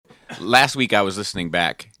last week I was listening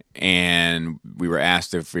back, and we were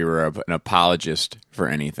asked if we were an apologist for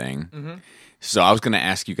anything. Mm-hmm. So I was going to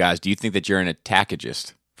ask you guys: do you think that you're an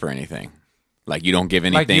attackagist for anything? Like you don't give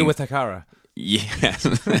anything. Like you with Takara. Yes.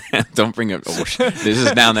 Don't bring up bullshit. This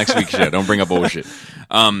is now next week's show. Don't bring up bullshit.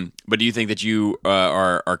 But do you think that you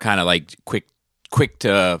are kind of like quick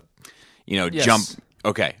to, Yes. jump?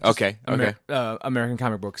 Okay. American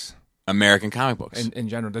comic books. American comic books In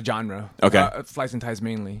general, the genre. Okay. Flights and Ties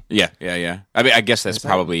mainly. Yeah. I mean, I guess that's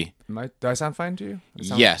probably Do I sound fine to you?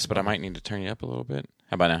 yes, but I might need to turn you up a little bit.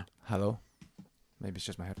 How about now? Hello. Maybe it's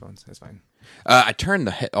just my headphones. That's fine. I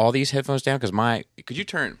turned all these headphones down because could you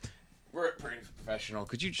turn? We're pretty professional.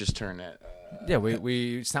 Could you just turn that? Yeah,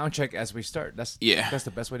 we sound check as we start. That's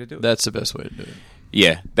the best way to do it. That's the best way to do it.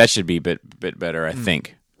 Yeah, that should be a bit better, I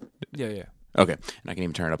think. Yeah. Okay, and I can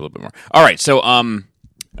even turn it up a little bit more. All right, so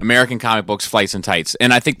American comic books, Flights and Tights,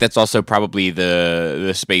 and I think that's also probably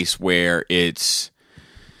the space where it's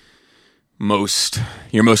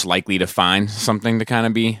you're most likely to find something to kind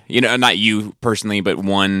of be, not you personally, but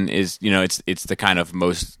one is, it's the kind of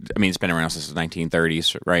most. I mean, it's been around since the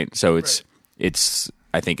 1930s, right? So it's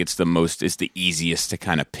I think it's the easiest to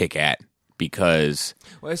kind of pick at because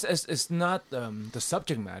it's not the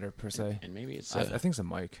subject matter per se, and maybe it's I think it's a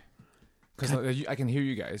mic because I can hear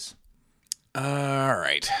you guys. All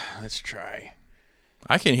right, let's try.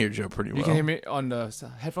 I can hear Joe pretty well. You can hear me on the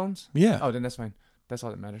headphones? Yeah. Oh, then that's fine. That's all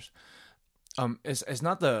that matters. It's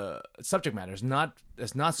not the subject matter. It's not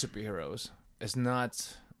superheroes. It's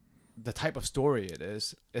not the type of story it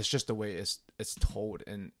is. It's just the way it's told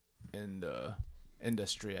in the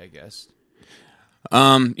industry, I guess.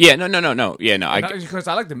 Yeah. No. Yeah. No. Because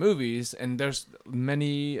I like the movies, and there's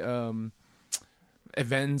many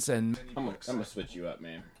events and. I'm gonna switch you up,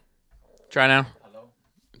 man. Try now. Hello.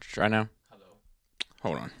 Try now. Hello.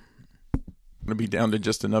 Hold on. I'm gonna be down to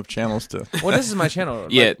just enough channels to. Well, this is my channel.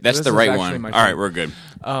 Yeah, that's the right one. All right, we're good.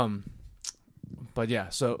 But yeah,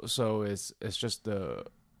 so it's just the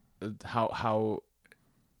how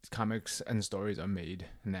comics and stories are made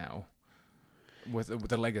now with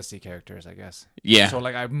the legacy characters, I guess. Yeah. So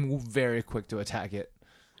like I move very quick to attack it.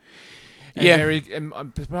 And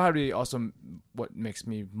and probably also what makes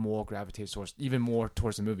me more gravitate towards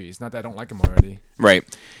the movies. Not that I don't like them already. Right.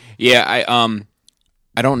 Yeah.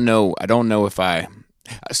 I don't know. I don't know if I.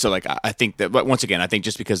 So like I think that, but once again, I think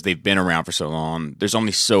just because they've been around for so long, there's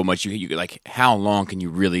only so much you like. How long can you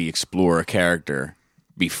really explore a character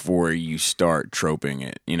before you start troping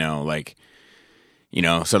it? So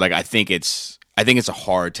like I think it's a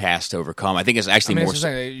hard task to overcome. I think it's actually more.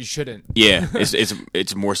 You shouldn't. Yeah,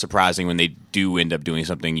 it's more surprising when they do end up doing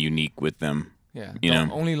something unique with them. Yeah, the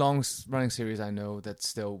only long-running series I know that's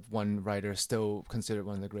still one writer still considered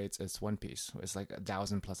one of the greats is One Piece. It's like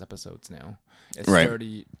 1,000+ episodes now. It's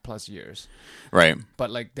 30+ years. Right. But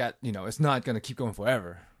like that, it's not gonna keep going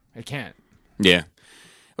forever. It can't. Yeah.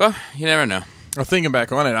 Well, you never know. Well, thinking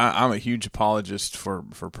back on it, I'm a huge apologist for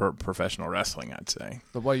professional wrestling, I'd say.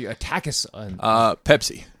 But what you attack us on?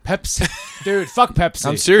 Pepsi. Pepsi, dude, fuck Pepsi.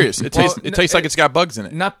 I'm serious. It tastes like it's got bugs in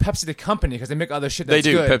it. Not Pepsi the company because they make other shit they that's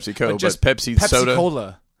do good. PepsiCo, just but Pepsi soda.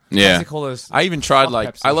 Cola. Yeah. Pepsi Cola's. I even tried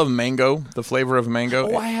Pepsi. I love mango, the flavor of mango.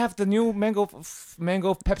 Oh, I have the new mango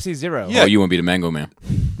Pepsi Zero. Yeah. Oh, you want to be the Mango Man?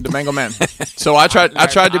 The Mango Man. So I tried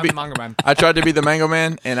to be the Mango Man. I tried to be the Mango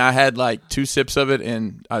Man, and I had like 2 sips of it,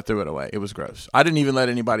 and I threw it away. It was gross. I didn't even let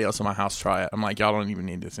anybody else in my house try it. I'm like, y'all don't even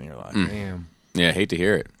need this in your life. Damn. Yeah, I hate to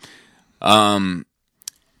hear it.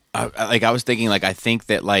 I was thinking, like, I think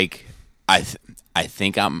that, like, I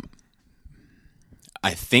think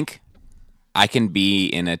I can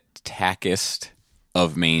be an attackist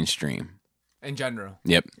of mainstream In general.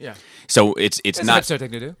 Yep. Yeah. So it's It's not a hipster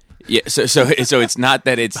thing to do. yeah. So it's not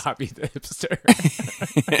that it's Bobby the hipster.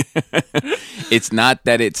 it's not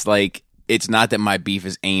that it's like it's not that my beef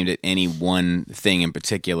is aimed at any one thing in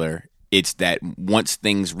particular. It's that once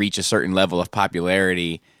things reach a certain level of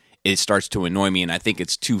popularity, it starts to annoy me, and I think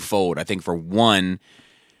it's twofold. I think for one,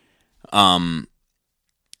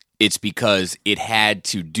 it's because it had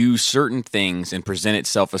to do certain things and present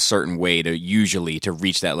itself a certain way to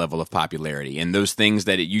reach that level of popularity. And those things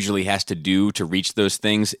that it usually has to do to reach those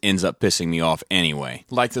things ends up pissing me off anyway.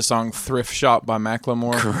 Like the song Thrift Shop by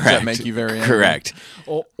Macklemore. Correct. Does that make you very angry? Correct.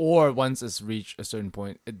 Or once it's reached a certain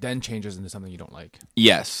point, it then changes into something you don't like.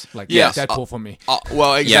 Yes. Like Yes. Deadpool for me.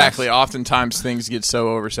 Well, exactly. Yes. Oftentimes things get so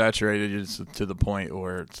oversaturated it's to the point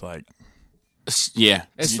where it's like Yeah.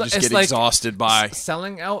 you just it's get like exhausted by.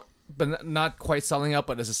 selling out, but not quite selling out,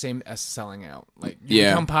 but it's the same as selling out. Like you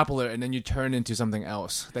Yeah. become popular and then you turn into something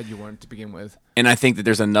else that you weren't to begin with. And I think that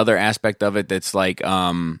there's another aspect of it that's like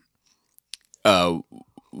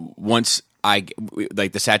once like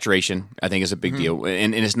the saturation, I think is a big deal,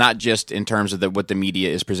 and it's not just in terms of what the media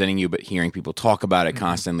is presenting you, but hearing people talk about it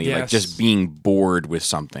constantly, like Yes. just being bored with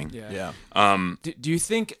something. Yeah. Yeah. Do you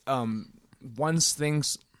think once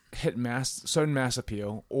things hit certain mass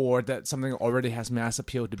appeal, or that something already has mass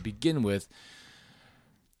appeal to begin with,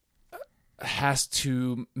 has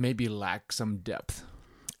to maybe lack some depth,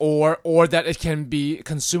 or that it can be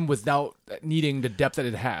consumed without needing the depth that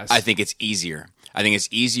it has? I think it's easier. I think it's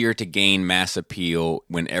easier to gain mass appeal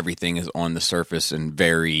when everything is on the surface and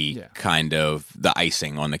very kind of the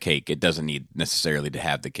icing on the cake. It doesn't need necessarily to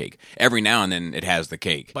have the cake. Every now and then it has the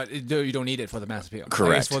cake. But you don't need it for the mass appeal.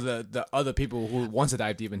 Correct. I guess for the other people who wants to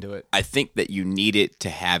dive deep into it. I think that you need it to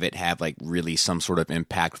have like really some sort of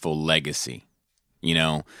impactful legacy. You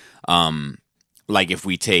know, like if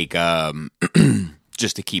we take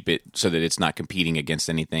just to keep it so that it's not competing against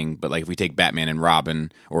anything, but like if we take Batman and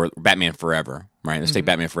Robin or Batman Forever, right? Let's take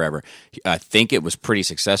Batman Forever. I think it was pretty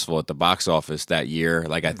successful at the box office that year.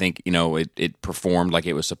 Like I think, you know, it performed like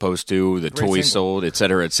it was supposed to. The toys sold, et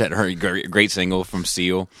cetera, et cetera. Great single from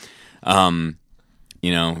Seal. You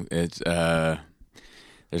know, it's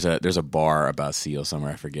there's a bar about Seal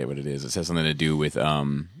somewhere. I forget what it is. It says something to do with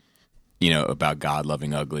you know, about God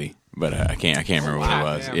loving ugly, but I can't remember what it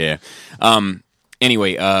was. Yeah.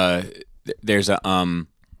 Anyway, there's a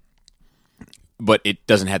but it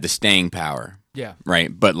doesn't have the staying power. Yeah. Right.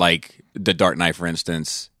 But like The Dark Knight, for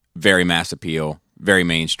instance, very mass appeal, very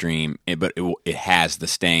mainstream, but it has the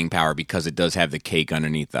staying power because it does have the cake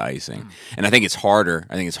underneath the icing. And I think it's harder.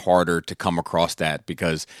 I think it's harder to come across that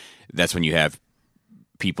because that's when you have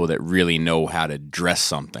people that really know how to dress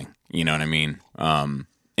something. You know what I mean?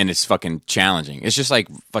 And it's fucking challenging. It's just like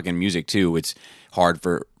fucking music too. It's hard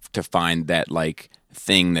to find that like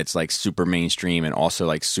thing that's like super mainstream and also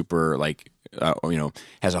like super like you know,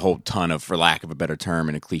 has a whole ton of, for lack of a better term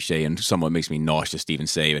and a cliche and somewhat makes me nauseous to even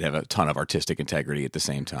say, but have a ton of artistic integrity at the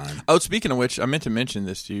same time. Oh, speaking of which, I meant to mention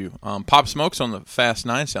this to you. Pop Smoke's on the Fast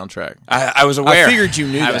 9 soundtrack. I was aware. I figured you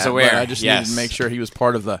knew that. I was aware. But I just needed to make sure he was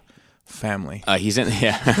part of the family. He's in.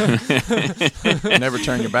 Yeah. Never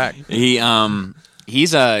turn your back.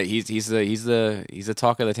 He's the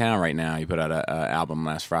talk of the town right now. He put out a album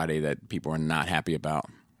last Friday that people are not happy about.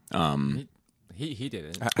 He did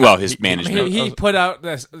it. Well, his management. He put out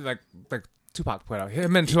this like Tupac put out.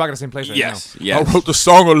 Him and Tupac are the same place right yes, now. yes. I wrote the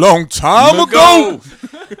song a long time ago.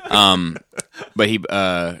 But he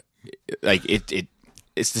like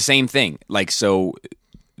it's the same thing. Like so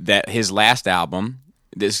that his last album.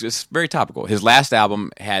 This is very topical. His last album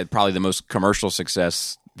had probably the most commercial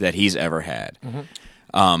success that he's ever had.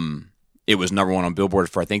 It was number one on Billboard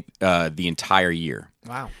for I think the entire year.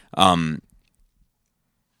 Wow.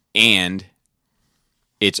 And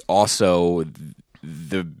it's also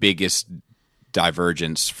the biggest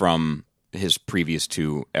divergence from his previous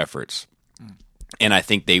two efforts. And I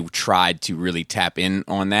think they tried to really tap in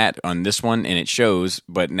on that on this one, and it shows.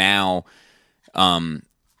 But now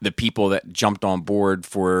the people that jumped on board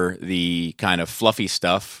for the kind of fluffy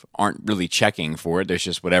stuff aren't really checking for it. There's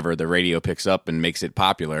just whatever the radio picks up and makes it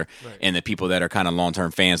popular. Right. And the people that are kind of long-term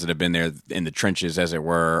fans that have been there in the trenches, as it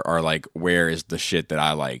were, are like, where is the shit that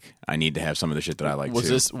I like? I need to have some of the shit that I like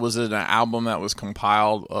too. Was it an album that was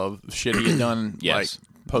compiled of shit he had done yes. like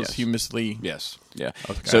posthumously? Yes. Yeah.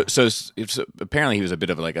 Okay. So apparently he was a bit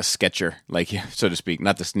of like a sketcher, like so to speak,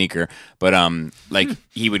 not the sneaker, but like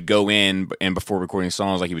he would go in and before recording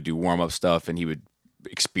songs, like he would do warm up stuff and he would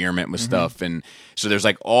experiment with stuff, and so there's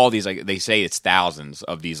like all these, like they say it's thousands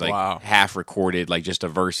of these like half recorded, like just a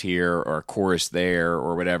verse here or a chorus there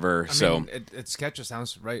or whatever. I mean, it sketches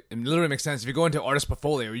sounds right. It literally makes sense. If you go into artist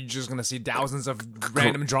portfolio, you're just gonna see thousands of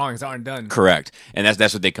random drawings that aren't done. Correct, and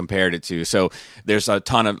that's what they compared it to. So there's a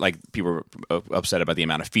ton of like people are upset about the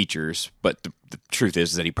amount of features, but the truth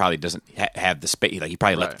is that he probably doesn't have the space. Like he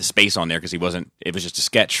probably left the space on there because he wasn't. It was just a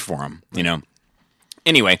sketch for him, you know.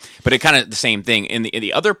 Anyway, but it kind of the same thing. And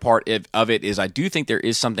the other part of it is I do think there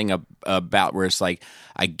is something about where it's like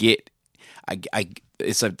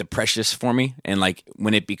it's like the precious for me, and like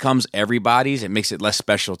when it becomes everybody's, it makes it less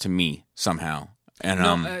special to me somehow. And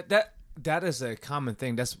that is a common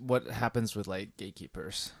thing. That's what happens with like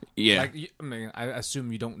gatekeepers. Yeah, like I mean, I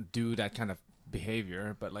assume you don't do that kind of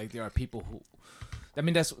behavior, but like there are people who. I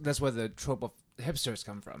mean, that's where the trope of hipsters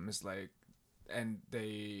come from. It's like. And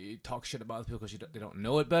they talk shit about people because they don't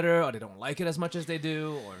know it better, or they don't like it as much as they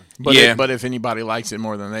do, or but if anybody likes it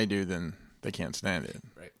more than they do, then they can't stand it.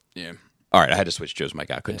 Right? Yeah. All right, I had to switch Joe's mic.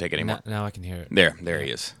 I couldn't take it anymore. Now I can hear it. There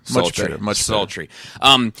he is. Much Sultry, better, much sultry.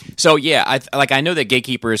 So yeah, I know that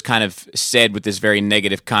gatekeeper is kind of said with this very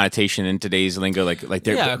negative connotation in today's lingo, like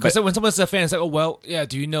they're Yeah, because when someone's a fan, it's like, oh well, yeah.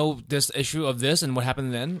 Do you know this issue of this and what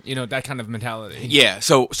happened then? You know, that kind of mentality. yeah.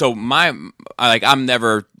 So I'm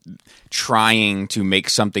never trying to make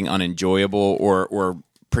something unenjoyable or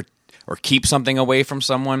keep something away from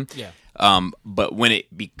someone. Yeah. But when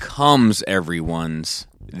it becomes everyone's,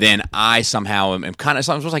 then I somehow am kind of, it's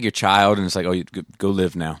almost like your child, and it's like, oh, you go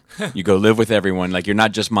live now. You go live with everyone. Like, you're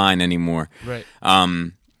not just mine anymore. Right.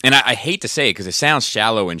 And I hate to say it because it sounds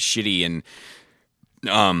shallow and shitty and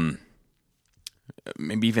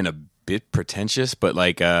maybe even a bit pretentious, but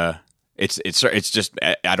like it's just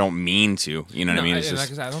I don't mean to. You know what I mean? It's just,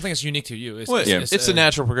 like I said, I don't think it's unique to you. It's the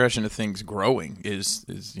natural progression of things growing. Is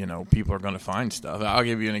people are going to find stuff. I'll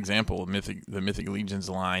give you an example. The Mythic Legions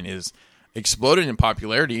line is exploded in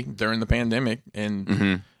popularity during the pandemic,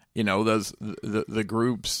 and those the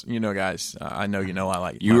groups. Guys, I know I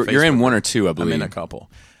like you're in one or two. I believe I'm in a couple.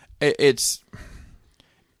 It's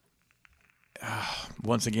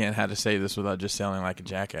once again, how to say this without just sounding like a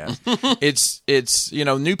jackass. it's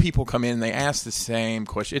new people come in, they ask the same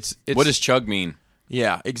question. It's what does chug mean?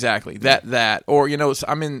 Yeah, exactly. That or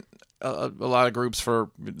I'm in a lot of groups for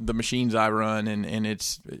the machines I run, and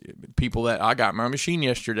it's people that I got my machine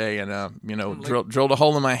yesterday, and drilled a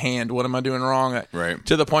hole in my hand. What am I doing wrong? Right.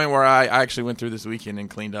 To the point where I actually went through this weekend and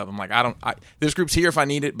cleaned up. I'm like, this group's here if I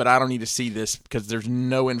need it, but I don't need to see this because there's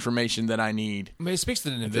no information that I need. I mean, it speaks to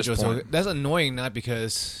the individual. So that's annoying, not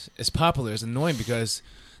because it's popular. It's annoying because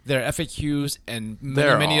there are FAQs and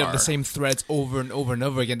many of the same threads over and over and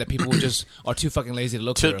over again that people just are too fucking lazy to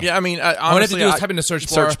look through. Yeah, I mean, honestly, all I have to do is type in the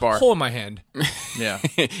search bar, hole in my hand. Yeah.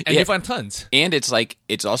 And you find tons. And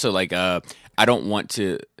it's also like I don't want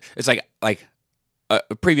to. It's like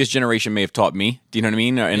a previous generation may have taught me. Do you know what I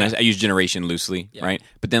mean? And I use generation loosely, right?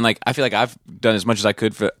 But then I feel like I've done as much as I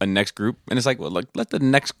could for a next group, and it's like, well, let the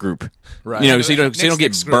next group, right? So you don't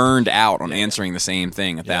get burned out on answering the same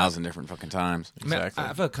thing 1,000 different fucking times. Exactly. I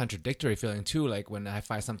have a contradictory feeling too. Like when I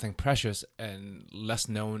find something precious and less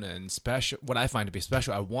known and special, what I find to be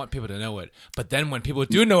special, I want people to know it. But then when people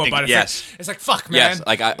do know about it, it's like fuck, man. Yes,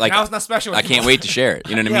 now it's not special. I can't wait to share it.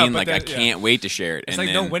 You know what I mean? Like I can't wait to share it. It's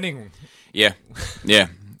like no winning. Yeah.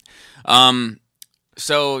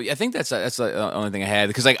 So I think that's the only thing I had,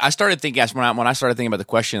 because I started thinking when I started thinking about the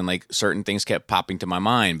question, like certain things kept popping to my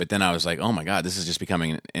mind, but then I was like, oh my god, this is just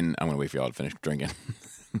becoming and I'm gonna wait for y'all to finish drinking.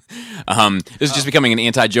 This is just becoming an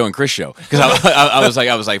anti-Joe and Chris show, because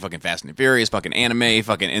I was like fucking Fast and Furious, fucking anime,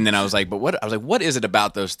 fucking, and then I was like, what is it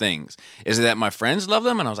about those things? Is it that my friends love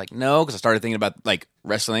them? And I was like, no, because I started thinking about like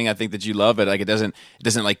wrestling. I think that you love it. Like it doesn't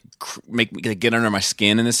like make me get under my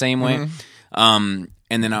skin in the same way. And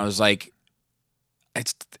then I was like,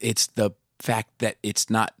 it's the fact that it's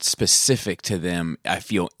not specific to them. I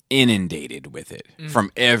feel inundated with it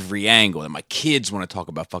from every angle. And my kids want to talk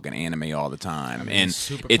about fucking anime all the time. And it's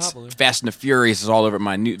popular. Fast and the Furious is all over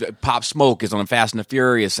my new Pop Smoke is on the Fast and the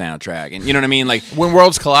Furious soundtrack. And you know what I mean? Like when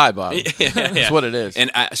worlds collide, Bob. That's what it is.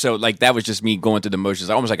 And so like that was just me going through the motions,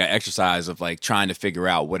 almost like an exercise of like trying to figure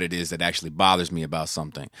out what it is that actually bothers me about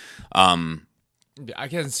something. I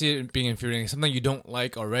can see it being infuriating. Something you don't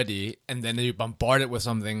like already, and then you bombard it with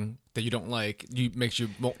something that you don't like. Makes you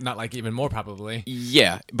not like it even more, probably.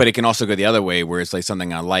 Yeah, but it can also go the other way, where it's like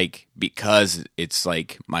something I like because it's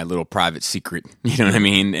like my little private secret. You know what I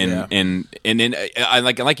mean? And then I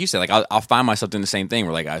like you said, like I'll find myself doing the same thing.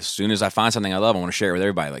 Where like as soon as I find something I love, I want to share it with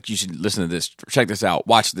everybody. Like you should listen to this, check this out,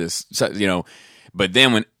 watch this. So, but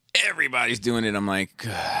then when everybody's doing it, I'm like,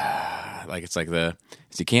 like it's like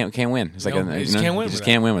you can't win. It's like you just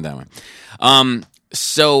can't win with that one.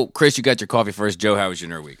 So Chris, you got your coffee first. Joe, how was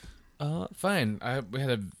your nerd week? Fine. We had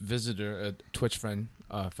a visitor, a Twitch friend,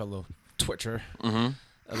 fellow Twitcher, a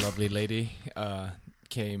lovely lady,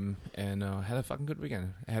 came and had a fucking good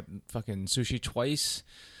weekend. I had fucking sushi twice.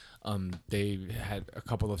 They had a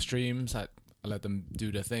couple of streams. I let them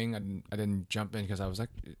do the thing. I didn't jump in because I was like,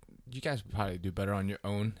 you guys would probably do better on your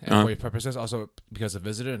own and for your purposes. Also because of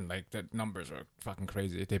visitor and like the numbers were fucking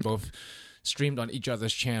crazy. They both streamed on each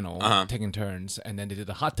other's channel, taking turns, and then they did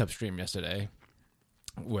a hot tub stream yesterday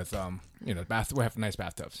with we have nice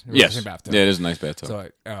bathtubs. Yes, bathtub. Yeah, it is a nice bathtub. So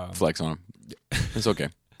flex on them. It's okay.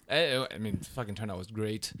 I mean, fucking turnout was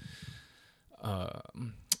great.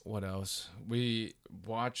 What else? We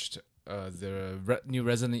watched the new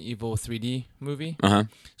Resident Evil 3D movie.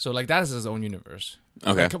 So like that is his own universe.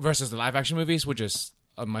 Okay. Like, versus the live action movies, which is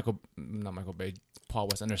a not Michael Bay, Paul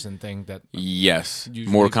Wes Anderson thing that yes,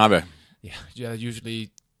 Mortal Kombat. Yeah, usually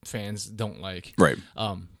fans don't like. Right.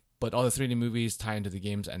 but all the 3D movies tie into the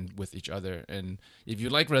games and with each other. And if you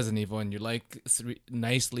like Resident Evil and you like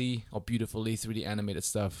nicely or beautifully 3D animated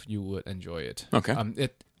stuff, you would enjoy it. Okay.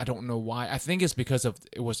 I don't know why. I think it's because of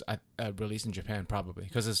it was released in Japan, probably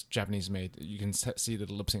because it's Japanese made. You can see that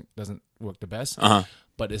the lip sync doesn't work the best,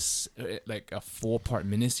 but it's like a 4-part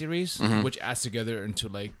miniseries, which adds together into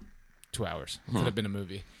like 2 hours. Could have been a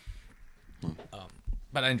movie.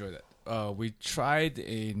 But I enjoyed it. We tried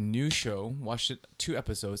a new show, watched it 2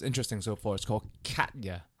 episodes. Interesting so far. It's called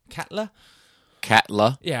Katla.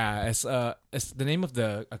 Katla. Yeah, it's the name of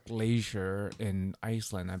a glacier in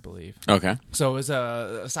Iceland, I believe. Okay. So it's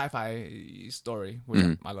a sci-fi story,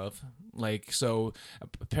 which I love. Like, so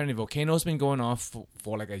apparently volcano's been going off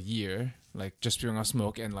for like a year, like just spewing out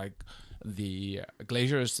smoke, and like the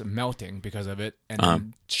glacier is melting because of it, and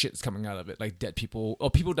then shit's coming out of it, like dead people or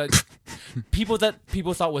people that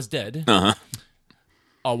people thought was dead are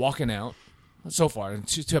walking out. So far in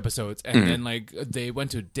 2 episodes, and then like they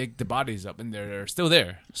went to dig the bodies up, and they're still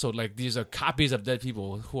there. So like these are copies of dead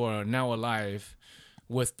people who are now alive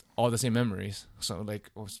with all the same memories. So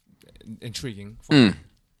like it was intriguing.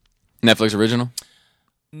 Netflix original?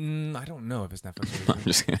 I don't know if it's Netflix. I'm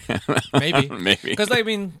just kidding. Maybe Maybe. because I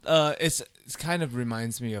mean it's kind of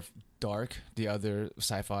reminds me of Dark, the other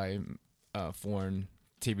sci-fi foreign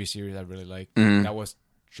TV series I really like. That was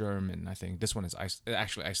German, I think. This one is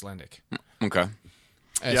actually Icelandic. Okay.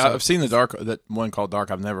 Yeah, so I've seen that one called Dark.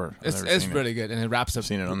 I've never it's seen really good, and it wraps up.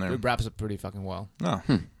 Seen it on there. It wraps up pretty fucking well. No,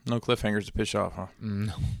 no cliffhangers to piss off, huh?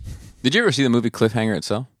 No. Did you ever see the movie Cliffhanger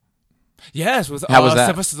itself? Yes, with How was that?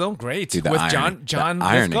 Sylvester Stallone, great. Dude, the with irony. John the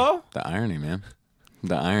irony. Lithgow, The irony, man.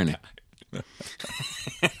 The irony.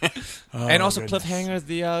 and also goodness. Cliffhanger,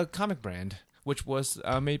 the comic brand, which was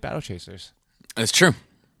made Battle Chasers. It's true.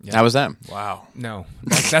 Yeah. How was that? Wow. No,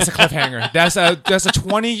 that's a cliffhanger. That's a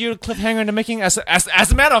 20-year cliffhanger in the making. As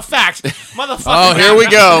a matter of fact, motherfucker. Oh, here we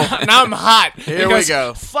go. Now I'm hot. Here we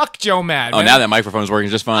go. Fuck Joe Mad. Oh, man. now that microphone's working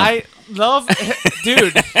just fine. I love,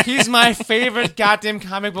 dude. He's my favorite goddamn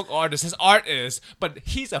comic book artist. His art is, but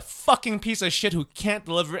he's a fucking piece of shit who can't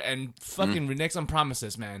deliver and fucking reneges on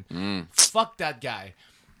promises, man. Fuck that guy,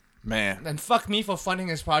 Man. and fuck me for funding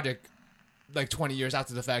his project like 20 years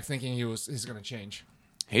after the fact, thinking he's gonna change.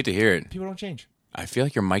 Hate to hear it. People don't change I feel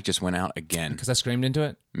like your mic just went out again. because I screamed into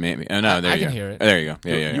it. Maybe. Oh, no, there I you can go. hear it. Oh, there you go.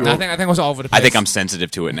 Yeah. And I think it was all over the place. I think I'm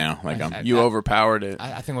sensitive to it now. Like I'm. You overpowered it.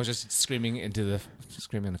 I think I was just screaming in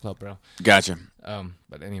the club, bro. Gotcha.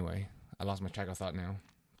 But anyway, I lost my track of thought now.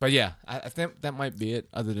 But yeah, I think that might be it.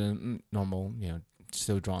 Other than normal,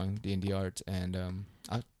 still drawing D&D art, and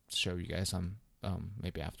I'll show you guys some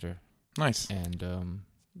maybe after, Nice. and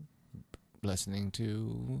listening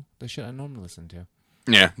to the shit I normally listen to.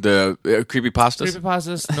 Yeah. The creepypastas.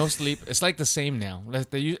 Creepypastas, No Sleep. It's like the same now.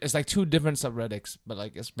 It's like 2 different subreddits, but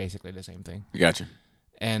like it's basically the same thing. Gotcha.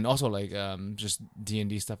 And also like just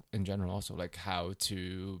D&D stuff in general. Also like how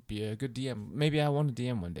to be a good DM. Maybe I want to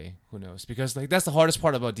DM one day. Who knows? Because like that's the hardest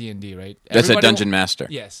part about D&D, right? That's Everybody a dungeon master.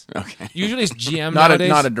 Yes. Okay. Usually it's GM Not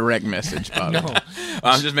nowadays. a direct message, Bob. No.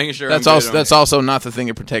 I'm just making sure. That's I'm good also on that's it. also not the thing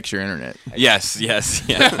that protects your internet. Yes.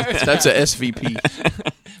 That's a SVP,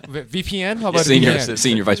 VPN? How about Senior VPN?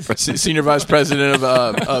 senior vice president. senior vice president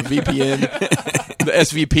of VPN, the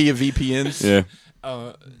SVP of VPNs.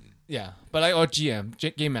 Yeah. Yeah, but like or GM,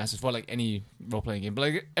 game masters for like any role playing game. But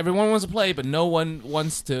like everyone wants to play, but no one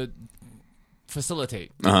wants to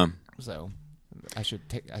facilitate. So I should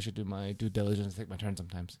do my due diligence and take my turn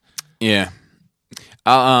sometimes. Yeah.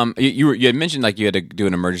 You had mentioned like you had to do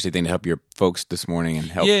an emergency thing to help your folks this morning and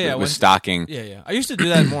help with stocking. Yeah. I used to do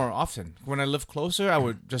that more often. When I lived closer, I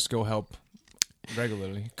would just go help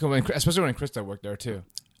regularly. Especially when Krista worked there too.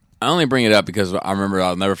 I only bring it up because I remember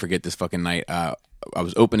I'll never forget this fucking night. I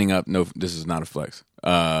was opening up. No, this is not a flex.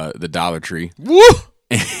 The Dollar Tree. Woo!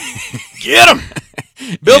 Get him!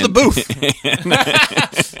 Build a booth.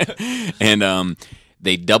 And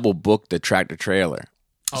they double booked the tractor trailer.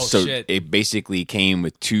 Oh, so shit. it basically came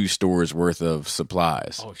with 2 stores worth of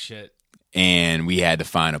supplies. Oh shit. And we had to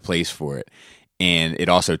find a place for it. And it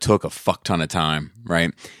also took a fuck ton of time,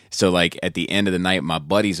 right? So like at the end of the night, my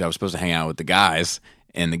buddies, I was supposed to hang out with the guys,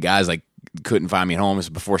 and the guys like couldn't find me at home. It was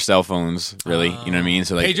before cell phones, really. You know what I mean?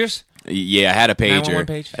 So like Pagers? Yeah, I had a 911 pager.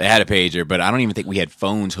 page? I had a pager, but I don't even think we had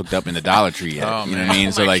phones hooked up in the Dollar Tree yet. Oh, You know man. what I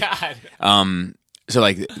mean? So like God. so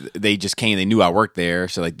like they just came, they knew I worked there,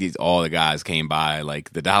 so like all the guys came by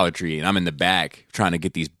like the Dollar Tree, and I'm in the back trying to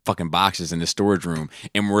get these fucking boxes in the storage room,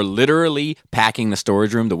 and we're literally packing the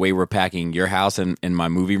storage room the way we're packing your house and in my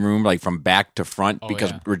movie room, like from back to front,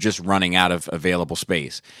 because yeah. we're just running out of available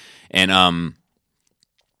space. And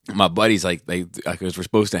my buddies, like, because we're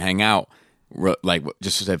supposed to hang out, like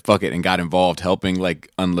just said fuck it and got involved helping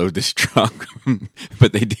like unload this truck,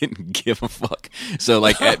 but they didn't give a fuck. So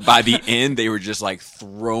like by the end, they were just like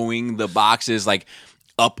throwing the boxes like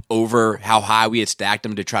up over how high we had stacked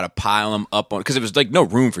them to try to pile them up on, because it was like no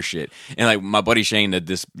room for shit. And like my buddy Shane,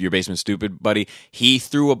 this Your Basement Stupid buddy, he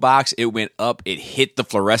threw a box, it went up, it hit the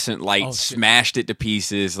fluorescent light, smashed it to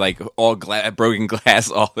pieces, like all broken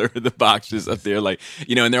glass all over the boxes up there, like,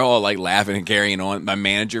 you know, and they're all like laughing and carrying on. My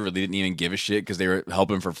manager really didn't even give a shit because they were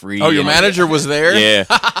helping for free. Oh, your manager was there? Yeah.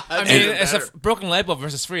 I mean, it's a broken light bulb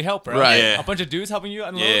versus free help, bro. Right. Yeah. A bunch of dudes helping you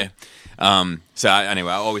unload. Yeah.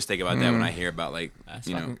 Anyway, I always think about that when I hear about like,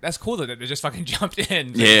 that's cool that they just fucking jumped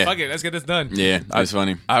in. Yeah. Fuck it, let's get this done. Yeah, that's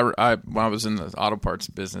funny. I when I was in the auto parts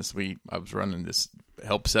business, I was running this,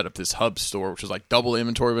 help set up this hub store, which was like double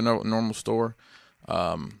inventory of a normal store.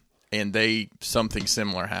 And something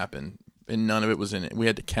similar happened, and none of it was in it. We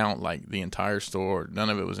had to count like the entire store. None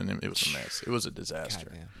of it was in it. It was a mess. It was a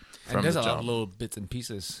disaster. And there's a lot of little bits and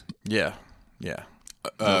pieces. Yeah.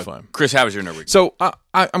 No fun. Chris, how was your nerd week? So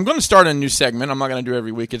I'm going to start a new segment. I'm not going to do it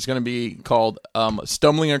every week. It's going to be called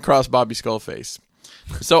Stumbling Across Bobby Skullface.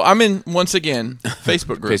 So I'm in, once again,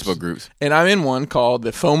 Facebook groups. And I'm in one called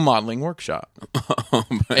the Foam Modeling Workshop.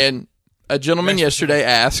 And a gentleman yesterday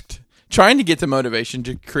asked, trying to get the motivation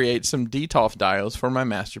to create some DTOF dials for my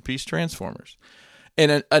Masterpiece Transformers.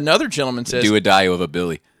 And another gentleman says, do a dio of a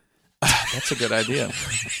Billy. That's a good idea.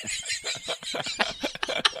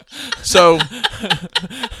 So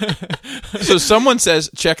someone says,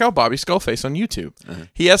 check out Bobby Skullface on YouTube. Uh-huh.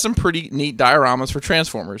 He has some pretty neat dioramas for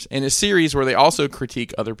Transformers in a series where they also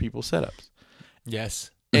critique other people's setups. Yes.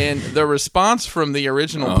 And the response from the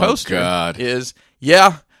original poster is,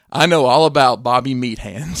 yeah, I know all about Bobby Meat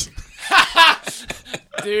Hands.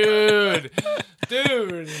 Dude.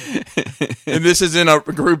 And this is in a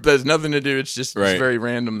group that has nothing to do. It's just it's very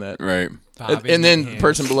random that. Right. And then the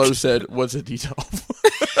person below said, what's a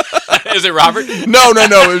DTOF? Is it Robert? No.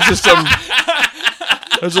 It was just some.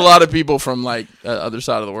 There's a lot of people from like other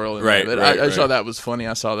side of the world. Right. I saw that was funny.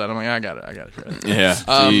 I saw that. I'm like, I got it. Try it. Yeah.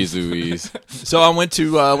 Jeez Louise. So I went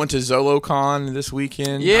to ZoloCon this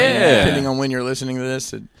weekend. Yeah. Depending on when you're listening to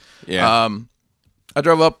this. I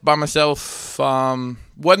drove up by myself.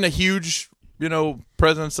 Wasn't a huge,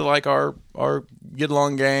 presence to like our get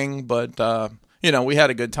along gang, but we had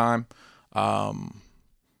a good time.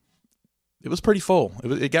 It was pretty full.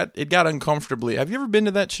 It got uncomfortably. Have you ever been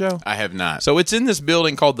to that show? I have not. So it's in this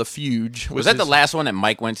building called the Fuge. Was that the last one that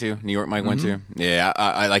Mike went to? New York Mike went to? Yeah,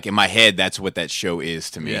 I like in my head that's what that show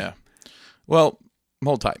is to me. Yeah. Well,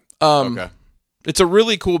 hold tight. Okay. It's a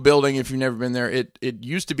really cool building if you've never been there. It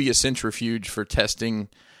used to be a centrifuge for testing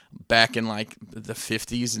back in like the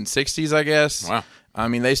 50s and 60s, I guess. Wow. I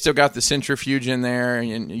mean, they still got the centrifuge in there,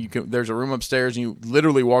 and there's a room upstairs, and you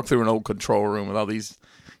literally walk through an old control room with all these,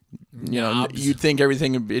 knobs. You'd think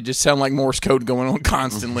everything, it just sounded like Morse code going on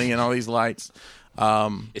constantly and all these lights.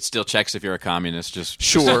 It still checks if you're a communist.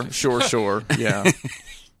 Sure. Yeah.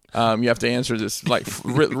 You have to answer this like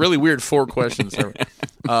really weird 4 questions.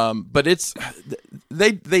 But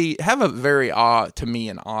they have a very odd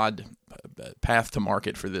path to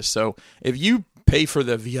market for this. So if you pay for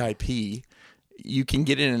the VIP, you can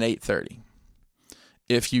get in at 8:30.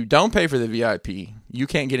 If you don't pay for the VIP, you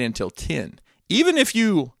can't get in until 10. Even if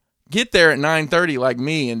you get there at 9:30 like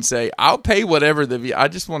me and say, I'll pay whatever I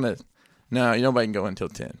just want to. No, nobody can go until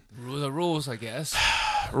 10. The rules, I guess.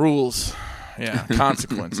 Rules. Yeah,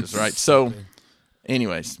 consequences, right? So,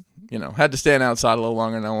 anyways, had to stand outside a little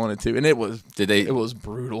longer than I wanted to, and it was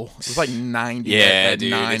brutal. It was like 90 at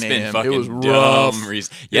dude, 9 it's been a.m. fucking It was rough.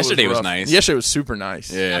 Yesterday was nice. Yesterday was super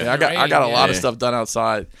nice. Yeah. I got a lot of stuff done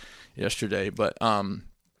outside yesterday, but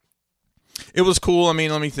it was cool. I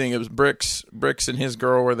mean, let me think. It was Bricks and his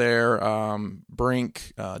girl were there.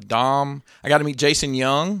 Brink, Dom. I got to meet Jason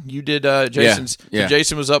Young. You did Jason's. Yeah. So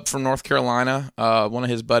Jason was up from North Carolina. One of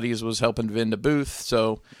his buddies was helping vend a booth,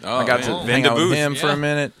 so I got to hang out with him for a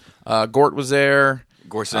minute. Gort was there.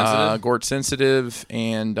 Gort Sensitive,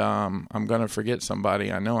 and I'm gonna forget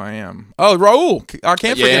somebody. I know I am. Oh, Raul! I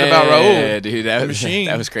can't forget about Raul. Yeah, dude, that machine.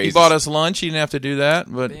 That was crazy. He bought us lunch. He didn't have to do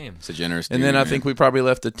that, but it's a generous. And dude, then I man. think we probably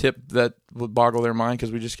left a tip that would boggle their mind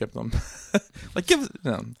because we just kept them like give.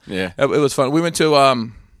 Yeah, it was fun. We went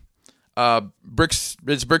to Bricks.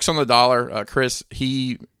 It's Bricks on the Dollar. Chris,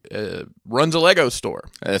 he runs a Lego store.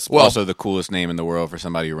 That's also the coolest name in the world for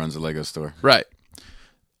somebody who runs a Lego store. Right.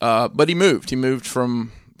 But he moved. He moved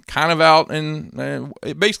from kind of out in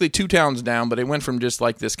basically 2 towns down, but it went from just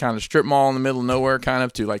like this kind of strip mall in the middle of nowhere kind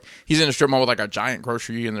of to like he's in a strip mall with like a giant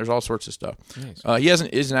grocery and there's all sorts of stuff. Nice. He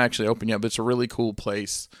isn't actually open yet, but it's a really cool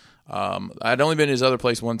place. I'd only been to his other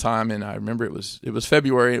place one time, and I remember it was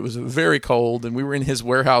February. It was very cold, and we were in his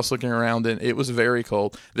warehouse looking around, and it was very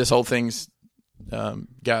cold. This whole thing's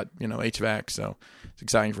got HVAC, so it's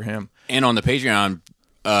exciting for him. And on the Patreon,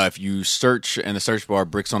 if you search in the search bar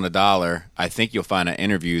 "Bricks on the Dollar," I think you'll find an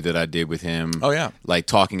interview that I did with him. Oh yeah, like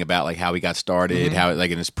talking about like how he got started, how and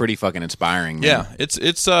it's pretty fucking inspiring. Man. Yeah, it's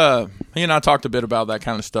he and I talked a bit about that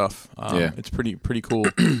kind of stuff. Yeah, it's pretty cool.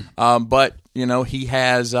 But he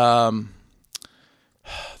has.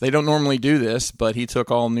 They don't normally do this, but he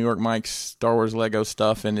took all New York Mike's Star Wars Lego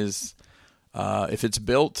stuff and is. If it's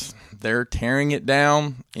built, they're tearing it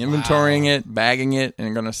down, inventorying it, bagging it,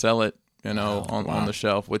 and going to sell it. On the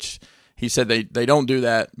shelf, which he said they don't do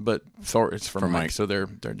that, but it's for Mike, so they're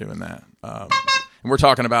doing that. And we're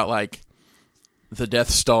talking about like the Death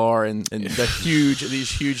Star and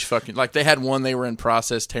these huge fucking, like they had one they were in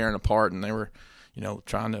process tearing apart, and they were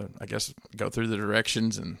trying to, I guess, go through the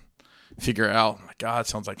directions and figure out. My God, it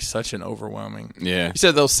sounds like such an overwhelming. Yeah. He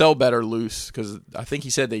said they'll sell better loose because I think he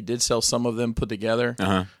said they did sell some of them put together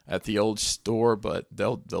at the old store, but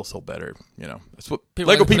they'll sell better. That's what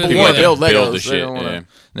Lego people want to build Legos. They don't want to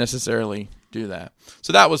necessarily do that.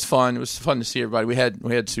 So that was fun. It was fun to see everybody. We had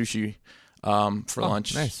sushi for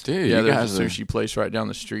lunch. Nice. Dude, yeah, you there's guys a sushi place right down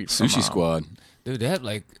the street. Sushi Squad. Dude, they have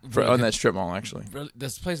like on that strip mall actually.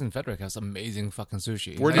 This place in Frederick has amazing fucking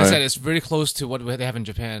sushi. Where Like I said, it's very close to what they have in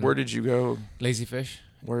Japan. Where did you go? Lazy Fish.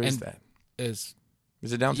 Where is that? Is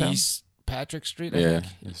it downtown? East Patrick Street? Yeah. I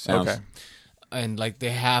think. Sounds, Okay. And like they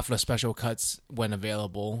have the special cuts when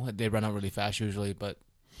available. They run out really fast usually, but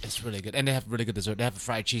it's really good. And they have really good dessert. They have a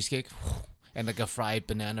fried cheesecake and like a fried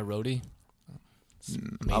banana roti.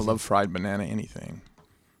 I love fried banana anything.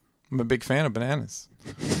 I'm a big fan of bananas.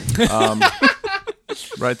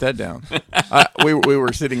 Write that down. We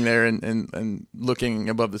were sitting there and looking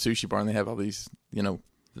above the sushi bar, and they have all these,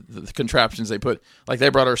 the contraptions they put. Like they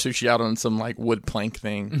brought our sushi out on some like wood plank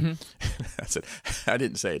thing. Mm-hmm. I said, I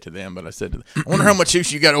didn't say it to them, but I said to them, I wonder how much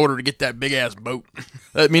sushi you got to order to get that big ass boat.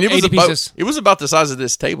 I mean, it was 80 pieces. It was about the size of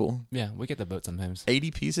this table. Yeah, we get the boat sometimes.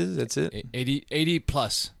 80 pieces. That's it. 80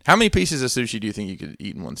 plus. How many pieces of sushi do you think you could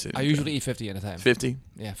eat in one sitting? I usually eat 50 at a time. 50.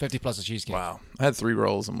 Yeah, 50 plus a cheesecake. Wow, I had 3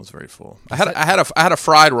 rolls and was very full. I had a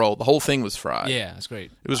fried roll. The whole thing was fried. Yeah, that's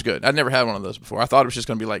great. It was good. I'd never had one of those before. I thought it was just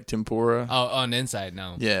going to be like tempura. Oh, on the inside,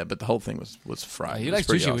 no. Yeah, but the whole thing was fried. You like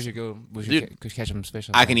pretty sushi? awesome. We should go. Could catch some fish.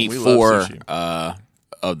 I can eat We love 4 sushi.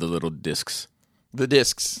 of the little discs. The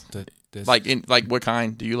discs. This Like what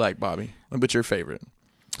kind do you like, Bobby? What's your favorite?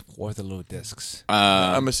 or the little discs.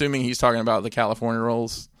 I'm assuming he's talking about the California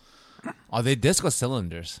rolls. Are they disc or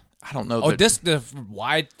cylinders? I don't know. Oh, disc, the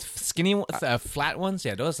wide, skinny, flat ones.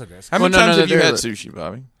 Yeah, those are discs. How many Well, no, times no, have you they're had the- sushi,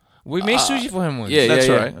 Bobby? We made sushi for him once. Yeah, That's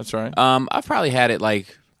yeah. right. That's right. I've probably had it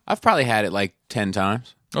like 10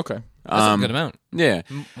 times. Okay. That's a good amount. Yeah.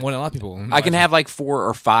 More than a lot of people. I can have like 4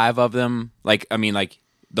 or 5 of them. Like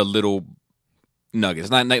the little nuggets,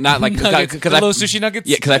 not like Nuggets, the little sushi nuggets.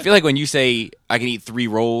 Yeah, because I feel like when you say I can eat 3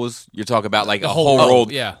 rolls, you're talking about like a whole whole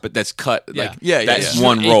roll. yeah. but that's cut. Yeah. Like Yeah, that's yeah.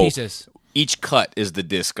 one 8 roll. pieces. Each cut is the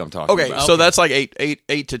disc I'm talking Okay, about. so that's like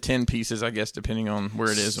eight to 10 pieces, I guess, depending on where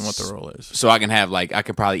it is and what the roll is. So I can have I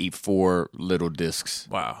could probably eat 4 little discs.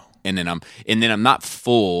 Wow. And then I'm not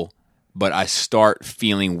full, but I start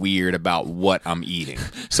feeling weird about what I'm eating.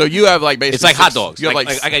 So you have like basically It's like hot 6 dogs. You have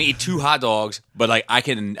like I can eat 2 hot dogs, but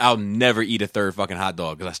I'll never eat a 3rd fucking hot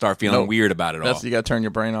dog because I start feeling Nope. weird about it all. you got to turn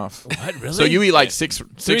your brain off. What, really? So you eat like six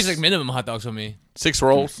Three's like minimum hot dogs for me. 6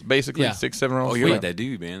 rolls, basically Yeah. 6, 7 rolls. Oh, you're Yeah. like that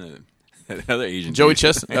dude, man. That other Asian Joey dude.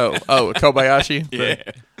 Chestnut. Kobayashi.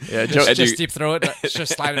 Yeah. Joe, Just deep throw it.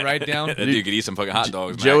 Just slide it right down. That dude could eat some fucking hot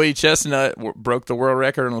dogs. Joey Chestnut broke the world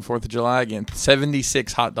record on the 4th of July again.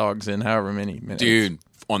 76 hot dogs in however many minutes. Dude,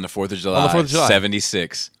 on the 4th of July. On the 4th of July.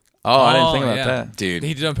 76. Oh, I didn't think about yeah. that. Dude.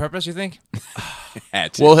 He did it on purpose, you think?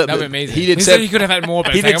 Had to. Well, That would be amazing. He did said seven- he could have had more,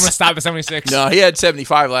 but he he's like, did I'm going to s- stop at 76. No, he had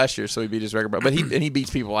 75 last year, so he beat his record. But he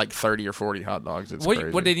beats people like 30 or 40 hot dogs. It's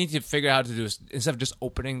crazy. What they need to figure out to do is instead of just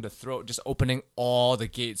opening the throat, just opening all the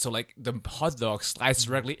gates. So like the hot dog slides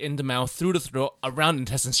directly in the mouth, through the throat, around the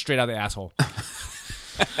intestine, straight out the asshole.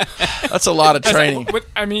 That's a lot of training.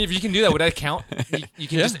 I mean, if you can do that, would that count? You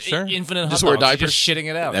can Yeah, just sure. infinite hot Just wear dogs. You're diapers. just shitting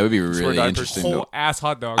it out. That would be wear really diapers. interesting. Whole though. ass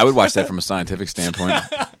hot dogs. I would watch that from a scientific standpoint.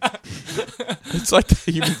 It's like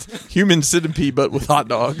the human centipede, but with hot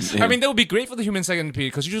dogs. I mean, that would be great for the human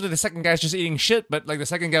centipede because usually the second guy's just eating shit, but like the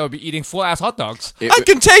second guy would be eating full ass hot dogs. It, I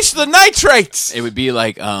can taste the nitrates. it would be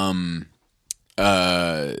like could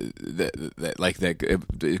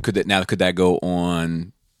that go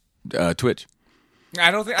on Twitch?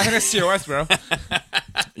 I think that's COS, bro.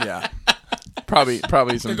 Yeah.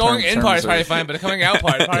 Probably some The going terms in part is are- probably fine, but the coming out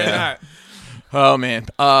part probably Yeah. not. Oh man,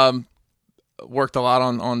 worked a lot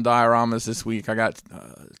on dioramas this week. I got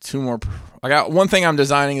two more. I got one thing I'm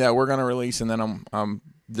designing that we're gonna release, and then I'm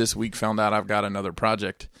this week found out I've got another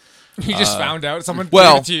project. You just found out someone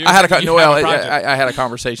Well, gave it to you. I had You have a project. I had a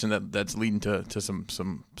conversation that's leading to some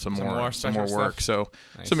more special work. stuff. So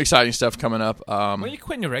Nice. some exciting stuff coming up. When are you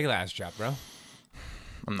quitting your regular ass job, bro?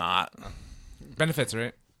 I'm not. Benefits,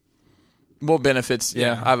 right? Well, benefits.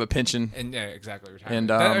 Yeah, Yeah. I have a pension. And yeah, exactly. Retirement.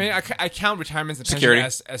 And, I mean, I count retirements and pension Security.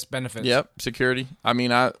 as benefits. Yep, security. I mean,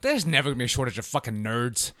 There's never gonna be a shortage of fucking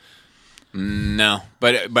nerds. No,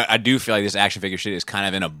 but I do feel like this action figure shit is kind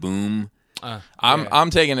of in a boom. I'm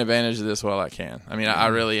taking advantage of this while I can. I mean, I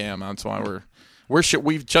really am. That's why we've shut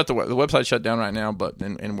the website shut down right now, but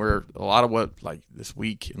and we're a lot of what like this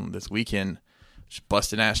week and this weekend just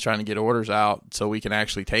busting ass trying to get orders out so we can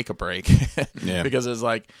actually take a break. Yeah. Because it's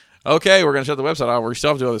like, okay, we're gonna shut the website off. We still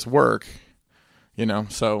have to do all this work, you know.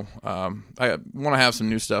 So I want to have some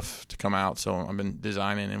new stuff to come out. So I've been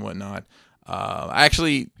designing and whatnot.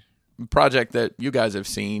 Project that you guys have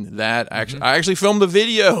seen that actually I actually filmed a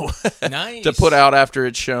video Nice. to put out after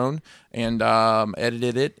it's shown and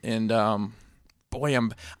edited it and boy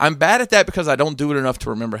I'm bad at that because I don't do it enough to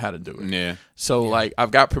remember how to do it. Yeah. So like I've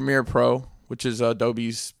got Premiere Pro, which is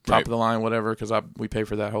Adobe's top Right. of the line whatever because we pay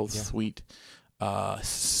for that whole suite. I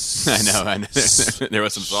know. There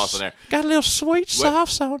was some sauce in there. Got a little sweet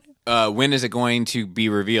sauce on it. When is it going to be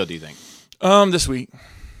revealed, do you think? This week.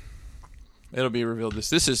 It'll be revealed.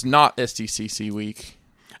 This is not STCC week.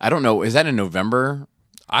 I don't know. Is that in November?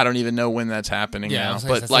 I don't even know when that's happening Yeah, I now. was like,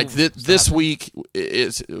 But that's like still this happening. week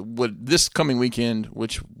is this coming weekend,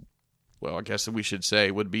 which well, I guess we should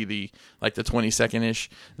say would be the 22nd ish.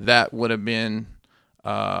 That would have been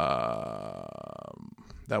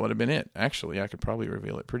it. Actually, I could probably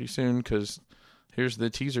reveal it pretty soon because here's the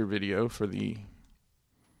teaser video for the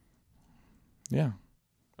it's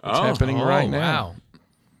happening right now. Wow.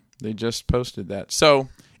 They just posted that. So,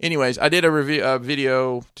 anyways, I did a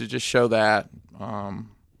video to just show that,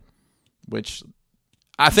 which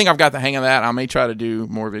I think I've got the hang of that. I may try to do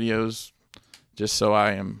more videos just so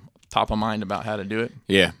I am top of mind about how to do it.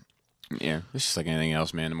 Yeah. Yeah. It's just like anything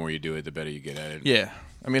else, man. The more you do it, the better you get at it. Yeah.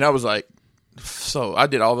 I mean, I was like, so I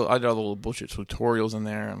did all the little bullshit tutorials in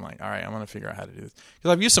there. I'm like, all right, I'm going to figure out how to do this.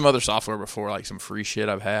 Because I've used some other software before, like some free shit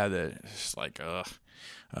I've had that it's just like, ugh.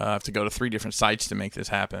 I have to go to 3 different sites to make this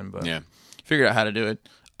happen, but Yeah. figured out how to do it.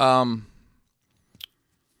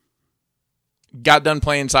 Got done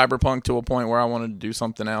playing Cyberpunk to a point where I wanted to do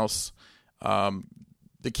something else.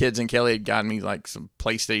 The kids and Kelly had gotten me like some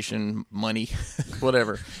PlayStation money,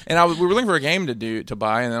 whatever, and we were looking for a game to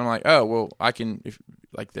buy, and then I'm like, oh well, I can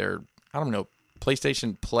I don't know,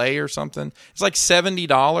 PlayStation Play or something. It's like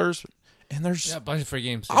 $70. And there's Yeah, a bunch of free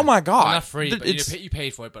games. Oh my God. Well, not free, but It's- you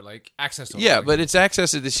paid for it, but like access to yeah, it. but it's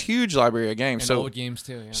access to this huge library of games. And So old games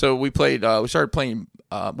too. Yeah. So we played. We started playing.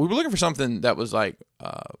 We were looking for something that was like,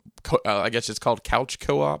 I guess it's called couch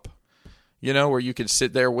co-op. You know, where you could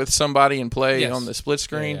sit there with somebody and play Yes. on the split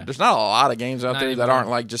screen. Yeah. There's not a lot of games out Not there that anymore. aren't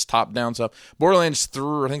like just top down stuff. Borderlands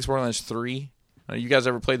 3, I think it's Borderlands 3. You guys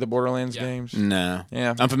ever played the Borderlands Yeah. games? No.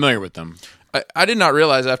 Yeah. I'm familiar with them. I did not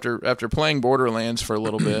realize after playing Borderlands for a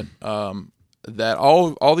little bit that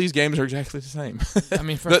all these games are exactly the same. I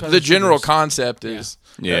mean, first the general shooters. concept is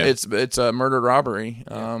Yeah. it's a murder robbery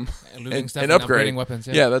And looting and stuff and upgrade upgrading weapons.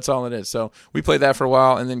 Yeah, that's all it is. So we played that for a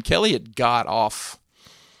while, and then Kelly had got off.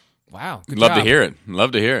 Wow. Good Love job. to hear it.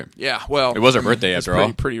 Love to hear it. Yeah, well, It was her birthday it's after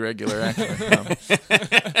all. pretty regular actually.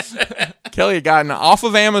 Kelly had gotten off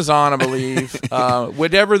of Amazon, I believe,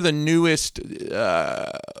 whatever the newest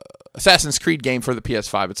Assassin's Creed game for the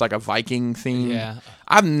PS5. It's like a Viking theme. Yeah.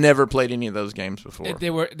 I've never played any of those games before.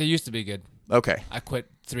 They used to be good. Okay. I quit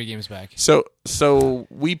 3 games back. So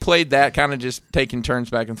we played that, kind of just taking turns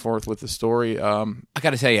back and forth with the story. I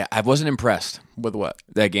got to tell you, I wasn't impressed With what?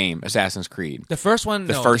 that game, Assassin's Creed. The first one,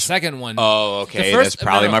 the first- second one. Oh, okay. The first- That's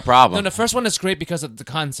probably no, my problem. No, the first one is great because of the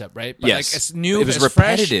concept, right? But yes, like, it's new. It was it's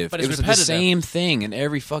fresh, repetitive. but It it's was repetitive. the same thing in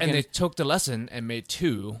every fucking. And they took the lesson and made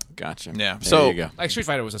 2. Gotcha. Yeah. There So- you go. Like Street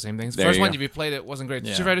Fighter was the same thing. The There first you one, go. if you played it, wasn't great.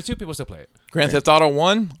 Yeah. Street Fighter 2, people still play it. Grand Theft Auto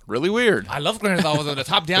 1? Really weird. I love Grand Theft Auto, the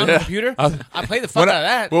top-down computer. I played the fuck When out of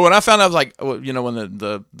that. Well, when I found out, I was like, well, you know, when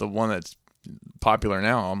the one that's popular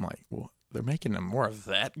now, I'm like, well, they're making them more of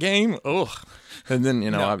that game? Ugh. And then,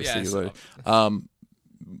 you know, No, obviously, yes. like,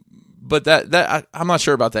 but that I'm not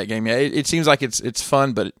sure about that game yet. It seems like it's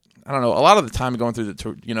fun, but I don't know. A lot of the time going through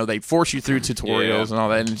they force you through tutorials and all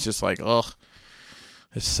that, and it's just like, ugh.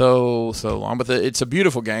 It's so long, but it's a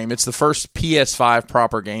beautiful game. It's the first PS5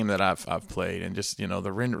 proper game that I've played, and just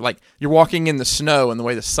the render, like you're walking in the snow, and the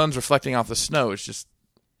way the sun's reflecting off the snow is just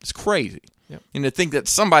it's crazy. Yep. And to think that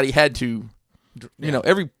somebody had to,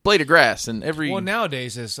 every blade of grass and every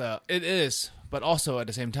nowadays it is, but also at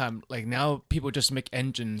the same time, like now people just make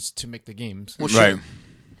engines to make the games. Well, Right.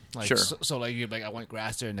 Like, Sure. So like you're like, I want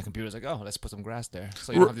grass there, and the computer's like, oh, let's put some grass there.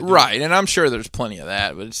 So you don't have to do right, and I'm sure there's plenty of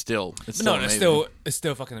that, but it's still No, amazing. it's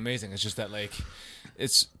still fucking amazing. It's just that like,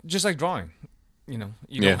 it's just like drawing. You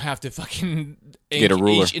Yeah. don't have to fucking Get a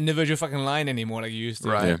ruler. each individual fucking line anymore like you used to.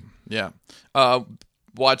 Right. Yeah.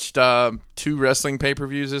 Watched 2 wrestling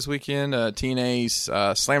pay-per-views this weekend. TNA's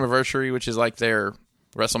Slammiversary, which is like their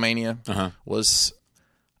WrestleMania, was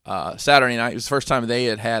Saturday night. It was the first time they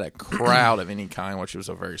had a crowd of any kind, which was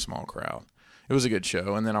a very small crowd. It was a good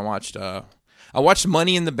show. And then I watched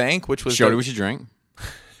Money in the Bank, which was Showed what you drink.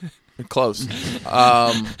 close.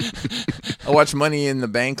 I watched Money in the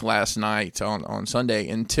Bank last night on Sunday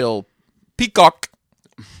until Peacock.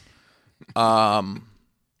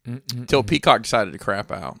 Till Peacock decided to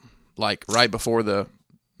crap out, like right before the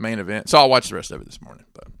main event. So I'll watch the rest of it this morning.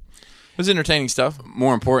 But it was entertaining stuff.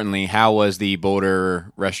 More importantly, how was the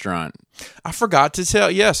Boulder restaurant? I forgot to tell.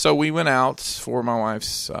 Yeah, so we went out for my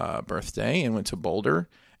wife's birthday and went to Boulder,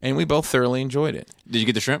 and we both thoroughly enjoyed it. Did you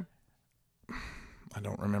get the shrimp? I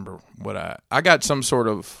don't remember what I got. Some sort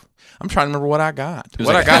of. I'm trying to remember what I got. was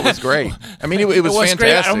What like- I got was great. I mean, it was fantastic.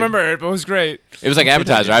 Great. I don't remember it, but it was great. It was like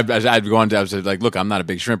appetizer. I'd gone to. I was like, look, I'm not a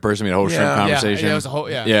big shrimp person. We had a whole shrimp Yeah. conversation. Yeah, it was a whole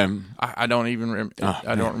Yeah. I don't even. I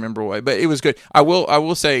man. don't remember what, but it was good. I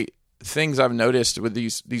will say things I've noticed with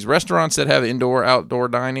these restaurants that have indoor outdoor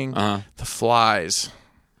dining. The flies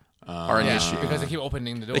are an issue because they keep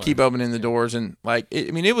opening the door. They keep opening the doors, and like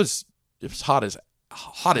it was hot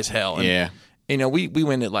as hell. And, Yeah. we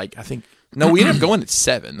went at like I think. No, we ended up going at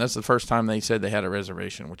 7. That's the first time they said they had a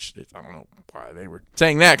reservation, which I don't know why they were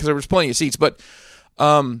saying that because there was plenty of seats. But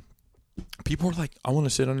people were like, "I want to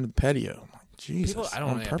sit under the patio." I'm like, Jesus, People, I don't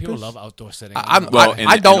on know. purpose? People love outdoor sitting. Well, I don't and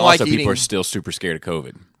like also eating. people are still super scared of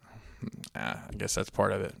COVID. I guess that's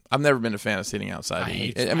part of it. I've never been a fan of sitting outside to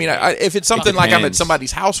eat. hate- I mean, if it's something like I'm at depends.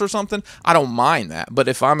 somebody's house or something, I don't mind that. But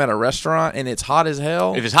if I'm at a restaurant and it's hot as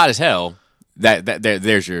hell, If it's hot as hell,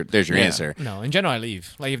 there's your answer. No, in general, I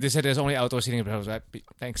leave. Like if they said there's only outdoor seating, I was like,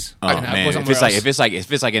 thanks. Oh I can man, go if somewhere it's like else.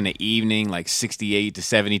 if it's like in the evening, like 68 to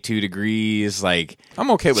 72 degrees, like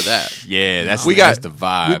I'm okay with that. yeah, that's That's the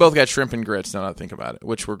vibe. We both got shrimp and grits. Now that I think about it,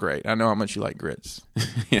 which were great. I know how much you like grits.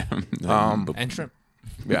 yeah. And shrimp.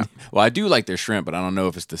 Yeah, Well, I do like their shrimp, but I don't know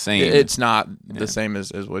if it's the same. it's not the same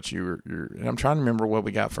as what you were. And I'm trying to remember what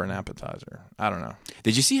we got for an appetizer. I don't know.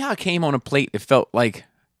 Did you see how it came on a plate? It felt like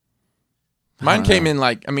Mine came in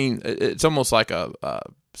like it's almost like a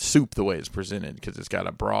soup the way it's presented because it's got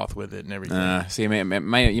a broth with it and everything. see, it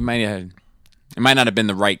might not have been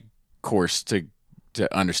the right course to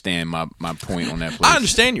understand my point on that place. I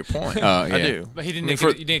understand your point. Oh, I yeah. do. But he didn't. I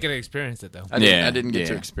mean, You didn't get to experience it though. I Yeah, didn't get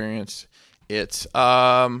to yeah. experience it.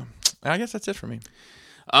 I guess that's it for me.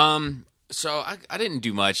 So I didn't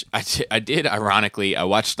do much. I did ironically. I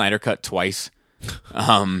watched Snyder Cut twice.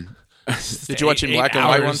 Did you watch it in 8 black and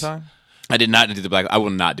white one hours. time? I did not do the black. I will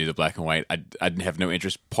not do the black and white. I have no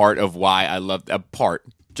interest. Part of why I love part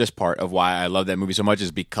of why I love that movie so much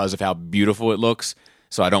is because of how beautiful it looks.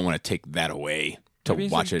 So I don't want to take that away to Maybe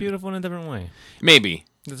it's watch just it. beautiful in a different way. Maybe,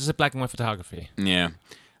 This is black and white photography. yeah.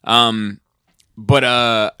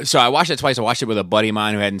 But so I watched it twice. I watched it with a buddy of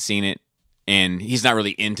mine who hadn't seen it, and he's not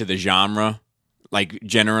really into the genre, like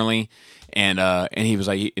generally. And he was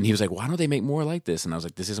like, why don't they make more like this? And I was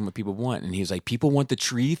like, this isn't what people want. And he was like, people want the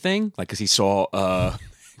tree thing, like because he saw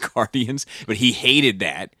Guardians, but he hated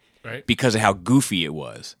that Right. because of how goofy it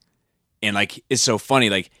was. And like it's so funny,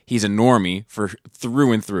 like he's a normie for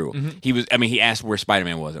through and through. He asked where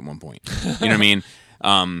Spider-Man was at one point. You know what I mean?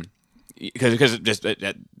 Because just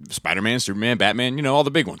Spider-Man, Superman, Batman, all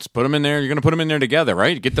the big ones. Put them in there. You're gonna put them in there together,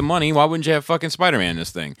 right? Get the money. Why wouldn't you have fucking Spider-Man in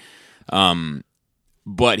this thing?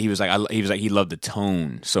 But he was like, he loved the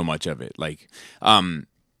tone so much of it, like.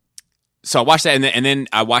 So I watched that, and then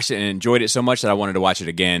I watched it and enjoyed it so much that I wanted to watch it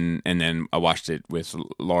again. And then I watched it with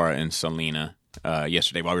Laura and Selena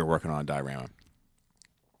yesterday while we were working on a diorama.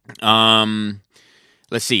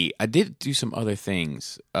 Let's see. I did do some other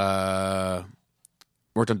things.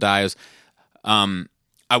 Worked on dios.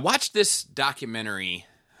 I watched this documentary.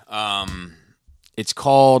 It's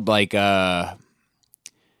called like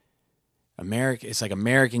It's like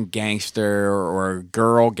American Gangster or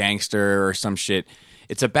Girl Gangster or some shit.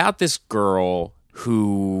 It's about this girl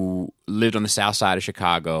who lived on the south side of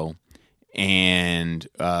Chicago and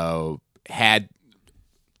had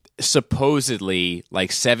supposedly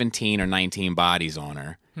like 17 or 19 bodies on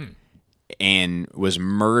her and was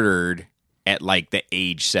murdered at like the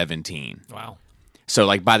age 17. Wow. So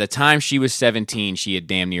like by the time she was 17, she had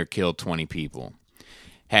damn near killed 20 people.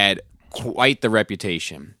 Had quite the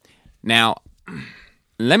reputation. Now,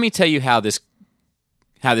 let me tell you how this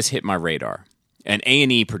hit my radar. And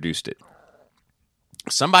A&E produced it.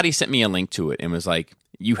 Somebody sent me a link to it and was like,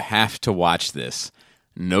 you have to watch this.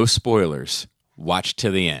 No spoilers. Watch to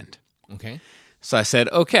the end. Okay. So I said,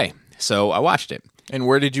 okay. So I watched it. And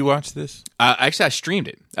where did you watch this? Actually, I streamed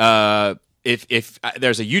it. If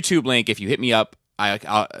there's a YouTube link, if you hit me up,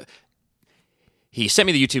 he sent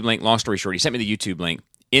me the YouTube link. Long story short, he sent me the YouTube link.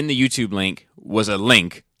 In the YouTube link was a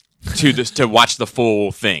link to this to watch the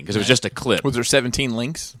full thing because it was just a clip. Was there 17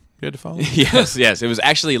 links you had to follow? Yes. It was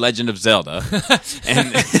actually Legend of Zelda.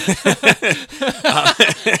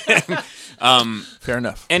 Fair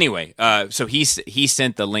enough. Anyway, so he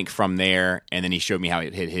sent the link from there, and then he showed me how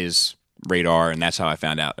it hit his radar, and that's how I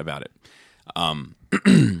found out about it.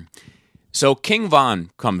 So King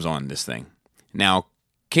Von comes on this thing. Now,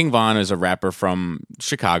 King Von is a rapper from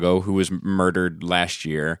Chicago who was murdered last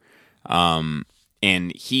year, and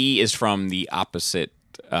he is from the opposite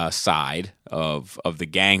side of the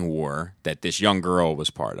gang war that this young girl was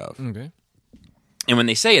part of. Okay. And when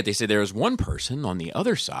they say there was one person on the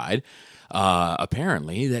other side,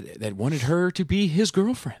 apparently that wanted her to be his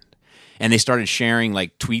girlfriend. And they started sharing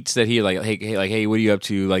like tweets that he hey, what are you up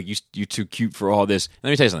to? Like you too cute for all this.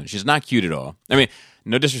 Let me tell you something. She's not cute at all. I mean,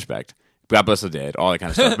 no disrespect. God bless the dead, all that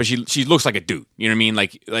kind of stuff. But she looks like a dude. You know what I mean?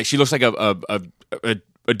 Like she looks like a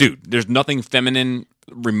dude. There's nothing feminine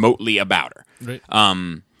remotely about her. Right.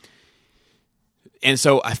 And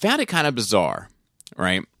so I found it kind of bizarre,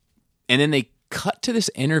 right? And then they cut to this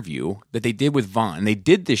interview that they did with Von. And they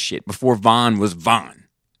did this shit before Von was Von.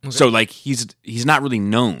 Okay. So like he's not really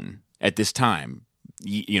known at this time,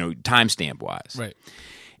 you know, timestamp wise. Right.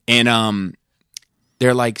 And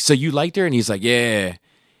they're like, so you liked her? And he's like, yeah,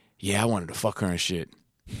 I wanted to fuck her and shit.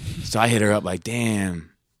 So I hit her up like,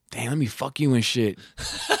 damn, let me fuck you and shit.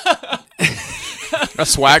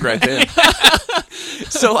 That's swag right there.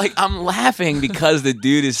 So like I'm laughing because the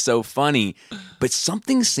dude is so funny, but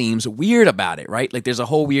something seems weird about it, right? Like there's a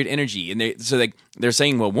whole weird energy, and they're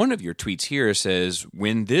saying, well, one of your tweets here says,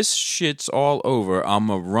 "When this shit's all over,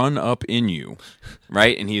 I'ma run up in you,"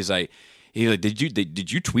 right? And he's like, did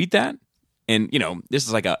you tweet that? And you know, this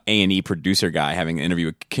is like a A&E producer guy having an interview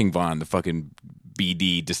with King Von, the fucking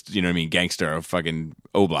BD, just you know what I mean, gangster of fucking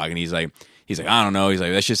O-Block, and he's like, I don't know. He's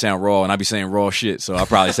like, that shit sound raw, and I be saying raw shit, so I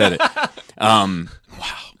probably said it.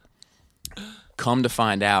 Wow. Come to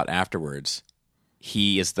find out afterwards,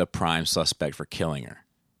 he is the prime suspect for killing her.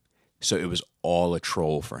 So it was all a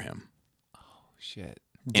troll for him. Oh shit!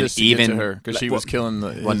 Just to get to her because she was killing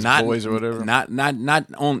his boys or whatever. Not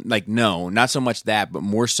so much that, but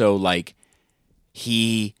more so like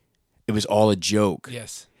it was all a joke.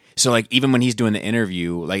 Yes. So like even when he's doing the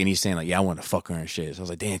interview, like and he's saying like, yeah, I want to fuck her and shit. So I was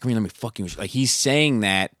like, damn, come here, let me fuck you. Like he's saying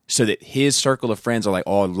that so that his circle of friends are like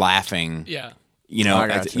all laughing. Yeah. You know,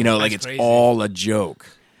 That's it's crazy. all a joke.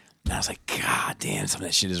 And I was like, God damn, some of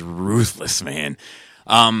that shit is ruthless, man.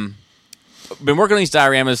 Been working on these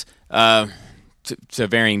dioramas to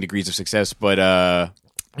varying degrees of success, but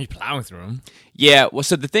you plowing through them. yeah. Well,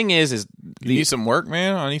 so the thing is you need some work,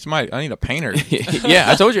 man. I need a painter. Yeah,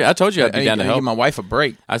 I told you I'd be down to help. Give my wife a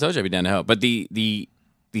break. I told you I'd be down to help. But the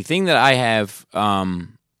thing that I have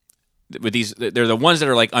with these, they're the ones that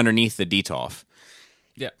are like underneath the DTOF.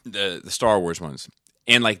 Yeah. The Star Wars ones.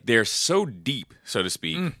 And like they're so deep, so to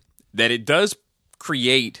speak, that it does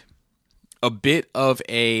create a bit of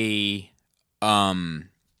a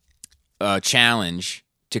challenge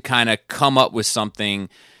to kind of come up with something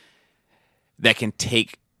that can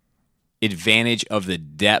take advantage of the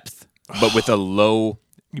depth, but with a low.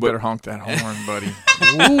 You better honk that horn, buddy.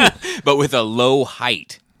 But with a low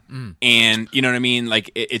height. And you know what I mean?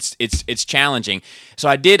 Like it's challenging. So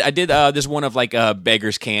I did this one of like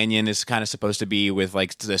Beggar's Canyon is kind of supposed to be with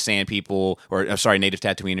like the Sand People native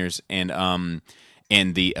Tatooiners and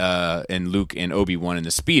Luke and Obi-Wan and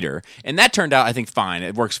the speeder. And that turned out I think fine.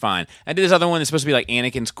 It works fine. I did this other one that's supposed to be like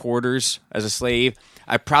Anakin's quarters as a slave.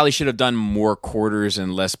 I probably should have done more quarters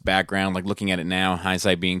and less background, like looking at it now,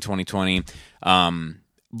 hindsight being 2020.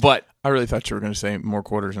 But I really thought you were going to say more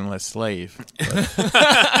quarters and less slave.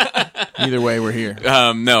 Either way, we're here.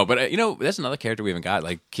 No, but that's another character we haven't got,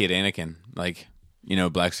 like Kid Anakin, like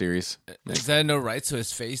Black Series. Is that no right to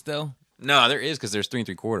his face though? No, there is because there's 3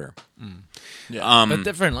 3/4. Yeah, but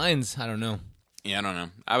different lines. I don't know. Yeah, I don't know.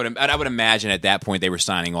 I would imagine at that point they were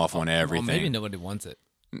signing off on everything. Well, maybe nobody wants it.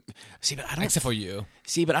 See, but I don't. Except for you.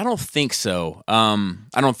 See, but I don't think so. I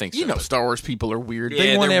don't think so. You know, Star Wars people are weird. Yeah,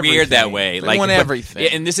 They want they're everything. weird that way. They want everything. Yeah,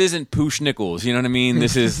 and this isn't Poosh Nichols. You know what I mean?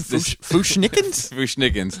 This is Fushnikins? Poosh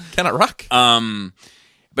Nickens. Can it rock?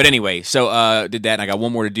 But anyway, so did that, and I got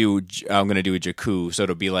one more to do. I'm going to do a Jakku, so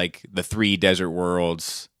it'll be like the 3 desert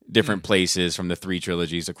worlds, different places from the 3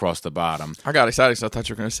 trilogies across the bottom. I got excited because I thought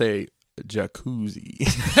you were going to say jacuzzi.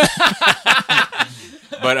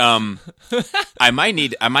 But I might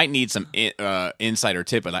need some insider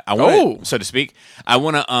tip, but I want, so to speak. I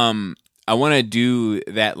want to do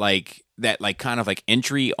that kind of like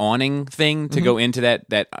entry awning thing to go into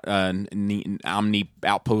that Omni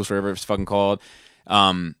outpost, whatever it's fucking called.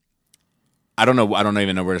 I don't know. I don't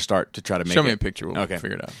even know where to start to try to make. Show me a picture. We'll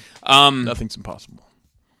figure it out. Nothing's impossible.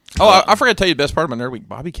 Oh, I forgot to tell you the best part of my Nerd Week.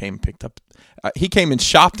 Bobby came and picked up. He came and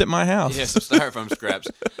shopped at my house. Yeah, some styrofoam scraps.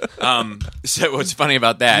 So what's funny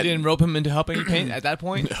about that? You didn't rope him into helping you paint at that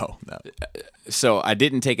point? No. So I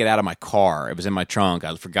didn't take it out of my car. It was in my trunk.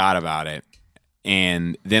 I forgot about it.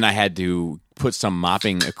 And then I had to put some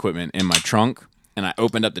mopping equipment in my trunk. And I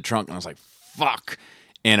opened up the trunk and I was like, fuck.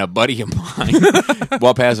 And a buddy of mine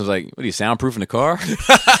walked past and was like, what are you, soundproofing the car?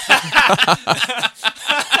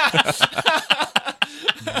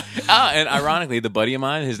 And ironically, the buddy of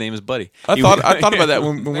mine, his name is Buddy. I thought about that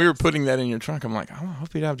when we were putting that in your trunk. I'm like, I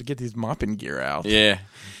hope you'd have to get these mopping gear out. Yeah.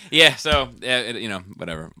 So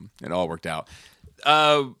whatever. It all worked out.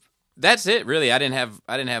 That's it, really. I didn't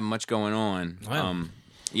have much going on. Wow.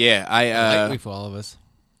 I Likely for all of us.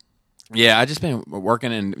 Yeah, I just been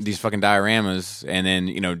working in these fucking dioramas, and then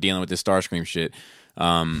dealing with this Starscream shit.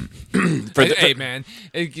 Hey man,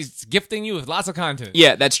 it's gifting you with lots of content.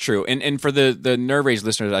 Yeah, that's true. And for the Nerd Rage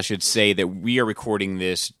listeners, I should say that we are recording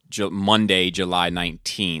this Monday, July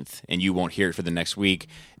 19th, and you won't hear it for the next week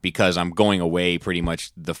because I'm going away pretty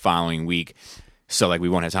much the following week. So we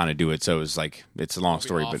won't have time to do it. So it's a long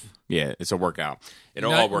story, but yeah, it's a workout.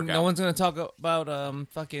 It'll all work out. No one's gonna talk about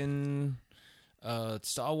fucking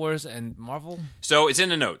Star Wars and Marvel. So it's in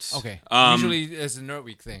the notes. Okay. Usually it's a Nerd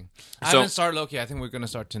Week thing. I haven't started Loki. I think we're gonna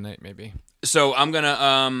start tonight, maybe. So I'm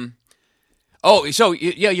gonna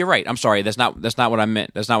yeah, you're right. I'm sorry. That's not what I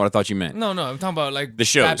meant. That's not what I thought you meant. No, I'm talking about the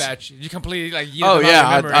shows. Bad Batch. You completely I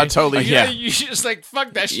totally You just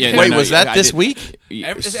fuck that shit. Yeah, Wait, was that this week?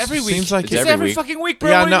 It's every week. Seems like it's it's every week. fucking week, bro.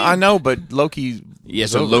 Yeah, I know, but Loki. Yeah,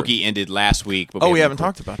 so over. Loki ended last week. But We haven't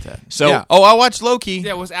talked about that. So, yeah. I watched Loki.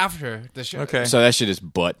 Yeah, it was after the show. Okay. So that shit is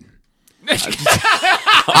butt. I'm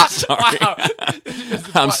sorry.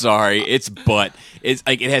 I'm sorry. It's butt. It's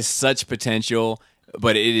it has such potential,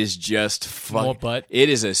 but it is just More butt? It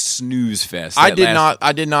is a snooze fest. I did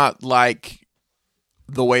not like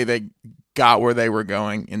the way they got where they were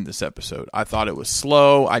going in this episode. I thought it was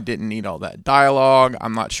slow. I didn't need all that dialogue.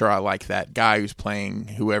 I'm not sure I like that guy who's playing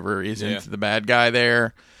whoever is into the bad guy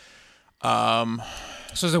there. So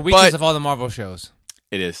it's the weakest of all the Marvel shows.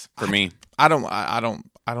 It is for me. I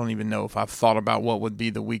don't even know if I've thought about what would be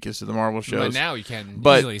the weakest of the Marvel shows. But now you can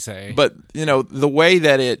easily say. But the way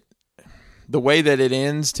that it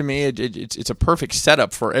ends, to me, it's a perfect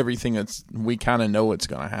setup for everything we kind of know what's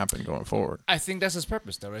going to happen going forward. I think that's its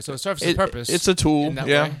purpose, though, right? So it serves its purpose. It's a tool, in that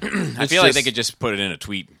yeah. way. I feel like they could just put it in a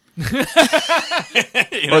tweet.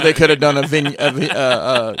 Or they could have done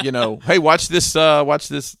hey, watch this, or I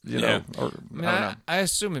don't know. I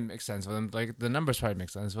assume it makes sense for them. The numbers probably make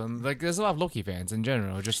sense for them. There's a lot of Loki fans in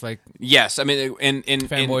general, just yes, I mean, and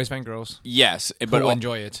fanboys, fangirls. Yes, but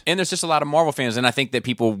enjoy it. And there's just a lot of Marvel fans, and I think that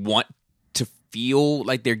people want to feel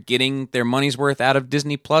like they're getting their money's worth out of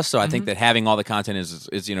Disney Plus. So I think that having all the content is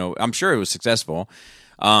I'm sure it was successful.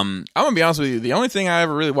 I'm gonna be honest with you. The only thing I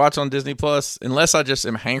ever really watch on Disney Plus, unless I just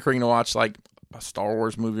am hankering to watch a Star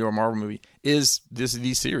Wars movie or a Marvel movie, is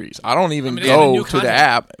these series. I don't even go to the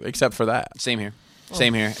app except for that. Same here.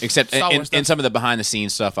 Except in some of the behind the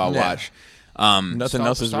scenes stuff I'll watch. Nothing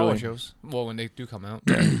else is Star really. Wars shows. Well, when they do come out.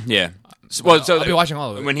 Yeah. So I'll be watching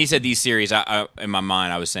all of it. When he said these series, I in my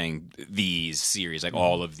mind I was saying these series,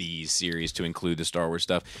 all of these series to include the Star Wars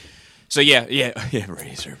stuff. So yeah,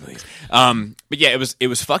 Razor, please. But yeah, it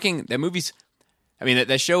was fucking that movie's. I mean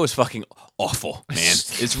that show is fucking awful, man.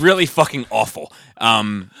 It's really fucking awful.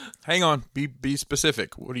 Hang on, be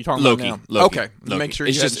specific. What are you talking Loki, about now? Loki. Okay, Loki. make sure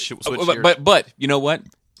it's you just switch but you know what?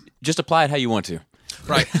 Just apply it how you want to.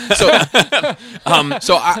 Right. So,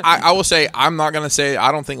 so I will say I'm not going to say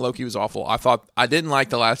I don't think Loki was awful. I didn't like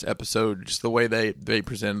the last episode, just the way they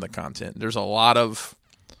presented the content. There's a lot of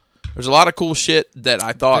cool shit that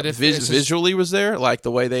I thought visually was there, like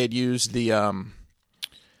the way they had used the I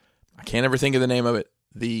can't ever think of the name of it.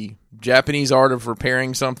 the Japanese art of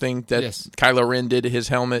repairing something that Yes. Kylo Ren did to his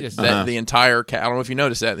helmet. Yes. That the entire I don't know if you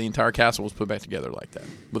noticed that the entire castle was put back together like that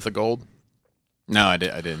with the gold. No, I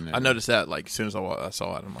didn't. I noticed that like as soon as I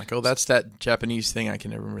saw it, I'm like, oh, that's that Japanese thing I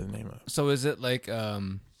can never remember the name of. So is it like a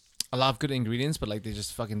lot of good ingredients, but like they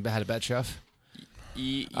just fucking had a bad chef?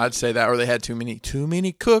 I'd say that, or they had too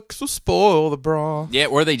many cooks will spoil the broth. Yeah,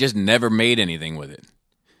 or they just never made anything with it.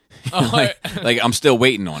 Oh, Like I'm still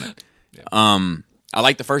waiting on it. I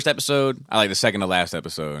like the first episode. I like the second to last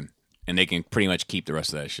episode, and they can pretty much keep the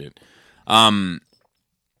rest of that shit. Oh,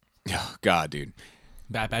 God, dude,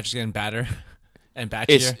 Bad Batch is getting badder and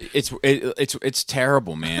batchier. it's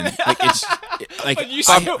terrible, man. Like it's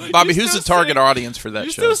like Bobby, who's the target audience for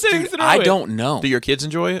that show? I don't know. Do your kids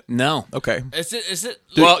enjoy it? No. Okay. Is it?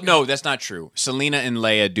 Well, no, that's not true. Selena and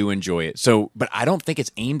Leia do enjoy it. So, but I don't think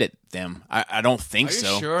it's aimed at them. I don't think Are you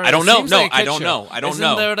so. sure? I don't It know. seems No, like a I kid don't show. know. I don't Isn't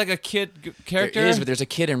know. there like a kid character? There is, but there's a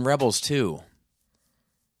kid in Rebels too.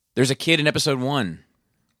 There's a kid in episode 1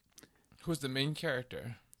 Who's the main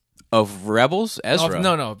character? of Rebels. Ezra.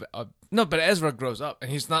 No, but Ezra grows up,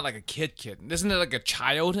 and he's not like a kid. Isn't it like a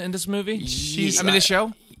child in this movie? She's- the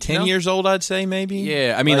show. 10 No? years old, I'd say, maybe.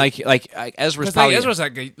 Yeah, I mean, like Ezra's Because probably. Ezra's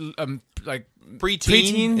like a like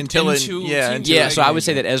Preteen until into yeah, teen. until Yeah, like- so I would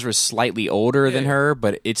say that Ezra's slightly older than Yeah. her,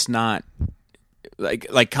 but it's not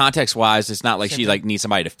like context wise, it's not like Same she thing. like needs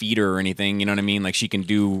somebody to feed her or anything. You know what I mean? Like she can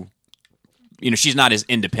do, she's not as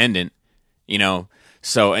independent.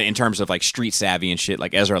 So in terms of like street savvy and shit,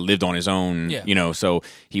 like Ezra lived on his own. Yeah. So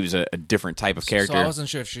he was a different type of character. So I wasn't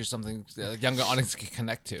sure if she's something the younger audience can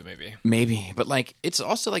connect to. Maybe. Maybe, but like it's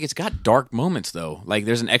also like it's got dark moments though. Like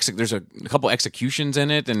there's there's a couple executions in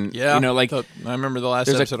it, and Yeah. like I remember the last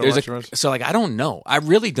there's episode a, of there's Westeros. so like I don't know. I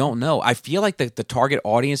really don't know. I feel like the target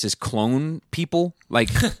audience is clone people, like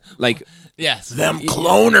Yes.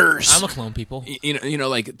 cloners. I'm a clone people.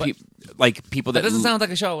 like people That that doesn't sound like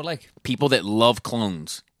a show I would like. people that love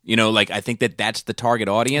clones. Like I think that's the target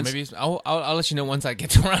audience. Maybe I'll let you know once I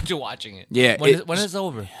get around to watching it. Yeah, when it's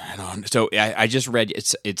over. I don't. So I just read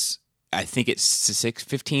it's I think it's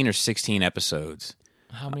 15 or 16 episodes.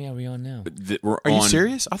 How many are we on now? That we're Are you on.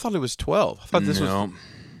 serious? I thought it was 12. I thought this was. No.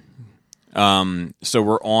 So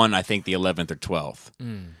we're on, I think, the 11th or 12th.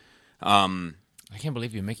 I can't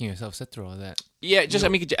believe you're making yourself sit through all that. Yeah, just I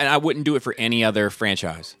mean, and I wouldn't do it for any other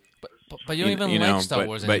franchise. But you don't even like Star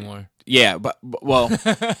Wars anymore. Yeah, but well,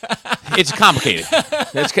 it's complicated.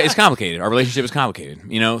 It's complicated. Our relationship is complicated.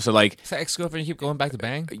 So like, Is that ex-girlfriend you keep going back to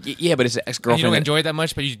bang? yeah, but it's an And you ex-girlfriend. don't enjoy it that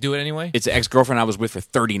much, but you do it anyway? It's an ex-girlfriend I was with for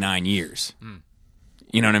 39 years.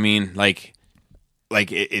 You know what I mean? Like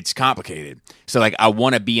it's complicated. So like I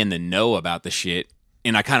want to be in the know about the shit,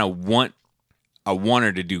 and I kind of want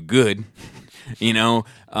her to do good.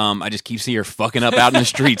 I just keep seeing her fucking up out in the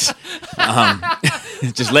streets,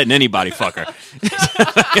 just letting anybody fuck her.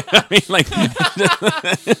 I mean, like,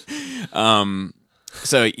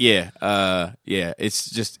 so yeah, it's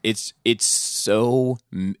just I'll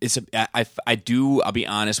be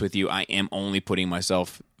honest with you, I am only putting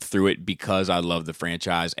myself through it because I love the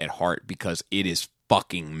franchise at heart, because it is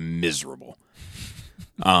fucking miserable.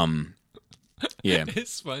 Yeah.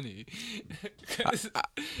 It's funny.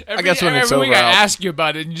 I guess when it's every over, week I I'll- ask you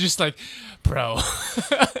about it, and you're just like, bro,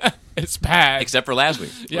 it's bad. Except for last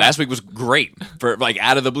week. Yeah. Last week was great for like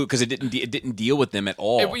out of the blue because it didn't deal with them at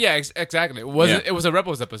all. Exactly. It was a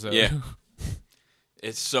Rebels episode. Yeah.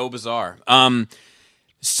 It's so bizarre.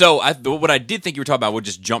 So what I did think you were talking about, we'll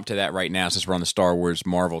just jump to that right now since we're on the Star Wars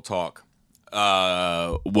Marvel talk.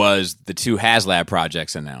 Was the 2 HasLab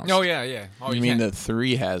projects announced? Oh yeah. Oh, You mean the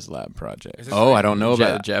 3 HasLab projects? Oh, I don't know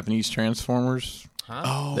about Japanese Transformers. Huh?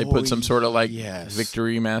 Oh, They put some sort of like yes.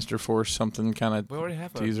 Victory Master Force something kind We of already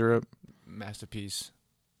have a teaser up. masterpiece.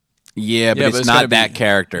 Yeah, but Yeah, it's but it's not gonna that be-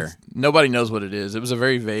 character. Nobody knows what it is. It was a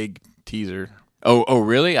very vague teaser. Oh,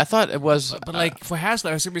 really? I thought it was. But like for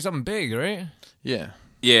HasLab, it's gonna be something big, right? Yeah.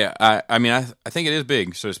 Yeah, I mean, I think it is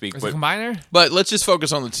big, so to speak. Is But it a combiner? But let's just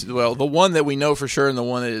focus on the one that we know for sure and the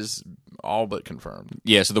one that is all but confirmed.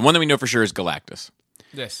 yeah, so the one that we know for sure is Galactus.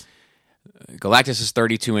 Yes. Galactus is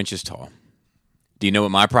 32 inches tall. Do you know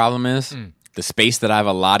what my problem is? The space that I've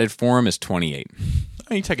allotted for him is 28.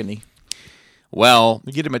 Oh, you take a knee. Well,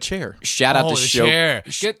 You get him a chair. shout out Oh, to the Shoki. chair.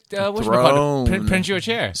 Get what's Throne. print you a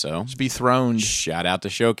chair. So Just be throned. shout out to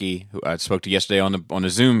Shoki, who I spoke to yesterday on the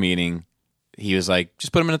Zoom meeting. He was like,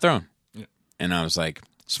 just put him in a throne. And I was like,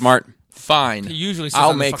 smart. Fine. He usually sits I'll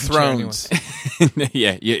on the make fucking chair thrones.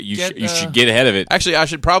 Yeah, you Get, should get ahead of it. Actually, I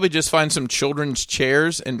should probably just find some children's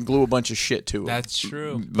chairs and glue a bunch of shit to them. That's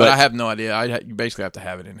true. but I have no idea. You basically have to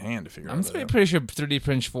have it in hand to figure I'm out. pretty sure 3D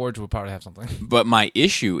Print Forge will probably have something. But my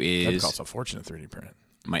issue That is costs a fortune to 3D print.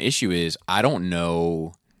 My issue is I don't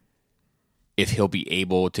know if he'll be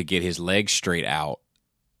able to get his legs straight out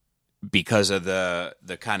because of the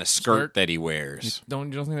kind of skirt that he wears. You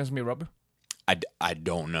don't think that's gonna be rubber? I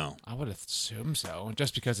don't know. I would assume so,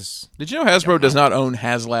 just because it's Did you know Hasbro does not own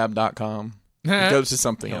HasLab.com? It goes to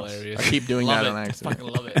something hilarious. else. I keep doing Love that it. on I accident.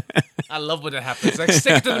 fucking love it. I love when that happens. Like,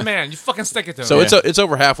 stick it to the man. You fucking stick it to him. So it's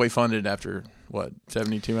over halfway funded after what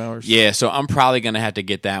 72 hours. Yeah, so I'm probably gonna have to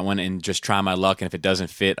get that one and just try my luck. And if it doesn't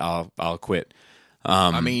fit, I'll quit.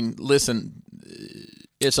 I mean, listen,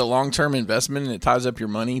 it's a long-term investment and it ties up your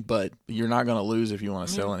money, but you're not going to lose if you want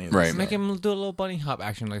to sell any of this. Right. stuff. Make him do a little bunny hop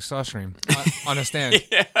action like Starscream on a stand.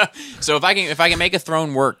 So if I can make a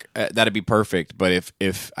throne work, that'd be perfect. But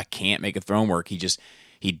if I can't make a throne work,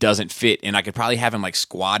 he doesn't fit, and I could probably have him like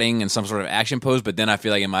squatting in some sort of action pose. But then I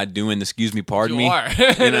feel like, am I doing the excuse me, pardon me? You are. You know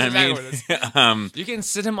what I That's exactly mean? You can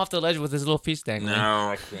sit him off the ledge with his little feet dangling. No,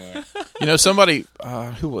 I can't. You know, somebody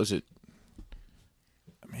who was it?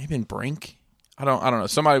 Maybe in Brink. I don't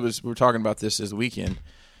know. We were talking about this weekend,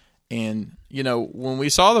 and you know, when we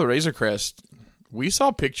saw the Razor Crest, we saw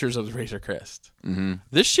pictures of the Razor Crest. Mm-hmm.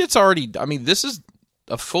 This shit's already. I mean, this is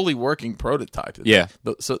a fully working prototype. Yeah.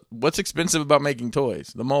 But so, what's expensive about making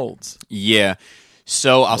toys? The molds. Yeah.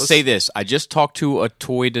 So I'll say this: I just talked to a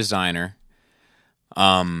toy designer,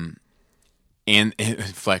 and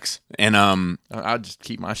flex, and I'll just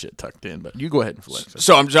keep my shit tucked in, but you go ahead and flex.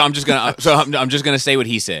 So I'm just gonna say what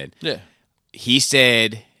he said. Yeah. He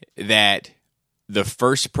said that the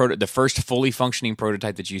first fully functioning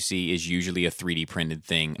prototype that you see is usually a 3D printed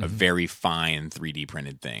thing, a very fine 3D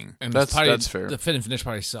printed thing. And That's probably, fair. The fit and finish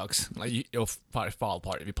probably sucks. Like it'll probably fall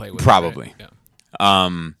apart if you play with Probably. it. Right?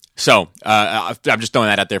 Yeah. So I'm just throwing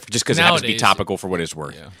that out there just because it happens to be Nowadays, topical for what it's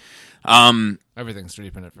worth. Yeah. Everything's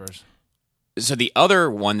 3D printed first. So the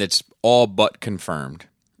other one that's all but confirmed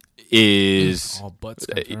is All butts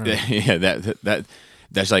confirmed. yeah,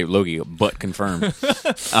 that's like Loki, but confirmed.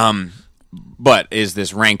 But is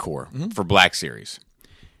this Rancor for Black Series?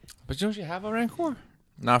 But don't you have a Rancor?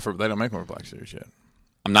 They don't make one for Black Series yet.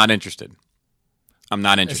 I'm not interested. I'm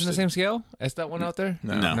not Is it interested. the same scale as that one out there?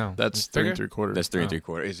 No. That's Bigger? 3 3/4. That's 3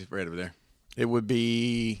 3/4. Is it right over there? It would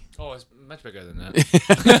be Oh, it's much bigger than that.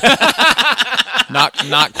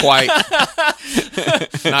 not quite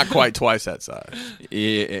not quite twice that size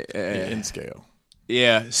Yeah. in scale.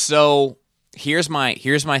 Yeah. So here's my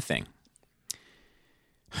thing.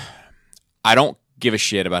 I don't give a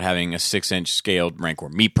shit about having a 6-inch scaled Rancor.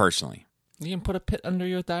 Me personally, You can put a pit under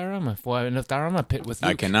your diorama. And a diorama pit with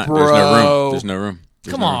Luke. I cannot. Bro. There's no room.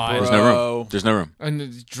 Come on. There's no Bro. room. There's no room.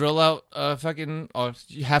 And drill out a fucking, or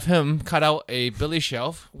you have him cut out a billy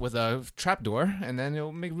shelf with a trapdoor, and then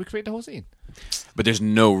it'll recreate the whole scene. But there's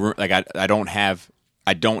no room. Like I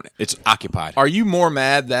don't. It's occupied. Are you more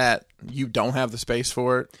mad that you don't have the space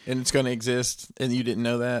for it and it's going to exist and you didn't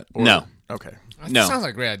know that? Or- No. Okay. No. Sounds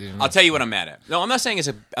like a great idea. I'll tell you what I'm mad at. No, I'm not saying it's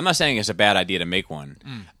a bad idea to make one.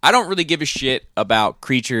 I don't really give a shit about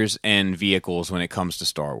creatures and vehicles when it comes to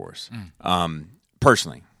Star Wars.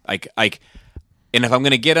 Personally, and if I'm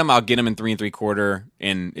gonna get them, I'll get them in 3 3/4,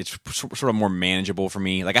 and it's sort of more manageable for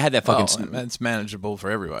me. Like I had that fucking. It's manageable for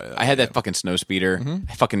everybody. I had that fucking snow speeder.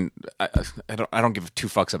 I don't give 2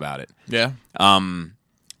 fucks about it. Yeah. But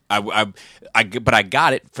I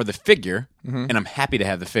got it for the figure, and I'm happy to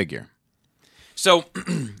have the figure. So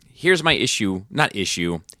here's my issue. Not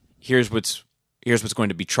issue. Here's what's going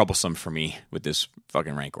to be troublesome for me with this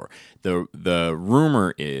fucking Rancor. The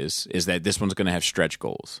rumor is that this one's going to have stretch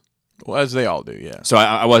goals. Well, as they all do, yeah. So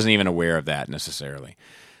I wasn't even aware of that necessarily.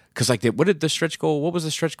 Because what was the stretch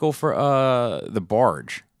goal for the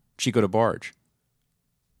barge? Chico the barge.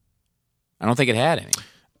 I don't think it had any.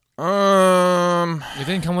 It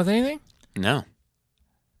didn't come with anything? No.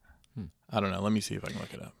 I don't know. Let me see if I can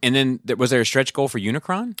look it up. And then was there a stretch goal for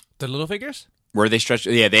Unicron? The little figures? Were they stretch?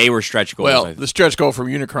 Yeah, they were stretch goals. Well, the stretch goal from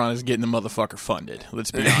Unicron is getting the motherfucker funded. Let's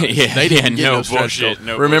be honest. Yeah, they didn't get no no stretch bullshit, goal.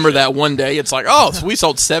 no Remember bullshit. that one day? It's like, so we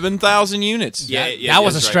sold 7,000 units. Yeah, that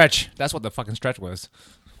was a that's right. stretch. That's what the fucking stretch was.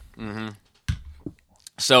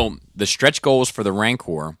 So the stretch goals for the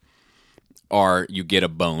Rancor are you get a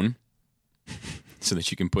bone so that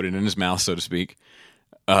you can put it in his mouth, so to speak,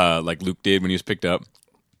 like Luke did when he was picked up.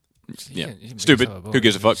 Yeah, You can make stupid. yourself a bone. Who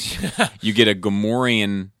gives a fuck? You get a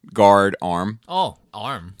Gamorrean guard arm Oh,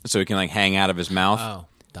 arm. so it can like hang out of his mouth. Oh,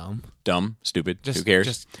 dumb. Dumb, stupid. Just, Who cares?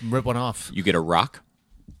 Just rip one off. You get a rock.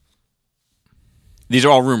 These are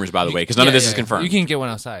all rumors, by the way, because none of this is confirmed. You can get one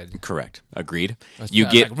outside. Correct. Agreed. You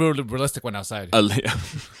Yeah, get like realistic one outside.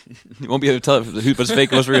 you won't be able to tell if what's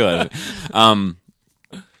fake, what's real.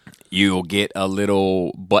 You'll get a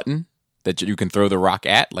little button that you can throw the rock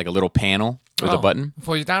at, like a little panel with a button.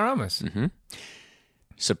 for your dioramas.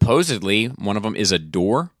 Supposedly, one of them is a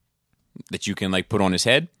door that you can like put on his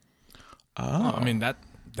head. Oh, I mean that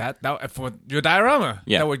for your diorama.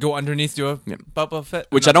 Yeah. That would go underneath your Boba Fett.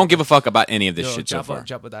 Which I don't give a fuck about any of this Your shit so far.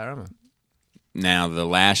 Jabba diorama. Now, the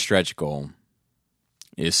last stretch goal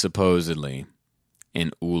is supposedly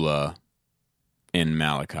in Ula in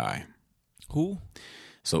Malachi. Who?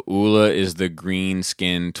 So Ula is the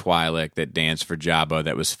green-skinned Twi'lek that danced for Jabba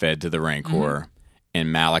that was fed to the Rancor.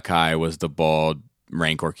 And Malachi was the bald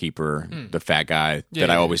Rancor keeper, the fat guy that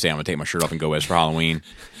I always say I'm going to take my shirt off and go as for Halloween.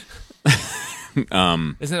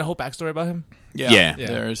 Isn't there a whole backstory about him? Yeah.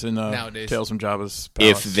 There's in Nowadays. Tales from Jabba's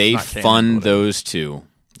If Palace. they Not canon, fund whatever. those two,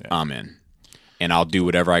 I'm in. And I'll do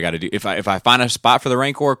whatever I got to do. If I find a spot for the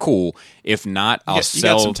Rancor, cool. If not, I'll you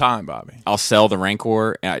sell. got some time, Bobby. I'll sell the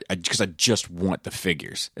Rancor because I just want the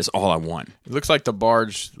figures. That's all I want. It looks like the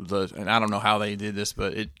barge, and I don't know how they did this,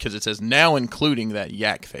 but because it says now including that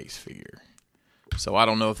yak face figure. So I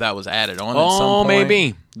don't know if that was added on at some point.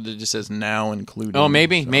 Maybe. It just says now including. Oh,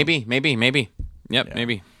 maybe. so. Maybe. Yep,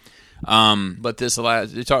 maybe. But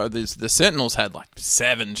the Sentinels had like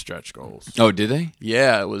 7 stretch goals. Oh, did they?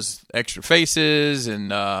 Yeah, it was extra faces and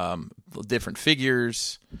different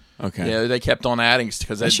figures. Okay. Yeah, they kept on adding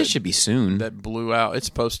because That shit should be soon. that blew out. It's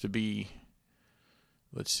supposed to be.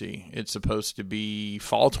 Let's see. It's supposed to be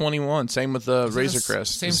fall 21. Same with the Razor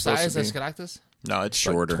Crest. Same It's supposed size to as be. Galactus? No, it's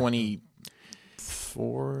Shorter. like 24.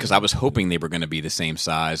 Because I was hoping they were going to be the same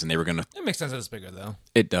size, and they were going to. It makes sense that it's bigger, though.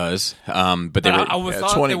 It does, but they were. I would Yeah,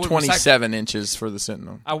 thought 20, they would 27 inches for the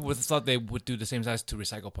Sentinel. I would have thought they would do the same size to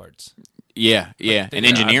recycle parts. Yeah, and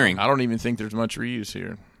engineering. I don't even think there's much reuse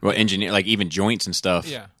here. Well, engineer like even joints and stuff.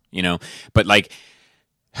 Yeah. You know, but like.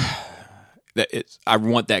 I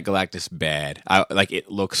want that Galactus bad.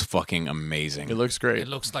 It looks fucking amazing. It looks great. It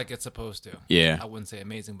looks like it's supposed to. Yeah. I wouldn't say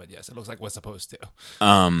amazing, but yes, it looks like what's supposed to.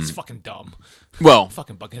 It's fucking dumb. Well,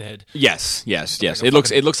 Fucking buckethead. yes. Like a It looks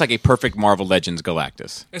fucking- like a perfect Marvel Legends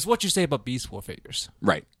Galactus. It's what you say about Beast War figures.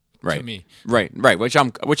 Right. To me. Right. Which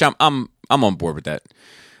I'm on board with that.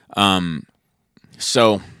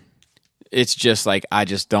 So it's just like I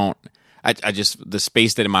just don't. I just the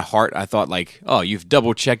space that in my heart I thought like, oh, you've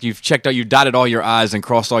double checked, you've checked out, you dotted all your I's and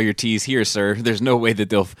crossed all your T's here, sir. There's no way that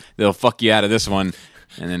they'll fuck you out of this one.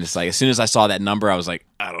 And then it's like as soon as I saw that number, I was like,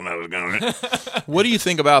 I don't know what's going on. What do you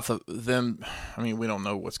think about them? I mean, we don't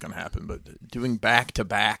know what's going to happen, but doing back to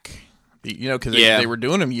back, because they were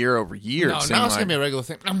doing them year over year. No, it seemed now it's like. going to be a regular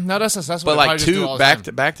thing. No, that's successful. But like 2 back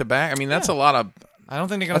to back to back. I mean, that's a lot of. I don't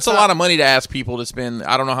think they're going to That's a lot of money to ask people to spend.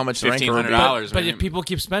 I don't know how much the Rancor would be. $1,500. But if people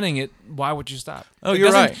keep spending it, why would you stop? Oh, It you're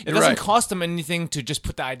doesn't- right. It You're doesn't right. cost them anything to just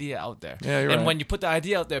put the idea out there. Yeah, you're and right. when you put the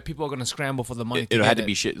idea out there, people are going to scramble for the money. It'll have to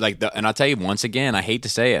be shit like and I'll tell you once again, I hate to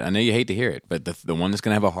say it. I know you hate to hear it, but the one that's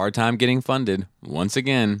going to have a hard time getting funded once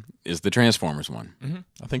again is the Transformers one.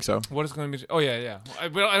 I think so. What is going to be? Oh yeah. I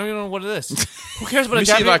don't even know what it is. Who cares about Let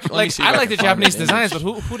me a see if I Japanese? can- let me see if I I like can the find Japanese an designs, but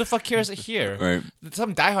who the fuck cares here? Right.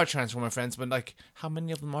 Some diehard Transformer fans, but like, how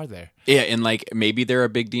many of them are there? Yeah, and like maybe they're a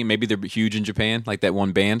big deal, maybe they're huge in Japan, like that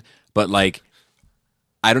one band, but like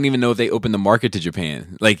I don't even know if they open the market to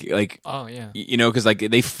Japan. Like Oh yeah. because like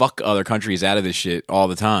they fuck other countries out of this shit all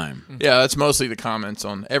the time. Yeah, that's mostly the comments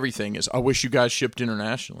on everything. Is I wish you guys shipped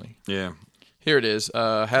internationally. Yeah. Here it is.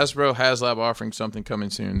 Hasbro HasLab offering something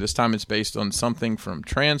coming soon. This time it's based on something from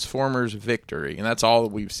Transformers Victory, and that's all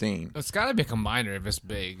that we've seen. It's got to be a combiner if it's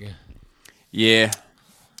big. Yeah.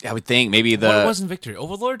 I would think maybe What wasn't Victory?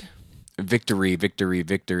 Overlord? Victory.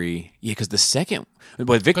 Yeah, because the second,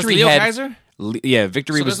 but Victory Leo had Kaiser?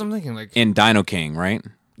 Victory So was that's what I'm thinking. Like, in Dino King, right?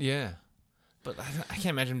 yeah. But I can't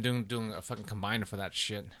imagine doing a fucking combiner for that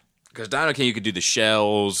shit. Because Dino King, you could do the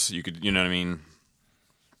shells, you know what I mean.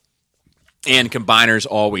 And combiners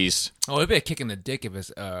always. Oh, it'd be a kick in the dick if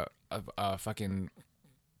it's fucking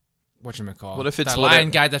whatchamacallit. What if it's that whatever- lion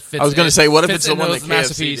guy that fits? I was gonna say, what if fits it's the in one those that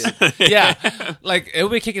KFC masterpiece? Yeah, like it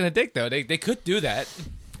would be a kick in the dick though. They could do that.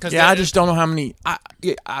 Yeah, I just don't know how many.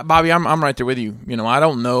 Bobby, I'm right there with you. I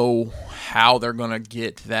don't know how they're going to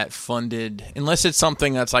get that funded unless it's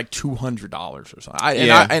something that's like $200 or something.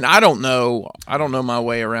 I don't know. I don't know my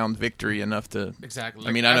way around Victory enough to exactly.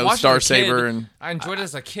 I mean, I know watched it as a Star kid. Saber and I enjoyed it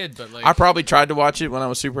as a kid, but like I probably tried to watch it when I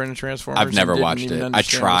was super into Transformers. I've never and didn't watched even it. I understand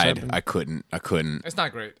what's tried. happening. I couldn't. it's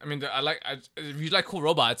not great. I mean, if you like cool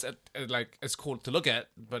robots, it's cool to look at,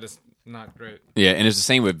 but it's not great. Yeah, and it's the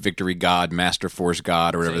same with Victory God, Master Force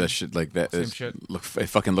God, or whatever Same. that shit like that. Same It's- shit. It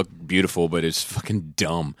fucking looked beautiful, but it's fucking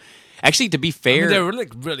dumb. Actually, to be I fair, mean, they're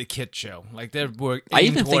really kid show. Like they were. I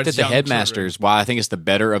aimed even think towards that the young Headmasters, while I think it's the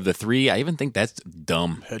better of the three, I even think that's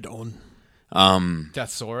dumb. Head on. children.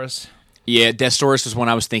 Deathsaurus. Yeah, Deathsaurus was one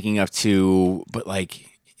I was thinking of too, but like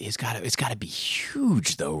it's gotta be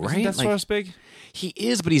huge though, right? Isn't Deathsaurus big? He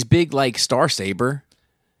is, but he's big like Starsaber.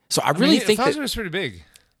 So I really think that was pretty big.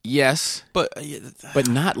 yes, But but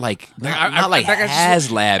not like not I like just-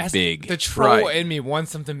 HasLab big. The troll Right. in me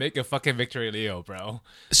wants them to make a fucking Victory Leo, bro.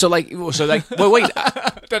 So like wait,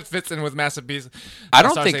 That fits in with Masterpiece. I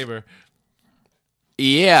don't Star think- Saber.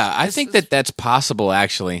 yeah, I think that's possible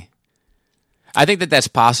actually. I think that's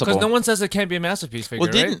possible. Because no one says it can't be a Masterpiece figure,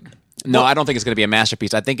 well, didn't right? No, I don't think it's going to be a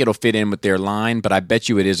masterpiece. I think it'll fit in with their line, but I bet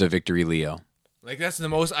you it is a Victory Leo. Like that's the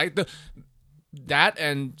most. That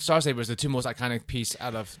and Star Saber is the two most iconic piece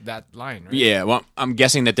out of that line, right? Yeah, well, I'm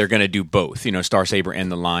guessing that they're going to do both, Star Saber and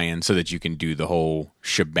the Lion, so that you can do the whole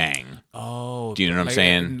shebang. Oh, Do you know what I'm like,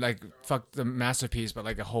 saying? Like fuck the Masterpiece, but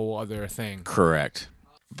like a whole other thing. Correct.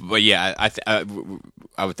 But yeah, I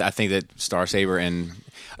think that Star Saber and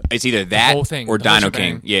it's either that whole thing, or the whole Dino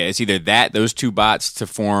shebang. King. Yeah, it's either that those two bots to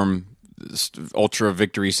form Ultra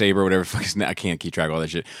Victory Saber, whatever. I can't keep track of all that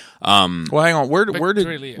shit. Well, hang on. Where did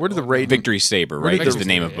Victory Leo. the Raiden Victory Saber, right? did Is the- the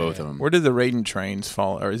name of yeah, both yeah. of them. Where did the Raiden trains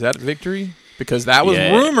fall? Or is that Victory? Because that was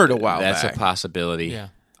Yeah, rumored a while That's back. a possibility. Yeah,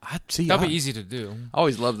 I see. that'd I be easy to do.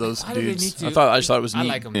 always love those Why do they dudes. need to- I just thought it was neat. I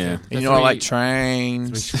like them Yeah. too. And I like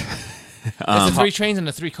trains. It's the 3 trains and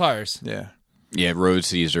the 3 cars. Yeah. Yeah, Road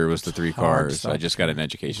Caesar was the 3 cars. stuff. I just got an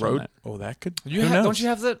education on Road. that. Oh, that could. You who have, knows? don't you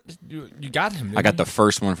have that? You got him. I got the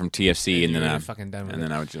first one from TFC, and then you're I fucking done with and it.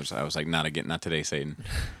 then I was like, not again, not today, Satan.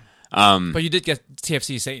 But you did get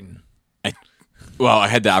TFC Satan. Well, I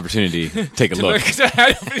had the opportunity to take a look.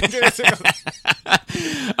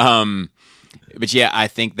 But yeah, I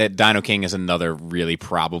think that Dino King is another really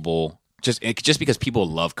probable. Just because people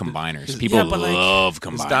love combiners, people Yeah, but, like, love Is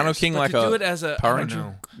combiners. Dino King But like to a do it as a Power I don't Ranger?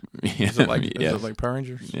 know. Is it like, yes. is it like Power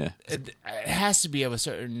Rangers? Yeah. It has to be of a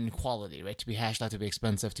certain quality, right? To be hashed out, to be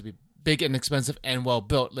expensive, to be big and expensive and well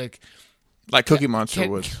built. Like Like Cookie Monster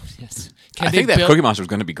can, was. yes. I Can think they that build, Cookie Monster was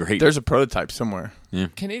going to be great. There's a prototype somewhere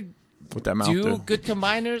Can they with that mouth. do there. good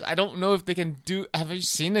combiners? I don't know if they can do. Have you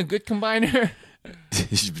seen a good combiner?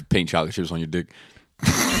 You should paint chocolate chips on your dick.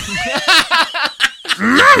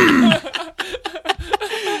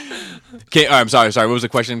 Okay, all right, I'm sorry. What was the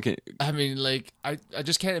question? I mean, like I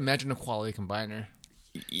just can't imagine a quality combiner.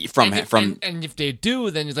 From And if they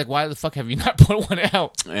do, then it's like, why the fuck have you not put one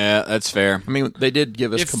out? yeah, that's fair. I mean, they did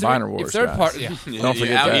give us Combiner Wars. if third guys. party, Don't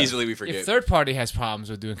forget how that. easily we forget. if third party has problems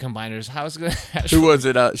with doing combiners, how's it gonna? Who was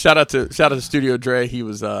it? Shout out to Studio Dre. He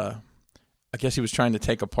was, I guess he was trying to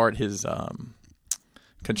take apart his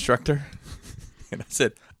constructor, and I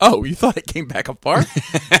said, "Oh, you thought it came back apart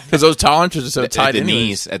because those tolerances are so tight at the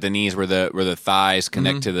anyways." knees, where the thighs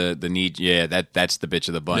connect to the knee. Yeah, that's the bitch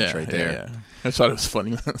of the bunch right there. Yeah. I thought it was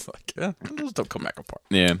funny. I was like, yeah, those don't come back apart.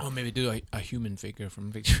 Yeah. Oh, maybe do a human figure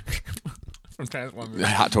from Victor from Transformers.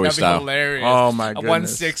 Hot Toy That'd style. Be hilarious. Oh, my A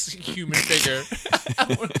goodness. 1/6 human figure.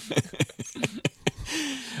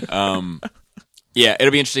 Yeah,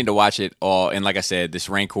 it'll be interesting to watch it all. And like I said, this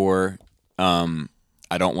Rancor,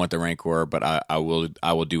 I don't want the Rancor, but I will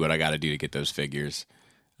do what I got to do to get those figures,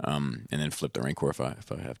 and then flip the Rancor if I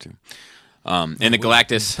have to. And the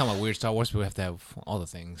Galactus, Talking about weird Star Wars, we have to have all the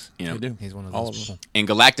things. you know, do. He's one of All those of them.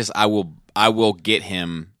 people. and Galactus, I will get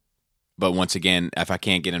him, but once again, if I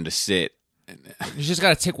can't get him to sit, You just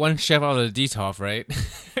gotta take one chef out of the DTOF, right?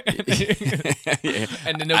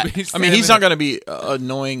 And then nobody's. I mean, he's not going to be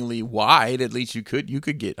annoyingly wide. At least you could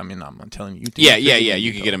get. I mean, I'm telling you. yeah,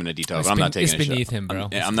 you could get him in a detail. But I'm not It's taking a beneath shelf. him, bro.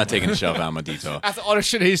 I'm not taking a shelf out of my detail. After all the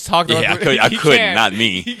shit he's talked about, Yeah, I he couldn't. can't. Not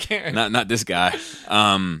me. He can't. Not this guy.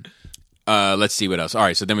 Let's see what else. All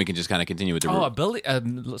right, so then we can just kind of continue with the. Oh, a Billy,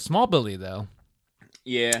 small Billy though,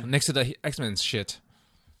 yeah, next to the X-Men shit.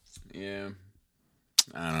 yeah.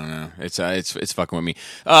 I don't know. It's fucking with me.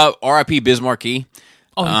 R.I.P. Biz Markie.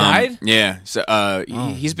 Oh, he died? Yeah. So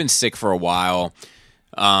he's been sick for a while.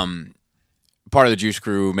 Part of the Juice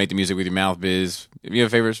Crew, Make the Music with Your Mouth, Biz. You have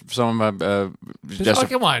a favorite song by Oh,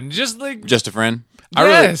 come on, just like Just a Friend?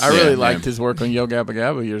 Yes. I really Yeah, liked yeah. his work on Yo Gabba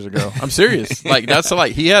Gabba years ago. I'm serious. Like that's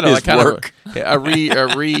like he had a His like, kind work. of a what You do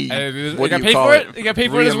got you paid call for it? it? You got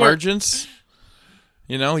paid for his work? Reemergence.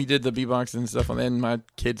 You know, he did the beatbox and stuff, and my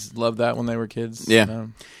kids loved that when they were kids. Yeah. You know?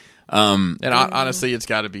 Um, And honestly, it's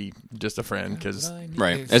got to be Just a Friend because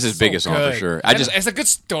Right. It's That's his so biggest song for good. sure. And it's a good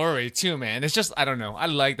story too, man. It's just I don't know. I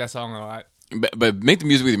like that song a lot. but Make the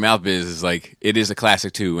Music with Your Mouth, Biz is like, it is a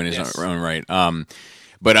classic too in its Yes. own right.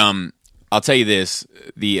 But I'll tell you this: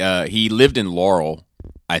 he lived in Laurel,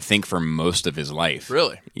 I think, for most of his life.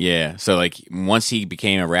 really, Yeah. So like once he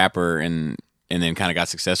became a rapper and and then kind of got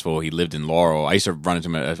successful. He lived in Laurel. I used to run into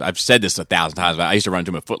him. I've said this 1,000 times, but I used to run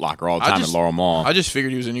into him at Foot Locker all the time at Laurel Mall. I just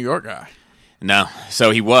figured he was a New York guy. No,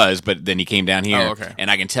 so he was, but then he came down here. Oh, okay.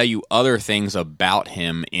 And I can tell you other things about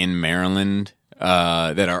him in Maryland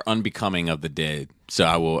that are unbecoming of the dead. So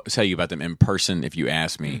I will tell you about them in person if you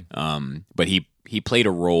ask me. But he played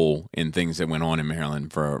a role in things that went on in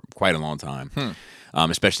Maryland for quite a long time,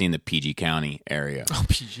 especially in the PG County area. Oh,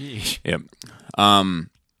 PG. Yep.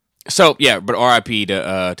 So yeah, but R.I.P.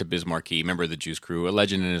 to Biz Markie, member of the Juice Crew, a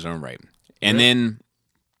legend in his own right. And then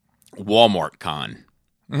Walmart Con.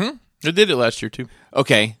 Mm-hmm. They did it last year too.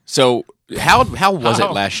 Okay, so how was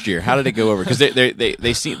it last year? How did it go over? Because they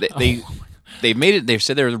made it. They've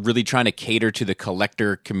said they're really trying to cater to the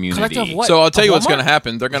collector community. Collector of what? So I'll tell you what's Walmart? going to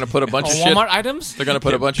happen. They're going to put a bunch of shit. Walmart items? They're going to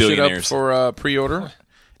put a bunch of shit up Billionaires. for pre-order,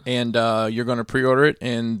 and you're going to pre-order it,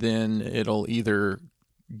 and then it'll either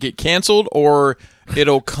get canceled or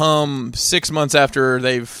it'll come 6 months after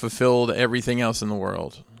they've fulfilled everything else in the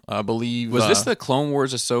world. I believe. Was this the Clone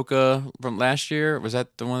Wars Ahsoka from last year? Was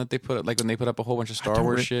that the one that they put up, like when they put up a whole bunch of Star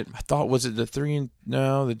Wars shit? I thought, was it the 3 and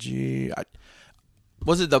no, the G?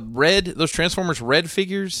 Was it the red? Those Transformers red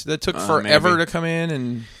figures that took forever maybe. to come in,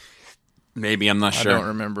 and Maybe, I'm not I sure. don't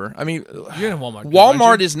remember. I mean, You're in Walmart.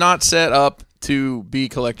 Walmart is not set up to be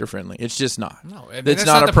collector friendly. It's just not. No, it's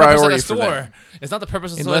not not a the purpose of priority the for store. them. It's not the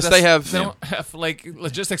purpose of the store. Unless they have- They don't have like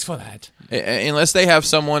logistics for that. Unless they have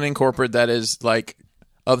someone in corporate that is like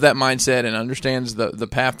of that mindset and understands the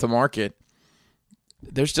path to market,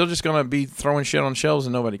 they're still just going to be throwing shit on shelves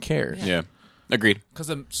and nobody cares. Yeah, agreed. Because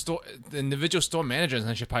the individual store managers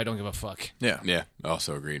and shit probably don't give a fuck. Yeah,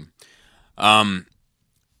 also agreed.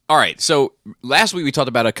 All right, so last week we talked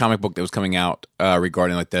about a comic book that was coming out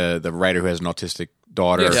regarding like the writer who has an autistic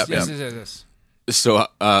daughter. Yes. So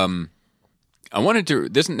I wanted to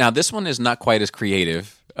this one is not quite as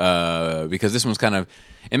creative because this one's kind of,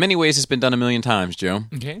 in many ways, it's been done a million times, Joe.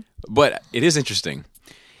 Okay. But it is interesting.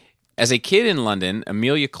 As a kid in London,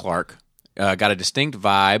 Amelia Clark got a distinct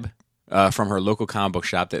vibe from her local comic book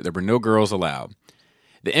shop that there were no girls allowed.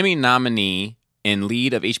 The Emmy nominee and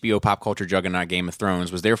lead of HBO pop culture juggernaut Game of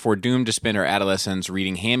Thrones was therefore doomed to spend her adolescence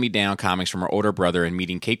reading hand-me-down comics from her older brother and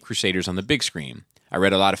meeting Caped Crusaders on the big screen. I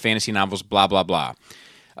read a lot of fantasy novels, blah, blah, blah.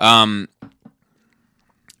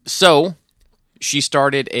 So she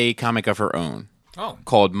started a comic of her own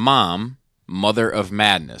called Mom, Mother of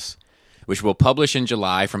Madness, which will publish in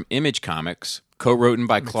July from Image Comics, co-written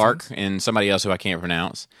by Clark and somebody else who I can't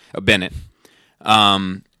pronounce, Bennett,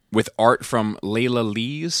 with art from Layla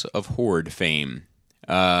Lees of Horde fame.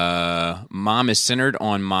 Mom is centered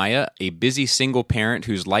on Maya, a busy single parent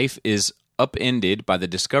whose life is upended by the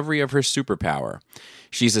discovery of her superpower.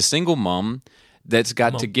 She's a single mom that's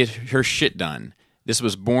got to get her shit done. This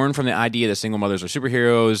was born from the idea that single mothers are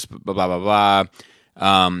superheroes, blah, blah, blah, blah.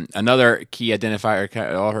 Another key identifier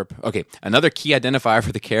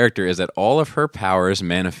for the character is that all of her powers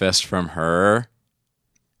manifest from her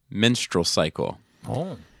menstrual cycle.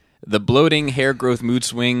 Oh. The bloating, hair growth, mood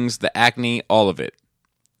swings, the acne, all of it.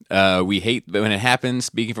 We hate when it happens,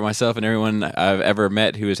 speaking for myself and everyone I've ever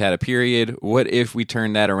met who has had a period. What if we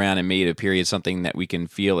turned that around and made a period something that we can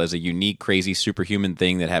feel as a unique, crazy, superhuman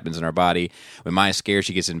thing that happens in our body? When Maya's scared,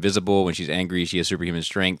 she gets invisible. When she's angry, she has superhuman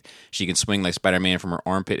strength. She can swing like Spider-Man from her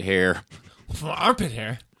armpit hair. From armpit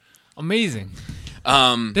hair? Amazing.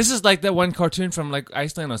 This is like that one cartoon from like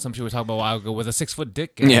Iceland or some shit we talked about a while ago with a 6-foot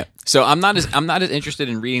dick. Yeah. So I'm not as interested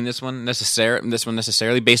in reading this one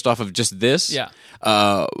necessarily based off of just this. Yeah.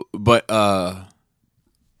 But a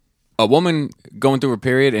woman going through a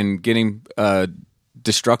period and getting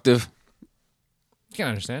destructive. You can't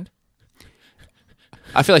understand.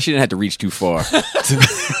 I feel like she didn't have to reach too far.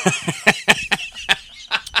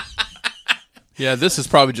 Yeah, this is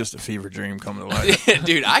probably just a fever dream coming to life.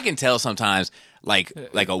 Dude, I can tell sometimes, like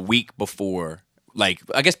a week before, like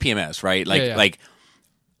I guess PMS, right?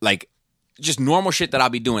 Like just normal shit that I'll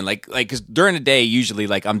be doing, like because during the day usually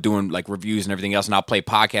like I'm doing like reviews and everything else, and I'll play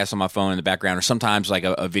podcasts on my phone in the background, or sometimes like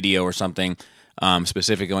a video or something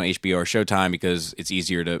specific on HBO or Showtime because it's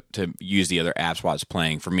easier to use the other apps while it's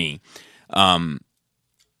playing for me.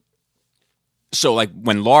 So like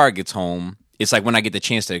when Laura gets home, it's like when I get the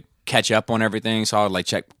chance to catch up on everything, so I'll like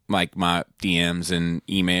check like my DMs and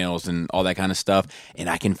emails and all that kind of stuff, and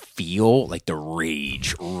I can feel like the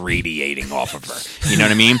rage radiating off of her. You know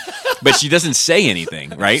what I mean? But she doesn't say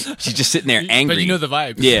anything, right? She's just sitting there angry. But you know the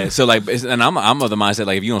vibes. Yeah. So like, and I'm of the mindset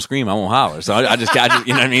like if you don't scream, I won't holler. So I just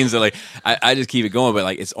you know what I mean? So like, I just keep it going. But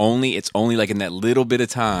like, it's only like in that little bit of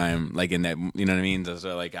time, like in that, you know what I mean?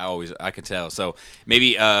 So like, I can tell. So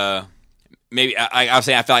maybe I'll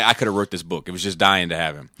say I feel like I could have wrote this book. It was just dying to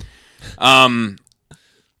have him. Any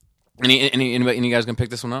guys gonna pick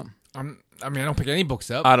this one up? I don't pick any books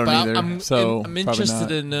up. I don't but either, I'm probably interested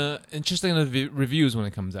not. in the reviews when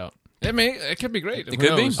it comes out. It could be great. Who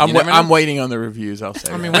could be. knows? You never know. I'm waiting on the reviews. I'll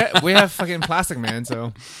say. I mean, we have fucking Plastic Man,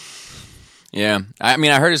 so Yeah, I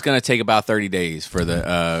mean, I heard it's gonna take about 30 days for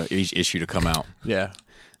the each issue to come out. yeah,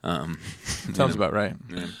 sounds about right.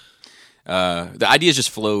 The ideas just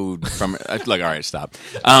flowed from. Look, all right, stop.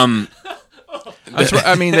 I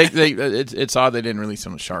mean, it's odd they didn't release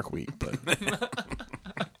on Shark Week, but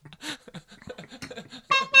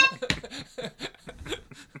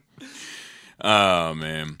Oh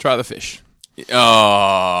man. try the fish.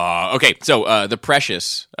 Oh, okay. So, The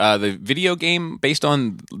Precious, the video game based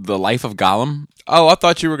on the life of Gollum. Oh, I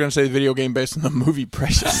thought you were going to say the video game based on the movie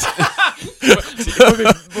Precious. would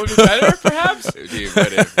be better, perhaps. Dude,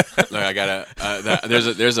 look, I gotta.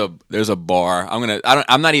 There's a bar.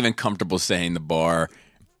 I'm not even comfortable saying the bar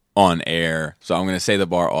on air, so I'm gonna say the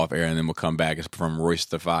bar off air, and then we'll come back. It's from Royce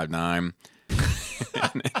the 5'9".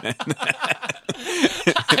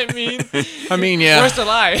 I mean, yeah. where's the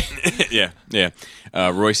lie? yeah.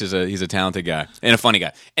 Royce he's a talented guy and a funny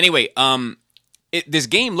guy. Anyway, this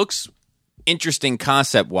game looks interesting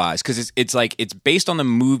concept wise because it's like it's based on the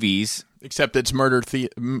movies. Except it's murder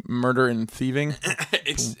and thieving.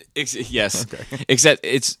 Yes. Okay. Except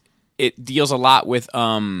it deals a lot with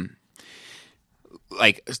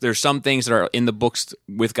like there's some things that are in the books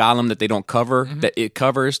with Gollum that they don't cover that it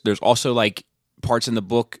covers. There's also like parts in the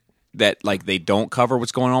book that like they don't cover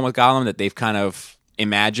what's going on with Gollum that they've kind of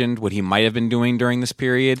imagined what he might have been doing during this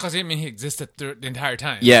period. Because I mean, he existed the entire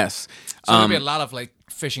time. Yes. So there'll be a lot of like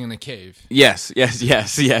fishing in the cave. Yes.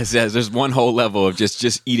 There's one whole level of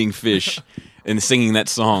just eating fish and singing that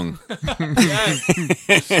song.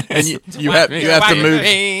 And you have to move,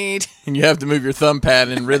 and you have to move your thumb pad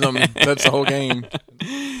in rhythm. That's the whole game.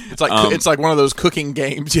 It's like one of those cooking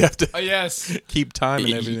games. You have to Yes. keep time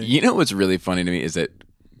and everything. You know what's really funny to me is that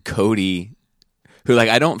Cody, who like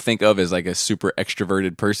I don't think of as like a super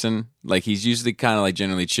extroverted person, like he's usually kind of like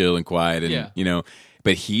generally chill and quiet, and you know,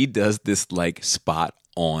 but he does this like spot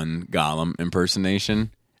on Gollum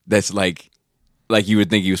impersonation that's like you would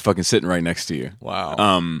think he was fucking sitting right next to you. Wow.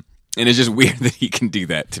 And it's just weird that he can do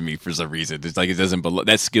that to me for some reason. It's like it doesn't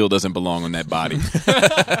that skill doesn't belong on that body.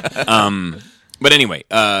 But anyway,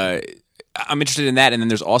 I'm interested in that, and then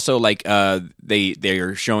there's also like they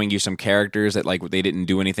are showing you some characters that like they didn't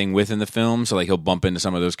do anything with in the film, so like he'll bump into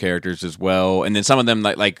some of those characters as well, and then some of them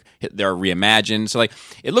like they're reimagined. So like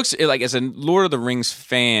it looks like as a Lord of the Rings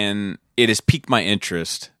fan, it has piqued my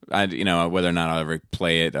interest. Whether or not I'll ever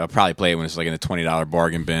play it, I'll probably play it when it's like in a $20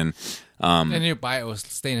 bargain bin. And you buy it with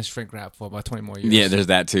stay in a shrink wrap for about 20 more years. Yeah, there's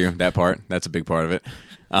that too. That part, that's a big part of it.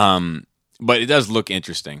 But it does look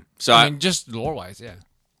interesting. So I mean, just lore wise, yeah.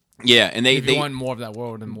 Yeah, and if you want more of that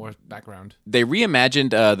world and more background. They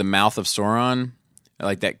reimagined the Mouth of Sauron,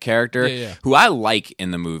 like that character, who I like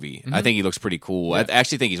in the movie. I think he looks pretty cool. I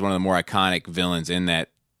actually think he's one of the more iconic villains in that.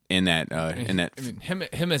 I mean,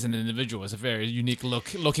 him as an individual is a very unique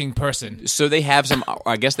looking person. So they have some.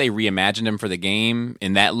 I guess they reimagined him for the game,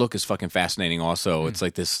 and that look is fucking fascinating. Also, it's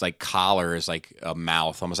like this like collar is like a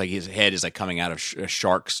mouth, almost like his head is like coming out of a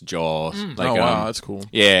shark's jaw. Like, oh wow, that's cool.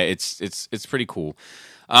 Yeah, it's pretty cool.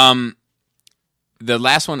 The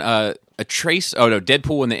last one,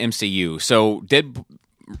 Deadpool in the MCU. So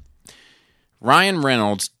Ryan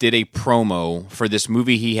Reynolds did a promo for this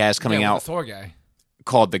movie he has coming out. The Thor guy.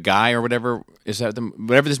 Called The Guy or whatever. Is that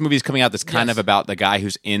whatever this movie is coming out that's kind of about the guy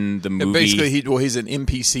who's in the movie. Basically, he's an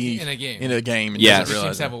NPC in a game. And yes. doesn't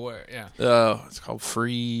realize have a word, yeah. It's called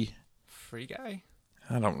Free Guy?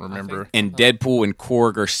 I don't remember. And Deadpool and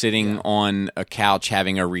Korg are sitting on a couch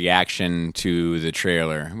having a reaction to the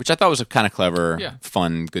trailer, which I thought was a kind of clever,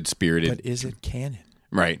 fun, good-spirited. But is it canon?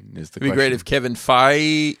 Right. Is the It'd be question. great if Kevin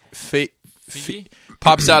Feige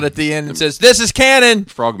pops out at the end and says, "This is canon."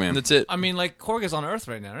 Frogman. And that's it. I mean, like Korg is on Earth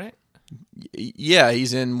right now, right? Yeah,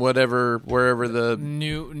 he's in wherever the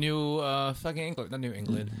new fucking England, not New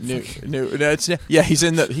England. He's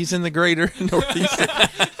in the greater northeast.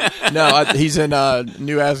 No, he's in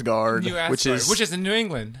New Asgard, which is in New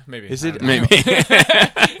England. Maybe is it? Maybe.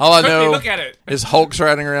 All I know look at it. is Hulk's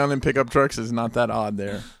riding around in pickup trucks is not that odd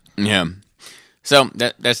there. Yeah. So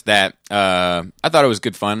that's that. I thought it was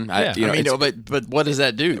good fun. But what does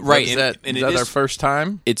that do? Right, is that our first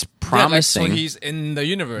time? It's promising. So he's in the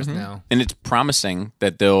universe now, and it's promising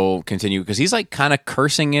that they'll continue because he's like kind of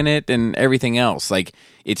cursing in it and everything else. Like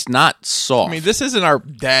it's not soft. I mean, this isn't our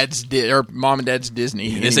mom and dad's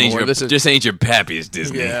Disney. This ain't your pappy's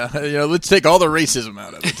Disney. Yeah, let's take all the racism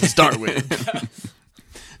out of it to start with.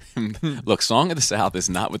 Look, Song of the South is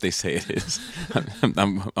not what they say it is. I'm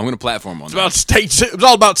going to platform on It's that. about states. It was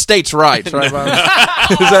all about states' rights, right?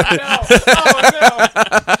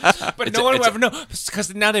 But no one will ever know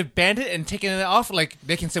because now they've banned it and taken it off. Like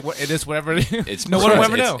they can say what it is, whatever. It's no one will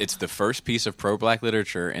ever know. It's the first piece of pro-black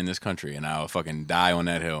literature in this country, and I'll fucking die on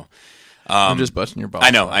that hill. I'm just busting your balls.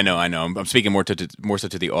 I know. I'm speaking more so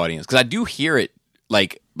to the audience because I do hear it,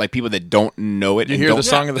 like people that don't know it. You and hear don't, the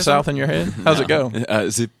Song of the South in your head? How's it go?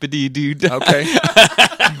 Zippity doo. Okay.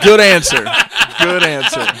 Good answer. Good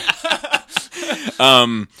answer.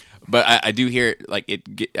 But I do hear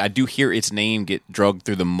I do hear its name get dragged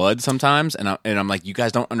through the mud sometimes, and I'm like, you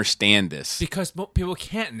guys don't understand this. Because people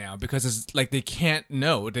can't now because it's like they can't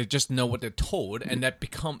know. They just know what they're told, and it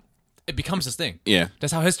becomes this thing. Yeah,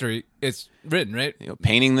 That's how history is written, right?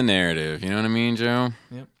 painting the narrative. You know what I mean, Joe?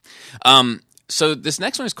 Yep. So this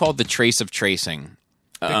next one is called The Trace of Tracing.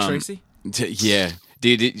 Dick Tracy? Yeah,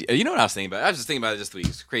 dude. You know what I was thinking about? I was just thinking about it this week.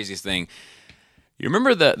 It's the craziest thing. You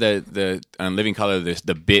remember the Living Color,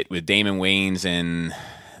 the bit with Damon Wayans and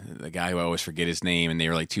the guy who I always forget his name, and they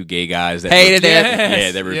were like two gay guys that Hated it.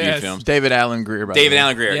 Yeah, that reviewed Yes. films. David Allen Greer. David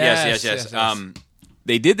Allen Greer. Yes, Yes. yes.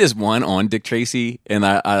 They did this one on Dick Tracy, and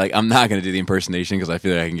I'm not going to do the impersonation because I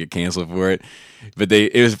feel like I can get canceled for it. But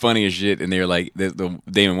it was funny as shit, and they were like, the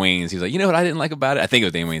Damon Wayans, he's like, you know what I didn't like about it? I think it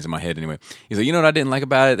was Damon Wayans in my head anyway. He's like, you know what I didn't like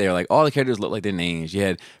about it? They were like, all the characters look like their names. You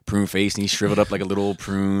had Prune Face, and he's shriveled up like a little old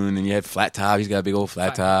prune, and you had Flat Top, he's got a big old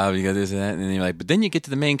flat top, you got this and that, and then you're like, but then you get to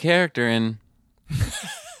the main character, and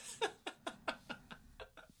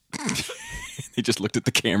he just looked at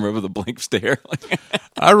the camera with a blank stare.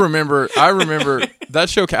 I remember that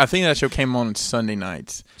show. I think that show came on Sunday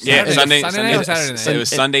nights. Sunday night or Saturday night? It was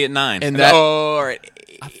Sunday at 9. And that- or at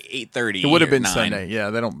 8:30. It would have been 9. Sunday. Yeah,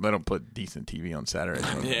 they don't put decent TV on Saturday.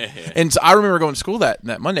 Yeah. And so I remember going to school that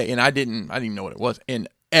Monday, and I didn't know what it was, and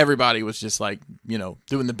everybody was just like,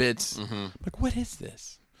 doing the bits. Like, what is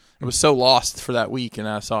this? I was so lost for that week, and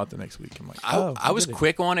I saw it the next week. I'm like, I was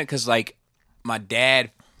quick on it because, like, my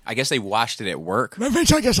dad, I guess they watched it at work. Let me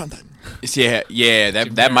tell you something. Yeah,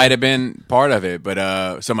 that might have been part of it.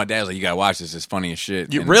 But so my dad's like, you gotta watch this. It's funny as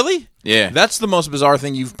shit. You And- really? Yeah. That's the most bizarre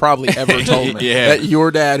thing you've probably ever told me. Yeah. That your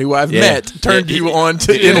dad, who I've met, turned you on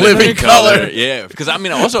to Yeah, In Living Color. Yeah, because I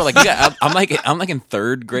mean, also like I'm like in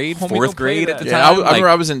third grade, Homie, fourth don't play grade at that. the Yeah, time. I Like, remember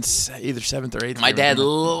I was in either 7th or 8th. my dad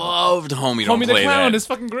loved Homie Don't Homie the Play Clown That. is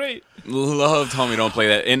fucking great. Loved Homie Don't Play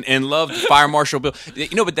That, and loved Fire Marshal Bill.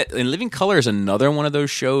 But that In Living Color is another one of those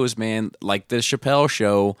shows, man. Like the Chappelle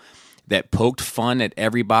Show, that poked fun at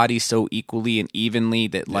everybody so equally and evenly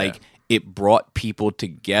that like. It brought people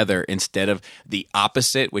together instead of the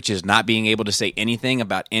opposite, which is not being able to say anything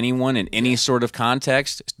about anyone in any sort of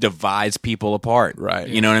context, divides people apart. Right.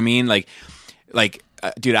 You know what I mean? Like,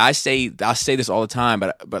 dude, I say this all the time,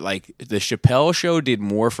 but like the Chappelle Show did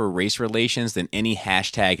more for race relations than any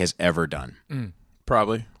hashtag has ever done.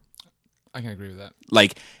 Probably. I can agree with that.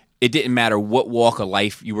 Like, it didn't matter what walk of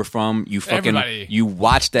life you were from. You fucking Everybody. you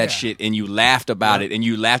watched that shit and you laughed about it and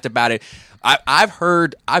you laughed about it. I've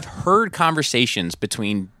heard conversations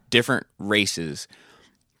between different races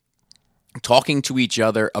talking to each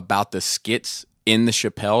other about the skits in the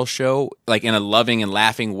Chappelle Show, like in a loving and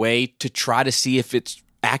laughing way, to try to see if it's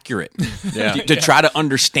accurate. to try to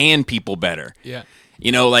understand people better. Yeah.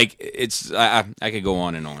 You know, like it's I could go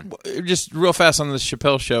on and on. Just real fast on the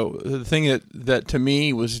Chappelle Show, the thing that to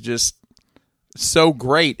me was just so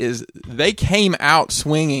great is they came out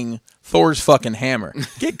swinging Thor's fucking hammer.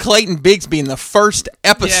 Get Clayton Bigsby in the first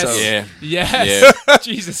episode. Yeah. Yes.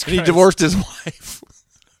 Jesus Christ. He divorced his wife.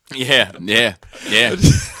 Yeah.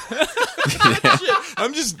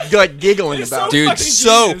 I'm just like giggling about it. Dude, fucking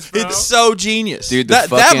So genius, bro. it's so genius, Dude, the That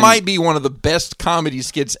fucking- might be one of the best comedy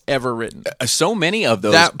skits ever written. So many of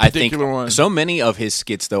those, That I think, particular one. so many of his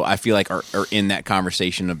skits, though, I feel like are in that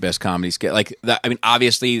conversation of best comedy skit. Like, I mean,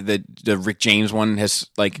 obviously the Rick James one has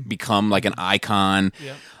like become like an icon.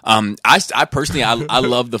 Yeah. I personally, I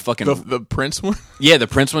love the fucking The Prince one. the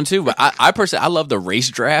Prince one too. But I personally, I love the race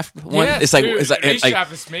draft one. Yes, it's like dude, it's like, Race like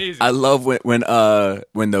Draft is amazing. I love when the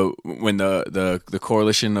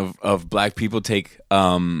coalition of black people take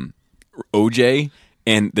OJ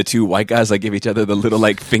and the two white guys like give each other the little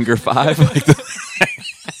like finger five. Like,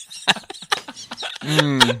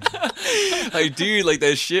 like, dude, like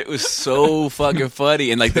that shit was so fucking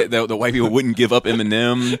funny, and like the white people wouldn't give up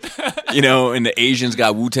Eminem, you know, and the Asians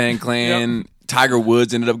got Wu-Tang Clan. Yep. Tiger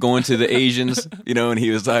Woods ended up going to the Asians, you know, and he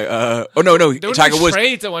was like, oh no, there were Tiger Woods.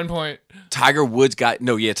 trades at one point. Tiger Woods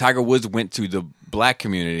Tiger Woods went to the black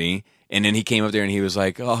community, and then he came up there and he was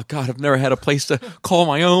like, oh God, I've never had a place to call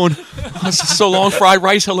my own. It's so long, fried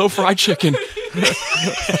rice, hello, fried chicken.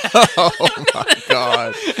 Oh my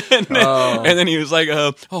god! And then he was like,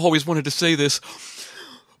 I always wanted to say this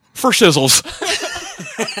for shizzles.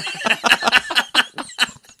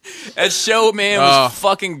 That show, man, was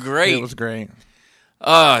fucking great. It was great.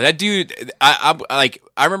 That dude, I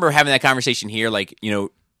remember having that conversation here. Like, you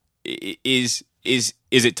know, is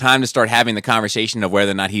it time to start having the conversation of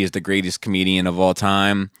whether or not he is the greatest comedian of all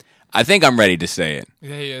time? I think I'm ready to say it.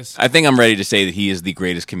 Yeah, he is. I think I'm ready to say that he is the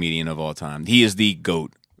greatest comedian of all time. He is the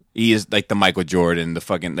GOAT. He is like the Michael Jordan, the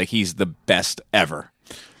fucking, like, he's the best ever.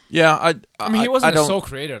 Yeah, I mean, he wasn't the sole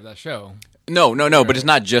creator of that show. No, but it's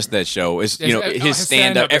not just that show. It's, you know, his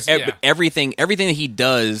stand-up, stand-up everything that he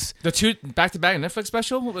does. The 2 back-to-back Netflix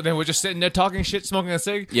special, then we're just sitting there talking shit, smoking a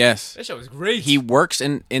cig. Yes. That show was great. He works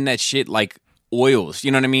in that shit like oils.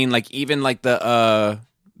 You know what I mean? Like, even like the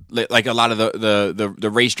like a lot of the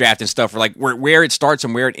race draft and stuff, like where it starts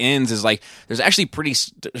and where it ends is like there's actually pretty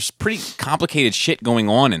complicated shit going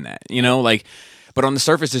on in that. You know, like. But on the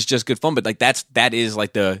surface, it's just good fun. But like that is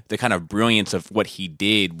like the kind of brilliance of what he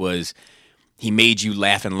did was he made you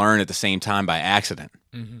laugh and learn at the same time by accident.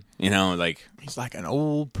 Mm-hmm. You know, like he's like an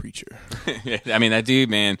old preacher. I mean, that dude,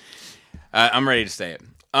 man. I'm ready to say it.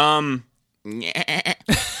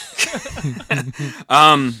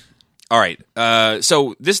 All right.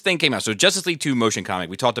 So this thing came out. So Justice League 2 motion comic.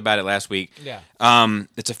 We talked about it last week. Yeah.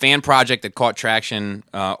 It's a fan project that caught traction,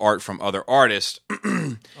 art from other artists.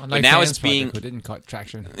 But now it's being who didn't caught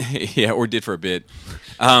traction. yeah, or did for a bit.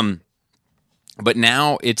 But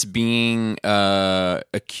now it's being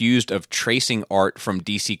accused of tracing art from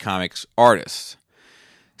DC Comics artists.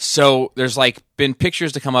 So there's like been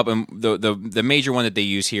pictures to come up, and the major one that they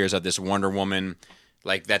use here is of this Wonder Woman.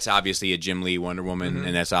 Like, that's obviously a Jim Lee Wonder Woman,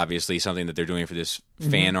 and that's obviously something that they're doing for this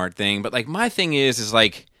fan art thing. But, like, my thing is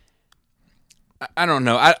like, I don't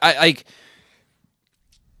know. I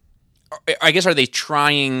guess, are they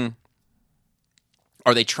trying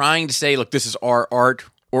to say, look, this is our art?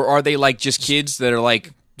 Or are they, like, just kids that are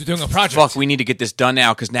like, They're doing a project. fuck, we need to get this done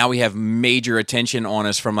now because now we have major attention on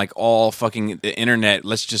us from, like, all fucking the internet.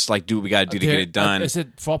 Let's just, like, do what we got to do to get it done. Is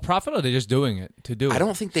it for profit or are they just doing it to do it? I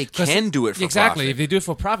don't think they can do it for exactly. profit. If they do it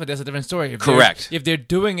for profit, that's a different story. Correct. If they're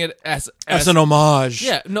doing it as an homage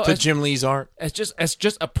to Jim Lee's art. It's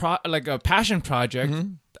just a passion project.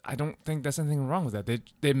 I don't think there's anything wrong with that.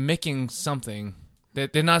 They're making something.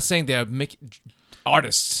 They're not saying they're making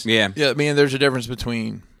artists. Yeah. Yeah, I mean, there's a difference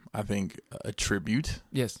between, I think, a tribute,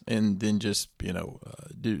 Yes. and then just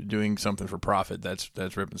doing something for profit. That's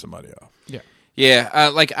ripping somebody off. Yeah.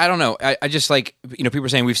 Yeah, like, I don't know. I just, like, you know, people are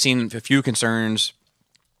saying we've seen a few concerns.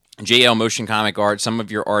 JL Motion Comic Art. Some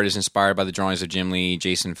of your art is inspired by the drawings of Jim Lee,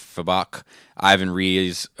 Jason Fabak, Ivan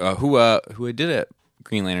Reis, who did a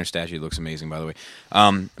Green Lantern statue. Looks amazing, by the way.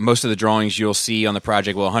 Most of the drawings you'll see on the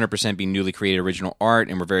project will 100% be newly created original art,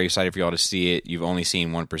 and we're very excited for y'all to see it. You've only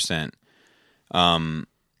seen 1%.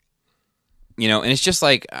 You know, and it's just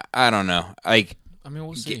like, I don't know. Like, I mean,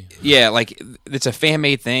 we'll see. Yeah, like, it's a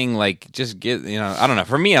fan-made thing. Like, just get, you know, I don't know.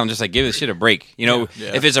 For me, I'm just like, give this shit a break. You know,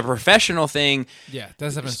 Yeah. if it's a professional thing, Yeah,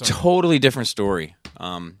 that's a different it's a story. totally different story.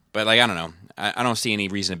 But, like, I don't know. I don't see any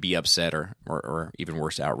reason to be upset or even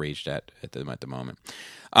worse, outraged at the moment.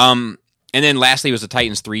 And then lastly was the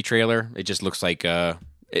Titans 3 trailer. It just looks like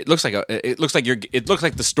it looks like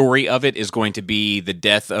the story of it is going to be the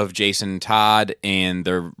death of Jason Todd and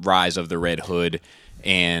the rise of the Red Hood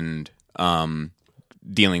and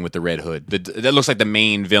dealing with the Red Hood. That looks like the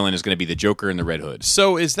main villain is going to be the Joker and the Red Hood.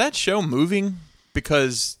 So is that show moving?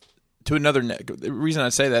 Because to another the reason I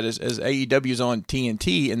say that is as AEW's on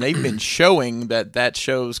TNT, and they've been showing that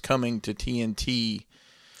show's coming to TNT.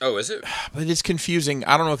 Oh, is it? But it's confusing.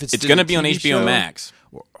 I don't know if it's going to be on TV HBO show. Max.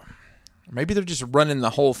 Maybe they're just running the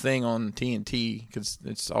whole thing on TNT because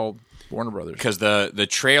it's all Warner Brothers. Because the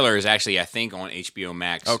trailer is actually, I think, on HBO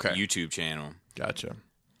Max Okay. YouTube channel. Gotcha.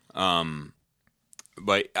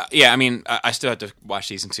 But yeah, I mean, I still have to watch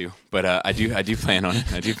season 2, but I do plan on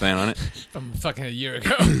it. I do plan on it. From fucking a year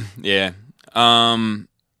ago. Yeah. And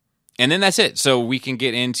then that's it. So we can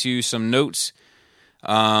get into some notes.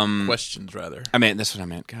 Questions, rather. That's what I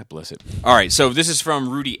meant. God bless it. All right. So this is from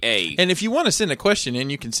Rudy A. And if you want to send a question in,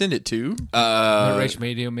 you can send it to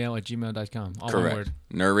NerdRageRadioMail@gmail.com. All one correct. word.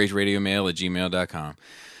 NerdRageRadioMail@gmail.com.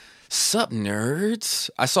 Sup, nerds?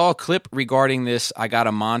 I saw a clip regarding this I Got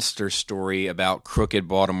a Monster story about crooked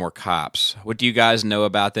Baltimore cops. What do you guys know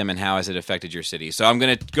about them, and how has it affected your city? So I'm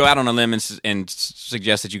going to go out on a limb and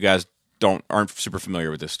suggest that you guys aren't super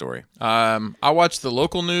familiar with this story. I watch the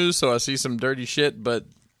local news, so I see some dirty shit, but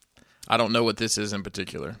I don't know what this is in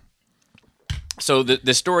particular. So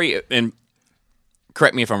the story, and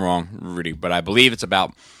correct me if I'm wrong, Rudy, but I believe it's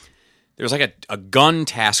about there was like a gun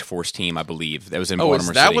task force team, I believe, that was in Oh,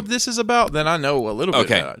 Baltimore is that City. what this is about? Then I know a little bit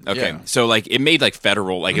Okay, about it. okay. Yeah. So like it made like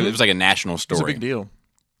federal, like it was like a national story. It's a big deal.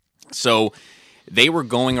 So they were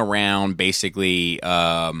going around basically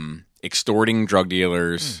extorting drug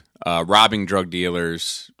dealers, robbing drug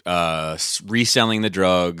dealers, reselling the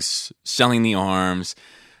drugs, selling the arms,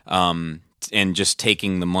 and just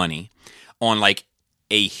taking the money on like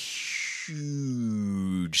a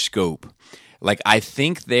huge scope. Like I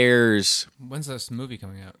think there's When's this movie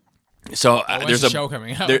coming out? so When's there's the a show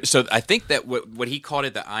coming out? So I think that what he called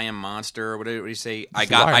it, the I Am Monster, or what did he say? I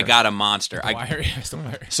The Wire. got a monster. The Wire. Yes, The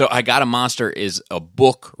Wire. So I Got a Monster is a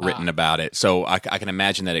book written about it. So I can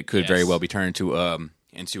imagine that it could very well be turned into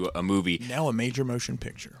a movie. Now a major motion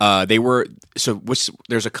picture.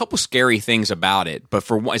 There's a couple scary things about it, but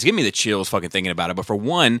for one, it's giving me the chills fucking thinking about it. But for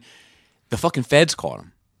one, the fucking feds caught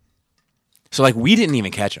him. So like we didn't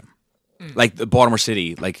even catch him, like the Baltimore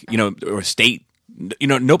City, like or state.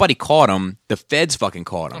 Nobody caught him. The feds fucking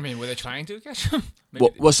caught him. I mean, were they trying to catch him? Maybe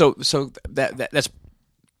Well, so that's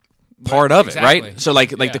part of it, exactly. right? So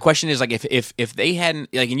like Yeah. the question is like if they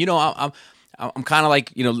hadn't like, and I'm kind of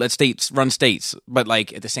like let states run states, but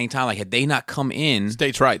like at the same time, like had they not come in,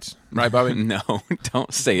 States' rights, right, Bobby? no,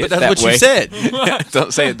 don't say it. But that's that what way. you said.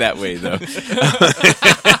 Don't say it that way though.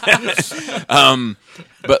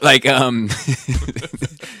 But like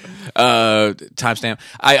timestamp.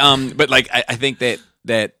 But like I think that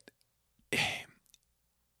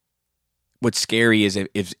what's scary is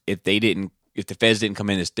if the feds didn't come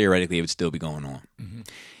in, is theoretically it would still be going on. Mm-hmm.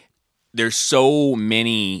 There's so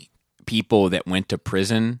many people that went to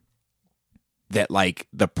prison that like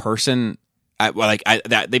the person.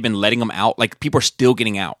 That they've been letting them out. Like people are still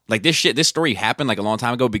getting out. Like this story happened like a long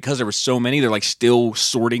time ago because there were so many. They're like still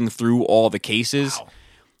sorting through all the cases. Wow.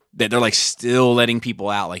 That they're like still letting people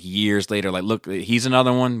out like years later. Like, look, he's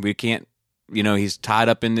another one. We can't, he's tied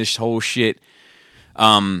up in this whole shit.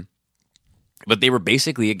 But they were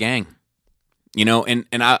basically a gang, and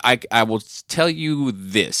I will tell you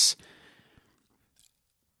this.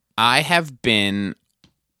 I have been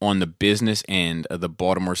on the business end of the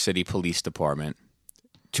Baltimore City Police Department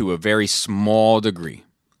to a very small degree,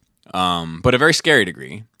 but a very scary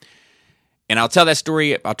degree. And I'll tell that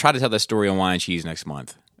story. I'll try to tell that story on Wine and Cheese next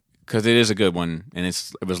month because it is a good one and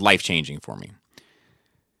it was life-changing for me.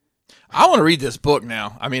 I want to read this book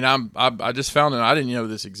now. I mean, I just found it. I didn't know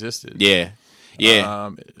this existed. Yeah.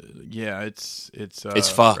 It's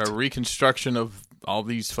fucked. A reconstruction of all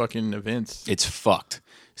these fucking events. It's fucked.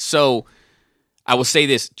 So I will say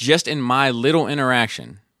this, just in my little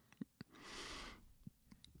interaction,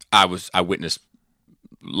 I witnessed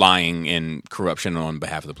lying and corruption on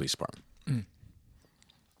behalf of the police department.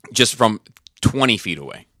 Just from 20 feet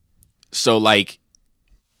away. So like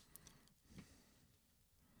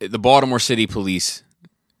the Baltimore City Police,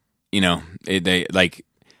 they like,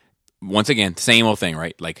 once again, same old thing,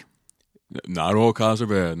 right? Like, not all cops are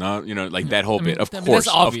bad. Not like that whole bit. Of course, that's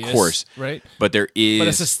obvious, of course, right? But there is, But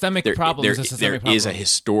a systemic problem is a systemic there is a problem.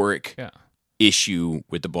 historic Yeah. issue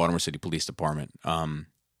with the Baltimore City Police Department.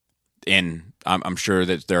 And I'm sure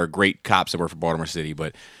that there are great cops that work for Baltimore City,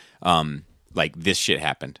 but like this shit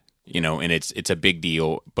happened, and it's a big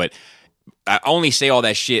deal. But I only say all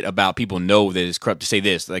that shit about people know that it's corrupt to say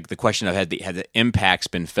this. Like the question of had the impacts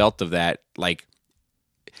been felt of that, like.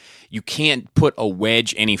 You can't put a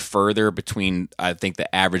wedge any further between, I think,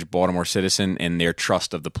 the average Baltimore citizen and their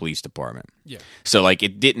trust of the police department. Yeah. So, like,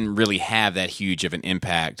 it didn't really have that huge of an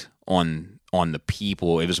impact on the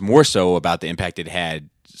people. It was more so about the impact it had,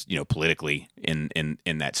 politically in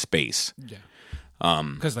that space. Yeah.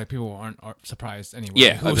 Because like people aren't surprised anyway.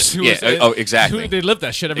 Yeah. Exactly. They live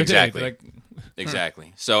that shit every day. Exactly. Like,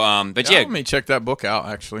 Exactly. So, but I yeah, may check that book out.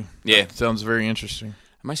 Actually, Yeah. That sounds very interesting.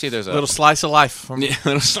 I might see there's a Little slice of life.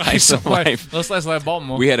 little slice of life. Let's like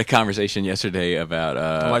Baltimore. We had a conversation yesterday about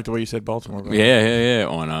I like the way you said Baltimore. Bro. Yeah,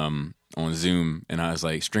 on Zoom, and I was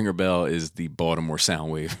like, Stringer Bell is the Baltimore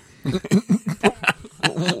Soundwave.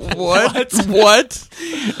 What?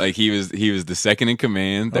 Like he was the second in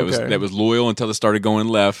command that Okay. was loyal until it started going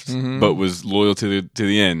left, but was loyal to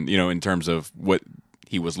the end. In terms of what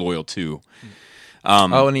he was loyal to.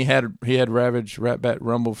 And he had Ravage Ratbat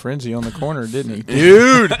Rumble Frenzy on the corner, didn't he?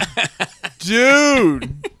 Dude.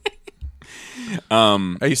 Hey,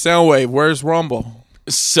 Soundwave, where's Rumble?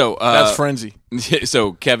 So That's Frenzy.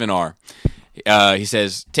 So Kevin R. He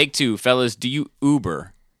says, "Take two, fellas. Do you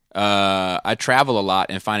Uber? I travel a lot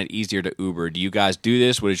and find it easier to Uber. Do you guys do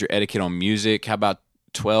this? What is your etiquette on music? How about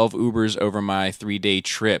 12 Ubers over my 3-day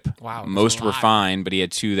trip? Wow, that's Most a were lot. fine, but he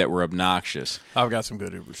had two that were obnoxious. I've got some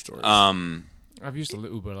good Uber stories. I've used the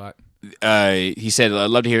Uber a lot. he said, "I'd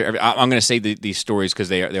love to hear." I'm going to say these stories because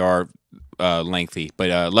they are lengthy,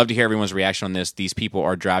 but love to hear everyone's reaction on this. These people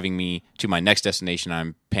are driving me to my next destination.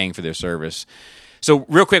 I'm paying for their service. So,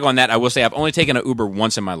 real quick on that, I will say I've only taken an Uber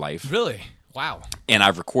once in my life. Really? Wow. And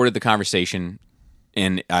I've recorded the conversation,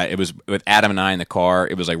 and it was with Adam and I in the car.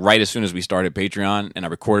 It was like right as soon as we started Patreon, and I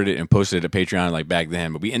recorded it and posted it to Patreon like back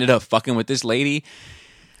then. But we ended up fucking with this lady,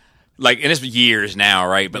 like, and it's years now,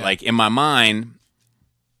 right? But like in my mind,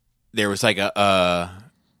 there was like a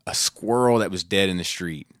squirrel that was dead in the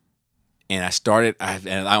street. And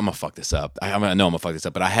I'm gonna fuck this up. I know I'm gonna fuck this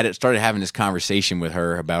up, but I started having this conversation with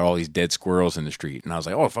her about all these dead squirrels in the street, and I was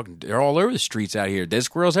like, "Oh, fucking, they're all over the streets out here. Dead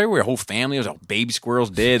squirrels everywhere. A whole family of baby squirrels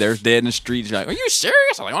dead. They're dead in the streets." She's like, "Are you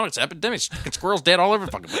serious?" I'm like, "Oh, it's an epidemic. Squirrels dead all over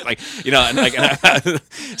fucking place." Like, you know, and like,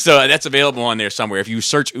 so that's available on there somewhere. If you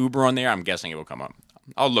search Uber on there, I'm guessing it will come up.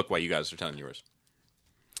 I'll look while you guys are telling yours.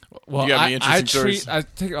 Well, You got any interesting stories? I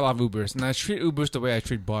take a lot of Ubers, and I treat Ubers the way I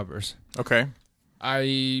treat barbers. Okay.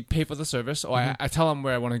 I pay for the service, or I tell them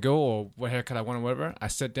where I want to go, or what haircut I want, or whatever. I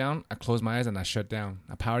sit down, I close my eyes, and I shut down.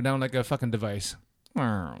 I power down like a fucking device.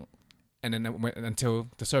 And then until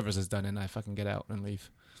the service is done, and I fucking get out and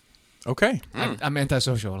leave. Okay. I'm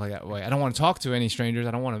antisocial like that way. I don't want to talk to any strangers.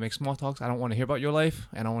 I don't want to make small talks. I don't want to hear about your life,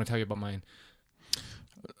 and I don't want to tell you about mine.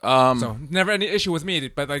 So never any issue with me,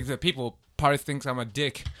 but like the people probably thinks I'm a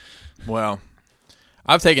dick. Well,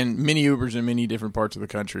 I've taken many Ubers in many different parts of the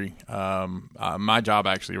country. My job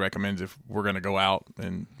actually recommends if we're going to go out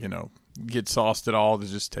and, you know, get sauced at all, to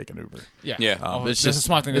just take an Uber. Yeah. It's just a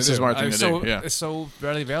smart thing to do. It's a smart thing to do. Yeah. It's so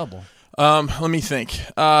readily available. Let me think.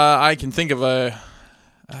 I can think of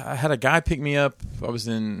I had a guy pick me up. I was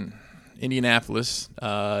in Indianapolis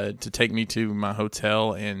to take me to my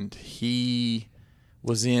hotel, and he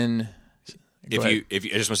was in. I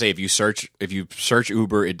just want to say, if you search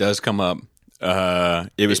Uber, it does come up.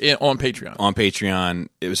 It was on Patreon. On Patreon,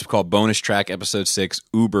 it was called Bonus Track Episode 6,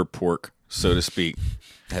 Uber Pork, so to speak.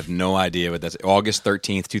 I have no idea what that's. August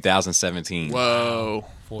 13th, 2017. Whoa,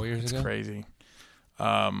 4 years ago. Crazy.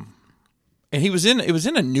 And it was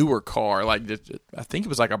in a newer car, like I think it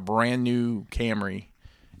was like a brand new Camry,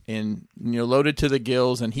 and loaded to the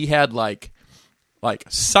gills, and he had like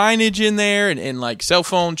signage in there and like cell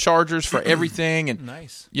phone chargers for everything, and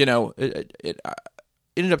nice. I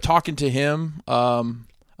ended up talking to him a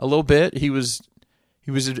little bit. He was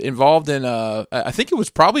involved in I think it was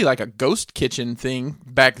probably like a ghost kitchen thing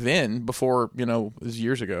back then, before it was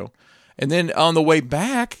years ago. And then on the way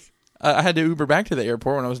back, I had to Uber back to the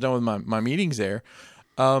airport when I was done with my meetings there.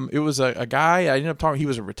 It was a guy I ended up talking. He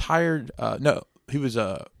was a retired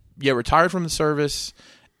retired from the service,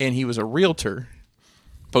 and he was a realtor.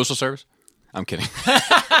 Postal Service? I'm kidding.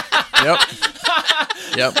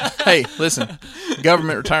 Yep. Hey, listen,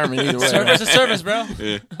 government retirement either way. Service is service, bro.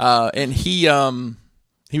 And he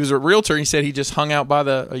was a realtor. He said he just hung out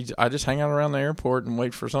I just hang out around the airport and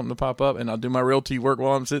wait for something to pop up, and I'll do my realty work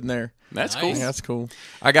while I'm sitting there. That's cool. Yeah, that's cool.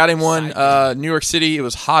 I got him one, New York City. It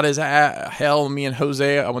was hot as hell. Me and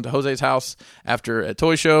Jose, I went to Jose's house after a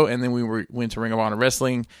toy show, and then we went to Ring of Honor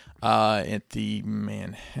Wrestling at the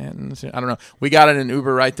Manhattan. I don't know. We got in an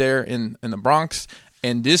Uber right there in the Bronx,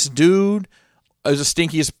 and this dude was the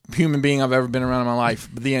stinkiest human being I've ever been around in my life.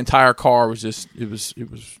 But the entire car was just it was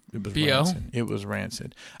rancid. It was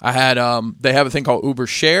rancid. I had they have a thing called Uber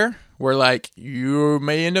Share, where like you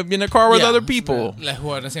may end up getting a car with other people who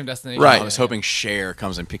are in the same destination. Right. I was hoping Cher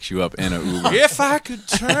comes and picks you up in an Uber. If I could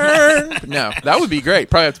turn. No, that would be great.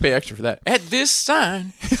 Probably have to pay extra for that. At this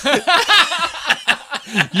sign.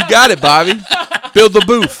 You got it, Bobby. Build the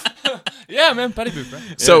booth. Yeah, man. Buddy booth,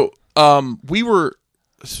 right? So we were,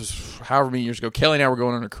 this was however many years ago, Kelly and I were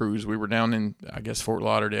going on a cruise. We were down in, I guess, Fort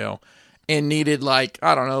Lauderdale, and needed like,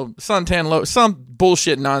 I don't know, suntan low, some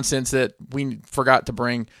bullshit nonsense that we forgot to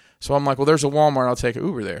bring. So I'm like, well, there's a Walmart. I'll take an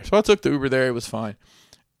Uber there. So I took the Uber there. It was fine.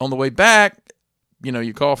 On the way back,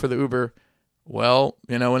 you call for the Uber. Well,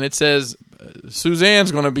 and it says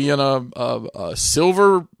Suzanne's going to be in a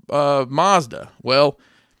silver Mazda. Well,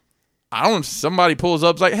 I don't know, somebody pulls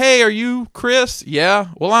up, it's like, hey, are you Chris? Yeah.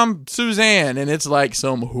 Well, I'm Suzanne, and it's like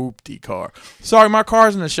some hoopty car. Sorry, my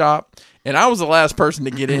car's in the shop, and I was the last person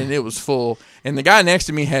to get in, and it was full. And the guy next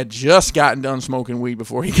to me had just gotten done smoking weed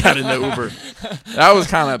before he got in the Uber. That was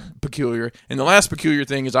kind of peculiar. And the last peculiar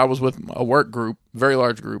thing is I was with a work group, very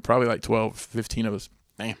large group, probably like 12, 15 of us.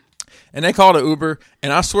 Damn. And they called an Uber,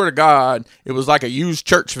 and I swear to God, it was like a used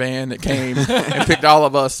church van that came and picked all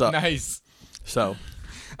of us up. Nice. So,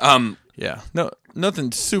 yeah, no,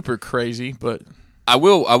 nothing super crazy, but I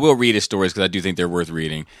will read his stories because I do think they're worth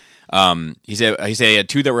reading. He said he had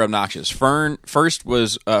two that were obnoxious. First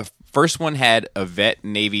was First one had a vet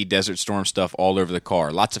Navy Desert Storm stuff all over the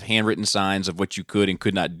car. Lots of handwritten signs of what you could and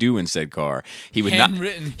could not do in said car. He would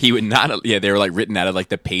Handwritten? He would not. Yeah, they were like written out of like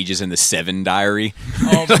the pages in the Seven diary.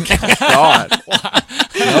 Oh my God.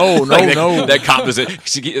 No. That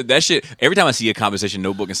composition, that shit. Every time I see a composition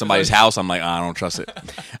notebook in somebody's house, I'm like, I don't trust it.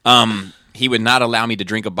 He would not allow me to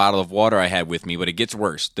drink a bottle of water I had with me, but it gets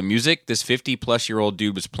worse. The music this 50-plus-year-old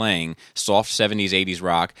dude was playing, soft 70s, 80s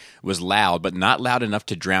rock, was loud, but not loud enough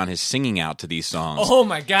to drown his singing out to these songs. Oh,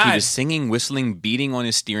 my God. He was singing, whistling, beating on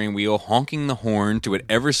his steering wheel, honking the horn to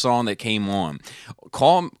whatever song that came on.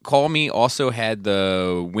 Call Me also had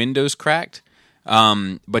the windows cracked,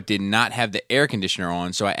 but did not have the air conditioner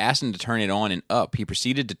on, so I asked him to turn it on and up. He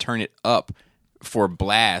proceeded to turn it up for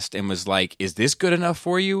blast and was like, is this good enough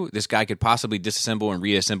for you? This guy could possibly disassemble and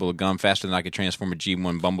reassemble a gun faster than I could transform a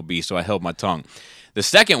G1 Bumblebee, so I held my tongue. The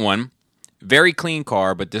second one, very clean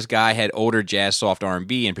car, but this guy had older jazz soft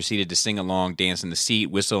R&B and proceeded to sing along, dance in the seat,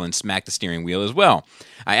 whistle, and smack the steering wheel as well.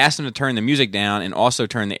 I asked him to turn the music down and also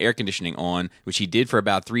turn the air conditioning on, which he did for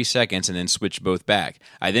about 3 seconds and then switched both back.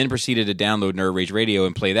 I then proceeded to download Nerd Rage Radio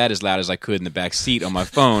and play that as loud as I could in the back seat on my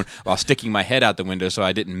phone while sticking my head out the window so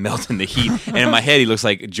I didn't melt in the heat. And in my head, he looks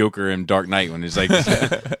like Joker in Dark Knight when he's like...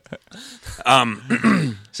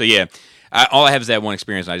 So yeah, all I have is that one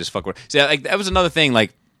experience and I just fuck with it. So like, that was another thing,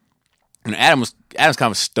 like, and Adam's kind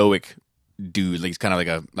of a stoic dude. Like he's kind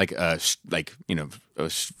of like a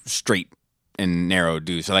straight and narrow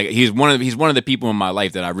dude. So like he's one of the people in my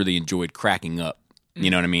life that I really enjoyed cracking up.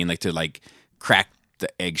 You know what I mean? Like to like crack the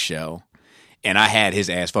eggshell. And I had his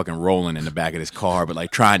ass fucking rolling in the back of this car, but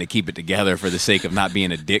like trying to keep it together for the sake of not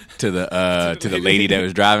being a dick to the lady that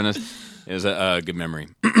was driving us. It was a good memory.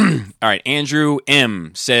 All right, Andrew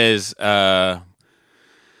M says.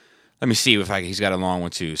 Let me see if he's got a long one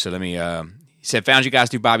too. So let me. He said, found you guys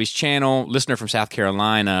through Bobby's channel. Listener from South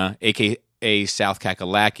Carolina, aka South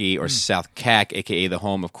Kakalaki or South Cac, aka the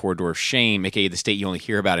home of Corridor of Shame, aka the state you only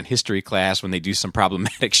hear about in history class when they do some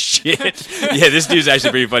problematic shit. Yeah, this dude's actually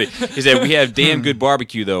pretty funny. He said, we have damn good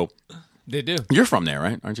barbecue though. They do. You're from there,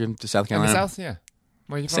 right? Aren't you? To South Carolina? In the South, yeah.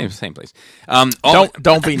 Where are you from? Same place.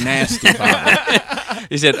 Don't be nasty, Bobby.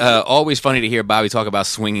 He said, always funny to hear Bobby talk about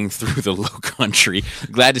swinging through the low country.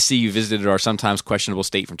 Glad to see you visited our sometimes questionable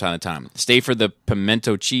state from time to time. Stay for the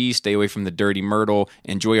pimento cheese, stay away from the dirty myrtle,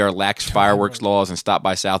 enjoy our lax fireworks laws, and stop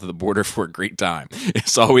by south of the border for a great time.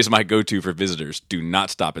 It's always my go-to for visitors. Do not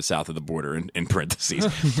stop at south of the border, in parentheses.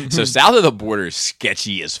 So south of the border is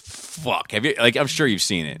sketchy as fuck. Have you? Like, I'm sure you've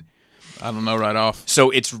seen it. I don't know right off.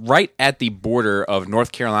 So it's right at the border of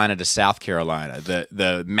North Carolina to South Carolina.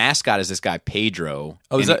 The mascot is this guy Pedro.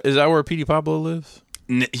 Oh, is that where Petey Pablo lives?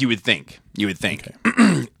 You would think.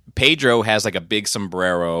 Okay. Pedro has like a big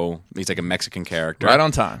sombrero. He's like a Mexican character. Right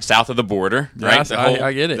on time. South of the border, right?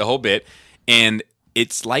 I get it. The whole bit. And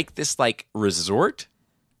it's like this like resort,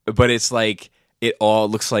 but it's like it all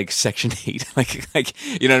looks like Section 8. like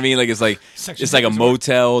you know what I mean? Like it's like a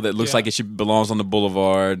motel that looks like it belongs on the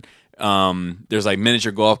boulevard. There's like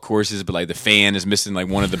miniature golf courses, but like the fan is missing like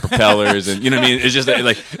one of the propellers, and you know what I mean. It's just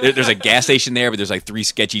like there's a gas station there, but there's like 3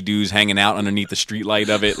 sketchy dudes hanging out underneath the street light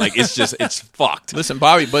of it. Like it's fucked. Listen,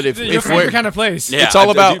 Bobby, but if your favorite kind of place, yeah, it's all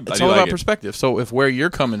about like perspective. So if where you're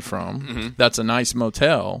coming from, that's a nice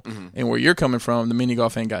motel, and where you're coming from, the mini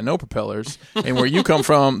golf ain't got no propellers, and where you come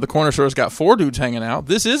from, the corner store's got 4 dudes hanging out.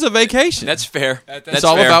 This is a vacation. That's fair. That's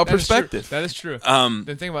all about perspective. That is true.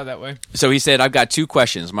 Didn't think about it that way. So he said, I've got 2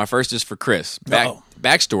 questions. My first is for Chris.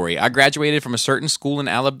 Backstory. I graduated from a certain school in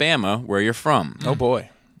Alabama where you're from. Oh, boy.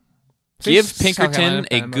 Give Pinkerton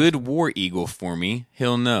a good war eagle for me.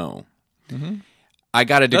 He'll know. I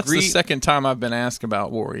got a degree. That's the second time I've been asked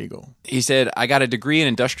about War Eagle. He said, I got a degree in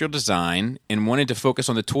industrial design and wanted to focus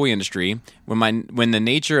on the toy industry. When the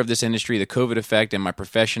nature of this industry, the COVID effect, and my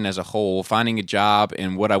profession as a whole, finding a job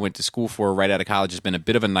and what I went to school for right out of college has been a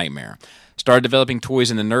bit of a nightmare. Started developing toys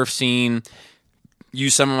in the Nerf scene.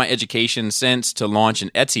 Used some of my education since to launch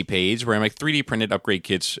an Etsy page where I make 3D printed upgrade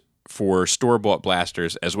kits for store-bought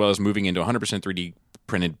blasters, as well as moving into 100% 3D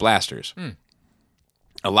printed blasters.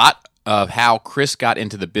 A lot of how Chris got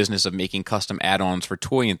into the business of making custom add-ons for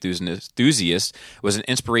toy enthusiasts was an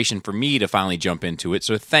inspiration for me to finally jump into it,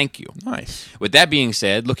 so thank you. Nice. With that being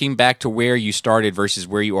said, looking back to where you started versus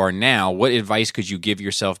where you are now, what advice could you give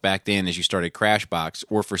yourself back then as you started Crashbox,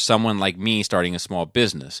 or for someone like me starting a small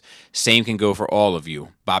business? Same can go for all of you.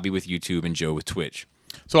 Bobby with YouTube and Joe with Twitch.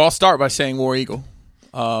 So I'll start by saying War Eagle,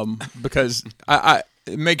 because I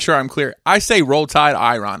make sure I'm clear. I say Roll Tide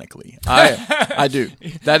ironically. I do.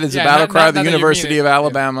 That is the battle cry of the University of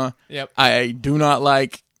Alabama. Yep. I do not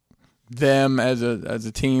like them as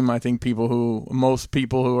a team. I think most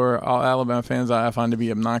people who are Alabama fans, I find to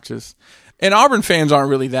be obnoxious. And Auburn fans aren't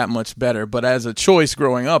really that much better. But as a choice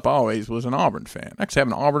growing up, I always was an Auburn fan. I actually have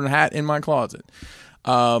an Auburn hat in my closet.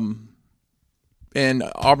 And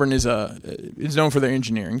Auburn is known for their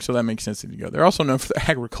engineering, so that makes sense to go. They're also known for their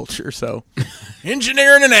agriculture, so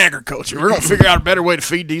engineering and agriculture. We're gonna figure out a better way to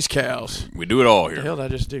feed these cows. We do it all What the here. hell did I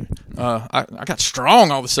just do? I got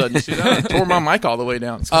strong all of a sudden. See that? I tore my mic all the way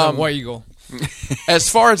down. War Eagle. As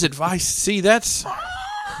far as advice, see, that's.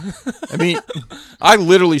 I mean, I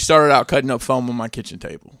literally started out cutting up foam on my kitchen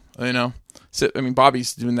table. You know, so I mean,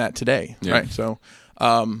 Bobby's doing that today, Yeah. right? So.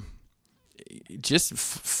 Just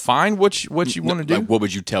find what you want to do. Like, what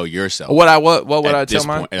would you tell yourself? What would at I tell this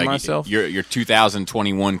point? Like, myself? Your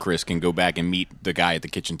 2021 Chris can go back and meet the guy at the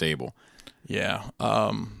kitchen table. Yeah,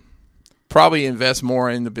 probably invest more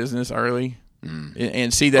in the business early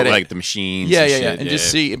and see that like the machines. Yeah, and yeah, shit. and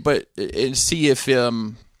just see, and see if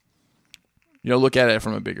look at it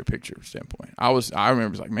from a bigger picture standpoint. I remember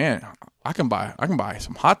it was like, man, I can buy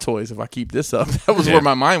some Hot Toys if I keep this up. That was where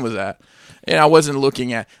my mind was at. And I wasn't look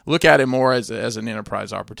at it more as an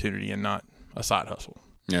enterprise opportunity and not a side hustle.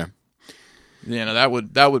 Yeah. You know,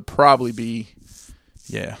 that would probably be,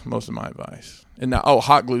 most of my advice. And now,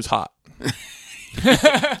 hot glue's hot.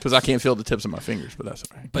 Because I can't feel the tips of my fingers, but that's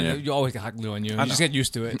all right. But Yeah. you always got hot glue on you. You just get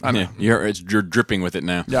used to it. I know. Yeah, you're dripping with it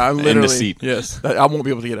now. Yeah, I'm in literally, the seat. yes. I won't be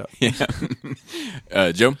able to get up.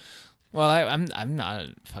 Yeah. Joe? Well, I'm not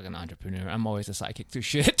a fucking entrepreneur. I'm always a sidekick to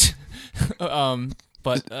shit.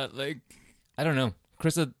 But like, I don't know.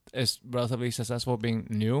 Krista is relatively successful being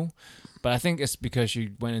new, but I think it's because she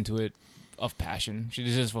went into it of passion. She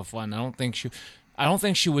did this for fun. I don't think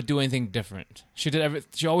she would do anything different. She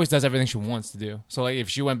always does everything she wants to do. So like, if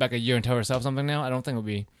she went back a year and tell herself something now, I don't think it would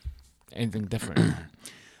be anything different.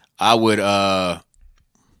 I would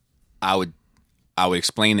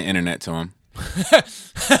explain the internet to him.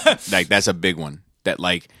 Like, that's a big one. That,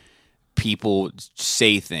 like, people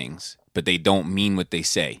say things, but they don't mean what they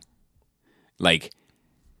say. Like,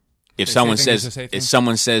 if someone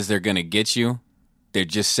says they're gonna get you, they're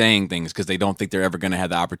just saying things because they don't think they're ever gonna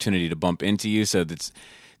have the opportunity to bump into you. So that's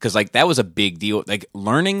because, like, that was a big deal. Like,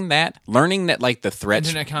 learning that like the threats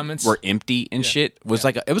Internet comments were empty and shit was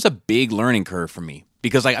like it was a big learning curve for me.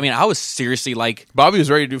 Because, like, I mean, I was seriously like, Bobby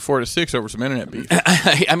was ready to do 4 to 6 over some internet beef.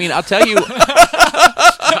 I mean, I'll tell you,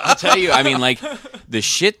 I mean, like, the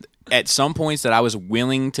shit at some points that I was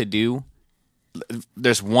willing to do.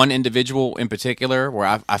 There's one individual in particular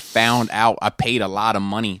where I found out, I paid a lot of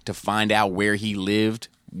money to find out where he lived,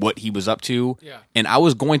 what he was up to, and I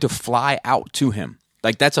was going to fly out to him.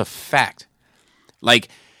 Like, that's a fact. Like,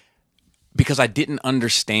 because I didn't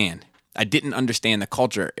understand the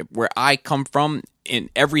culture. Where I come from,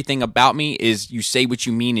 and everything about me is you say what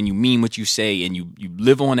you mean and you mean what you say, and you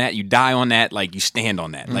live on that, you die on that, like, you stand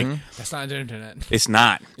on that. Like, That's not the internet. it's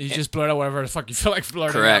not. You just blurt out whatever the fuck you feel like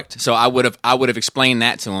blurting Correct. out. So I would have explained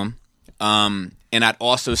that to him, and I'd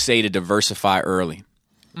also say to diversify early.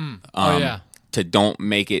 To don't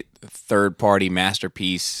make it third party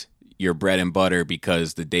masterpiece your bread and butter,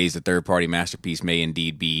 because the days of third party masterpiece may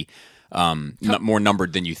indeed be more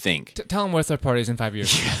numbered than you think. Tell them we're third parties in 5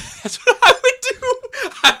 years. That's what I would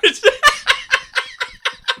do.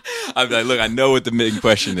 I'd be like, look, I know what the main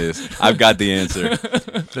question is. I've got the answer.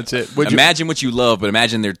 That's it. Imagine what you love, but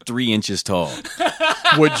imagine they're 3 inches tall.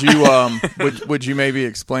 Would you maybe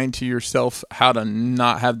explain to yourself how to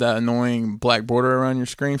not have that annoying black border around your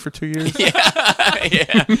screen for 2 years? Yeah.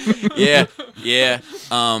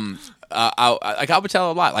 I would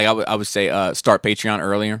tell a lot. Like, I would say start Patreon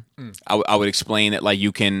earlier. I would explain that, like,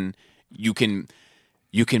 you can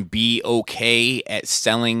be okay at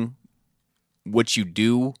selling what you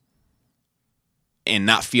do and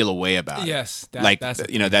not feel a way about it. Yes,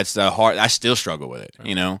 that's the hard. I still struggle with it.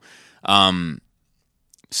 You know,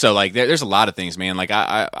 so like there's a lot of things, man. Like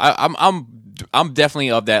I'm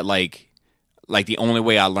definitely of that. Like the only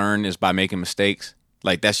way I learn is by making mistakes.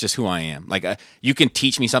 Like, that's just who I am. Like, you can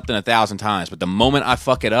teach me something 1,000 times, but the moment I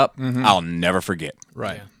fuck it up, I'll never forget.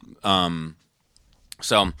 Right. So,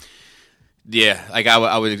 yeah, like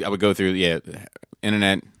I would go through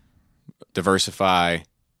internet, diversify,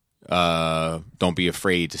 don't be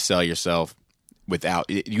afraid to sell yourself without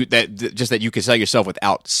that you can sell yourself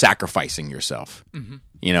without sacrificing yourself.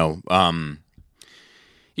 You know, that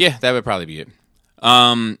would probably be it.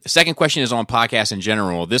 Second question is on podcasts in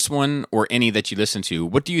general. This one or any that you listen to.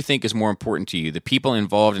 What do you think is more important to you? The people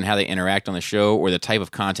involved and how they interact on the show, or the type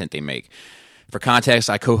of content they make? For context,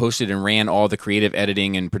 I co-hosted and ran all the creative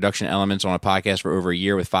editing and production elements on a podcast for over a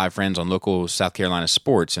year with 5 friends on local South Carolina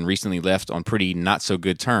sports, and recently left on pretty not so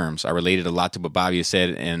good terms. I related a lot to what Bobby has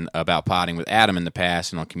said and about podding with Adam in the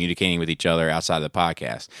past and on communicating with each other outside of the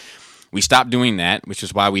podcast. We stopped doing that, which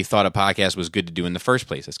is why we thought a podcast was good to do in the first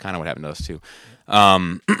place. That's kind of what happened to us, too.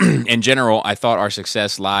 In general, I thought our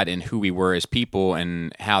success lied in who we were as people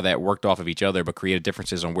and how that worked off of each other, but creative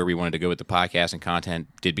differences on where we wanted to go with the podcast and content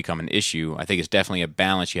did become an issue. I think it's definitely a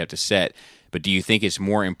balance you have to set, but do you think it's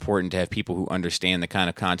more important to have people who understand the kind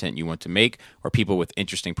of content you want to make or people with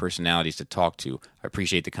interesting personalities to talk to? I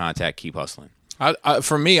appreciate the contact. Keep hustling.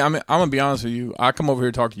 For me, I'm gonna be honest with you. I come over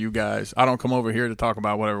here to talk to you guys. I don't come over here to talk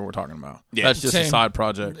about whatever we're talking about. Yeah. That's just a Same. side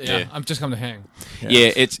project. Yeah, I'm just coming to hang. Yeah,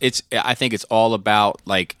 it's. I think it's all about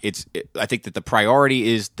like I think that the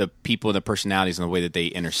priority is the people and the personalities and the way that they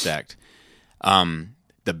intersect.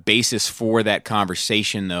 The basis for that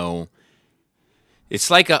conversation, though, it's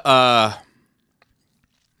like I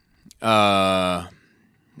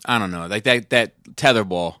don't know, like that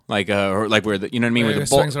tetherball, like or like where the, you know what I mean, Where where it the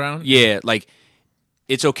ball swings around? Yeah, like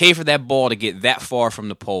it's okay for that ball to get that far from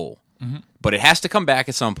the pole, but it has to come back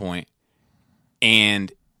at some point,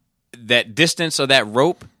 and that distance of that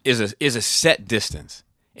rope is a set distance,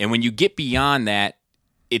 and when you get beyond that,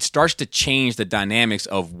 it starts to change the dynamics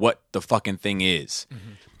of what the fucking thing is.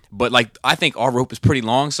 But like, I think our rope is pretty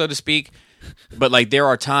long, so to speak. But like, there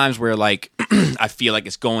are times where like I feel like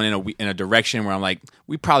it's going in a direction where I'm like,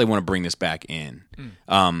 we probably want to bring this back in.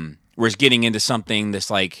 Whereas getting into something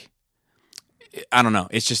that's like, I don't know.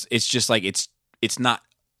 It's just like it's not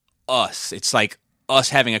us. It's like us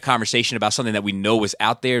having a conversation about something that we know is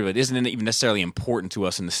out there, but isn't even necessarily important to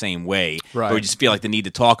us in the same way. Right. But we just feel like the need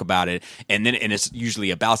to talk about it, and it's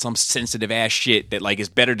usually about some sensitive ass shit that like is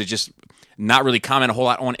better to just not really comment a whole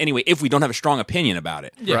lot on anyway if we don't have a strong opinion about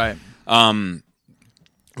it. Yeah. Right.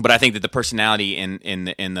 But I think that the personality and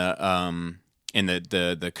the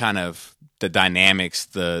kind of the dynamics,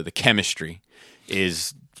 the chemistry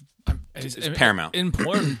is paramount.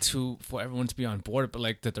 Important for everyone to be on board, but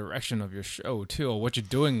like the direction of your show too, or what you're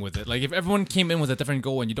doing with it. Like if everyone came in with a different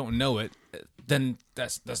goal and you don't know it, then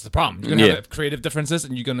that's the problem. You're gonna have creative differences,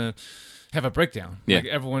 and you're gonna have a breakdown. Yeah. Like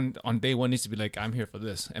everyone on day one needs to be like, I'm here for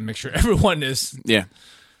this, and make sure everyone is. Yeah,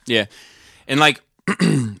 and like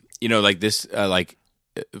you know, like this, like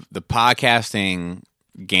the podcasting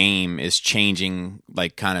game is changing,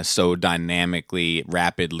 like kind of so dynamically,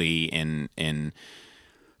 rapidly, and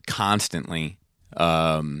constantly.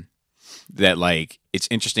 That like it's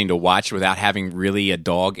interesting to watch without having really a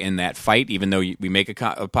dog in that fight. Even though we make a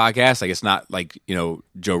podcast, like it's not like, you know,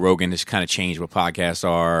 Joe Rogan has kind of changed what podcasts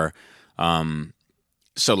are.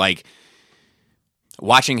 So like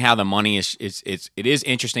watching how the money it is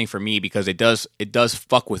interesting for me because it does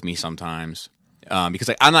fuck with me sometimes. Because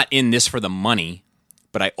like I'm not in this for the money,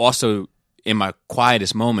 but I also in my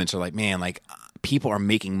quietest moments are like, man, like people are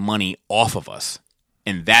making money off of us,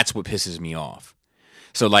 and that's what pisses me off.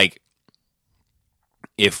 So like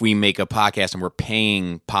if we make a podcast and we're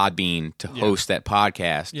paying Podbean to host that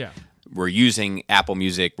podcast, we're using Apple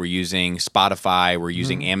Music, we're using Spotify, we're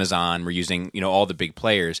using Amazon, we're using, you know, all the big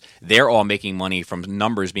players. They're all making money from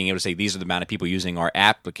numbers, being able to say these are the amount of people using our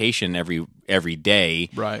application every day.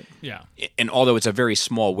 Right. Yeah. And although it's a very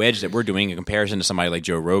small wedge that we're doing in comparison to somebody like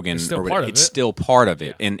Joe Rogan, It's still part of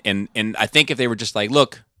it. Yeah. And I think if they were just like,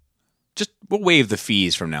 look, we'll waive the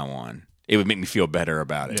fees from now on, it would make me feel better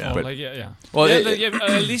about it. Yeah. But Well,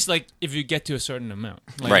 at least like if you get to a certain amount,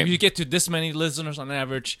 like Right. if you get to this many listeners on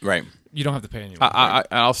average, right. you don't have to pay anymore.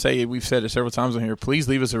 I'll say it, we've said it several times on here. Please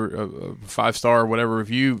leave us a 5-star or whatever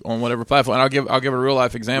review on whatever platform. And I'll give a real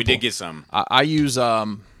life example. We did get some. I use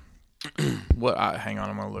hang on,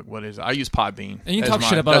 I'm gonna look. What is it? I use Podbean. And you as talk my-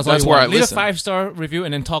 shit about us all That's you where want. I Leave listen. a 5-star review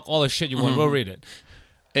and then talk all the shit you want. We'll read it.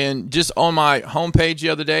 And just on my homepage the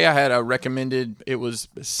other day, I had a recommended. It was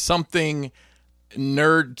something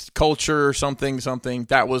nerd culture or something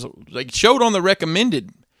that was like showed on the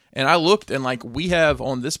recommended. And I looked and like we have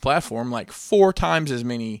on this platform like 4 times as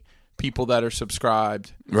many people that are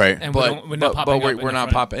subscribed. Right. And But we're not popping up in we're the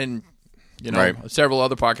not front. popping. And you know, Right. several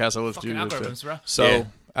other podcasts I listen Fucking to. algorithms, bro. So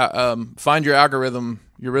find your rhythm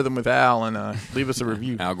with Al, and leave us a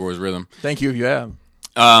review. Al Gore's rhythm. Thank you if you have.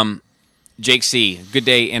 Jake C. Good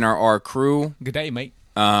day, NRR crew. Good day, mate.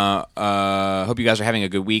 Hope you guys are having a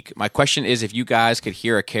good week. My question is, if you guys could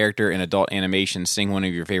hear a character in adult animation sing one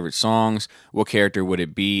of your favorite songs, what character would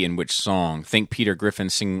it be and which song? Think Peter Griffin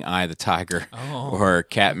singing "Eye of the Tiger" or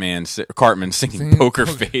Cartman singing "Poker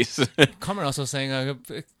Face." Carmen also sang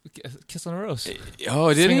 "Kiss on the Rose."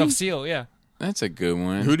 Oh, did Swing he? of Seal, yeah. That's a good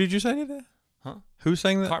one. Who did you say that? Huh? Who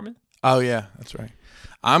sang that? Cartman. Oh yeah, that's right.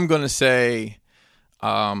 I'm gonna say,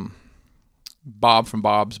 Bob from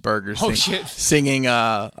Bob's Burgers. Oh, shit. Singing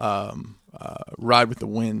 "Ride with the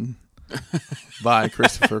Wind" by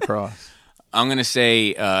Christopher Cross. I'm gonna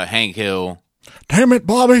say Hank Hill Damn it,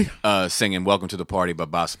 Bobby. singing "Welcome to the Party" by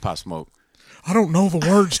Pop Smoke. I don't know the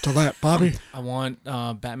words to that, Bobby. I want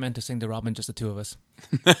Batman to sing to Robin, just the two of us.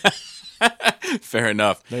 Fair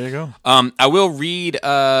enough. There you go. I will read.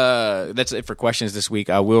 That's it for questions this week.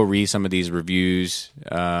 I will read some of these reviews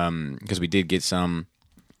because we did get some.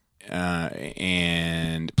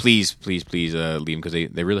 And please leave them because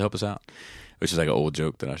they really help us out. Which is like an old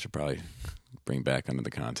joke that I should probably bring back under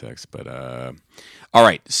the context. But all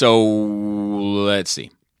right, so let's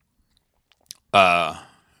see.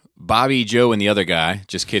 Bobby, Joe, and the other guy.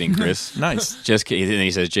 Just kidding, Chris. Nice. Just kidding. And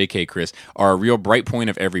he says, "JK, Chris, are a real bright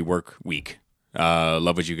point of every work week.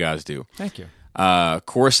 Love what you guys do." Thank you.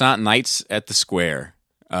 Coruscant Nights at the Square.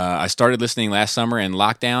 I started listening last summer in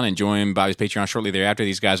lockdown and joined Bobby's Patreon shortly thereafter.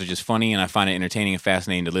 These guys are just funny, and I find it entertaining and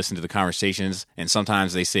fascinating to listen to the conversations. And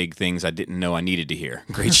sometimes they say things I didn't know I needed to hear.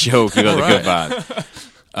 Great show. Keep up the good vibes.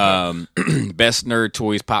 Best Nerd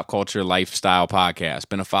Toys Pop Culture Lifestyle Podcast.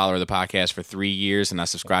 Been a follower of the podcast for 3 years, and I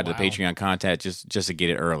subscribe to the Patreon content just to get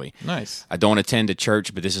it early. Nice. I don't attend a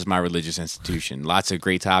church, but this is my religious institution. Lots of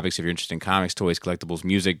great topics if you're interested in comics, toys, collectibles,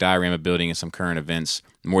 music, diorama building, and some current events.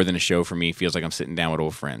 More than a show for me. Feels like I'm sitting down with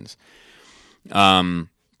old friends.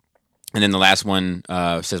 And then the last one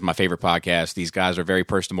says, my favorite podcast. These guys are very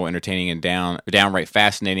personable, entertaining, and downright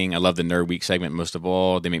fascinating. I love the Nerd Week segment most of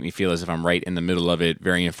all. They make me feel as if I'm right in the middle of it.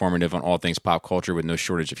 Very informative on all things pop culture with no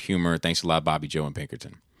shortage of humor. Thanks a lot, Bobby, Joe, and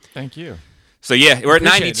Pinkerton. Thank you. So yeah, we're at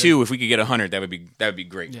Appreciate 92. If we could get 100, that would be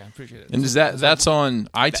great. Yeah, appreciate it. And is that's on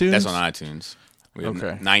iTunes? That's on iTunes. We have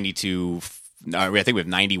Okay. 92. I think we have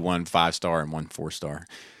 91 5-star and 1 4-star.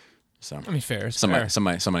 So I mean, fair. It's fair.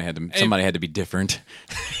 somebody had to be different.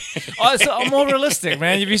 Oh, it's more realistic,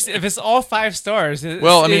 man. If it's all 5 stars,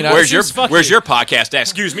 Well, I mean, Where's your fucky. podcast at?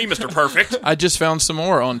 Excuse me, Mr. Perfect. I just found some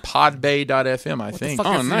more on podbay.fm, I think. Fuck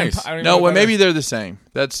Oh, is nice. I don't even No, know well, what that maybe is. they're the same.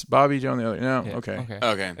 That's Bobby, Joe, and the other. No, Yeah, okay.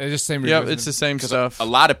 Okay. It's just the same. Yeah, reviews. it's the same stuff. A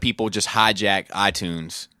lot of people just hijack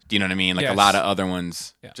iTunes. Do you know what I mean? Like a Yes. lot of other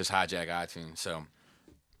ones Yeah. just hijack iTunes. So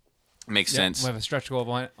makes Yeah, sense. we have a stretch goal of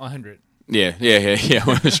 100. Yeah.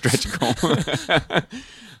 With a stretch goal.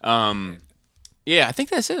 Yeah, I think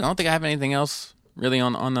that's it. I don't think I have anything else really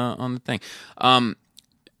on the thing.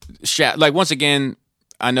 Like once again,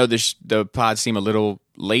 I know the pods seem a little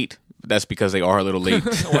late. That's because they are a little late.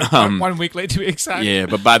 1 week late to be exact. Yeah,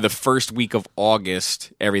 but by the first week of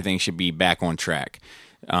August, everything should be back on track.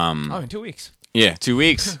 Oh, in 2 weeks. Yeah, 2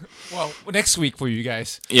 weeks. Well, next week for you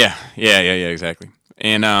guys. Yeah, exactly.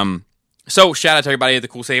 And so shout out to everybody at the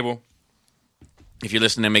Cool Table. If you're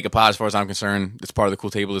listening to Make a Pod, as far as I'm concerned, it's part of the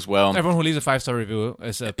Cool Table as well. Everyone who leaves a 5-star review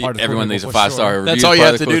is a part of the Everyone Cool leaves Table a for 5-star sure. review. That's all you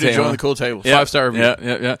part have of to the do Cool to join Table. the cool table. Yep, 5-star review.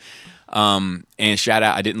 Yeah. And shout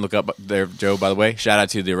out, I didn't look up there, Joe, by the way. Shout out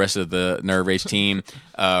to the rest of the Nerd Rage team.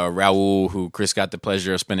 Raul, who Chris got the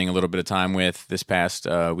pleasure of spending a little bit of time with this past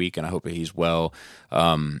week, and I hope that he's well.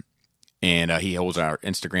 And he holds our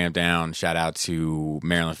Instagram down. Shout out to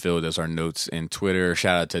Marilyn Phil, who does our notes and Twitter.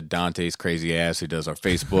 Shout out to Dante's crazy ass, who does our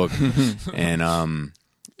Facebook. And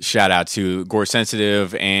shout out to Gore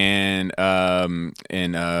Sensitive and of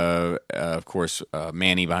course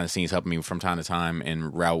Manny behind the scenes helping me from time to time,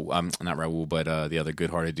 and Raul, not Raul, but the other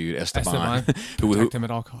good-hearted dude Esteban, who Protect him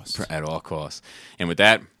at all costs. at all costs. And with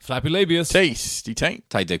that, Flappy labius. Tasty tank.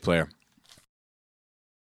 tight dick player.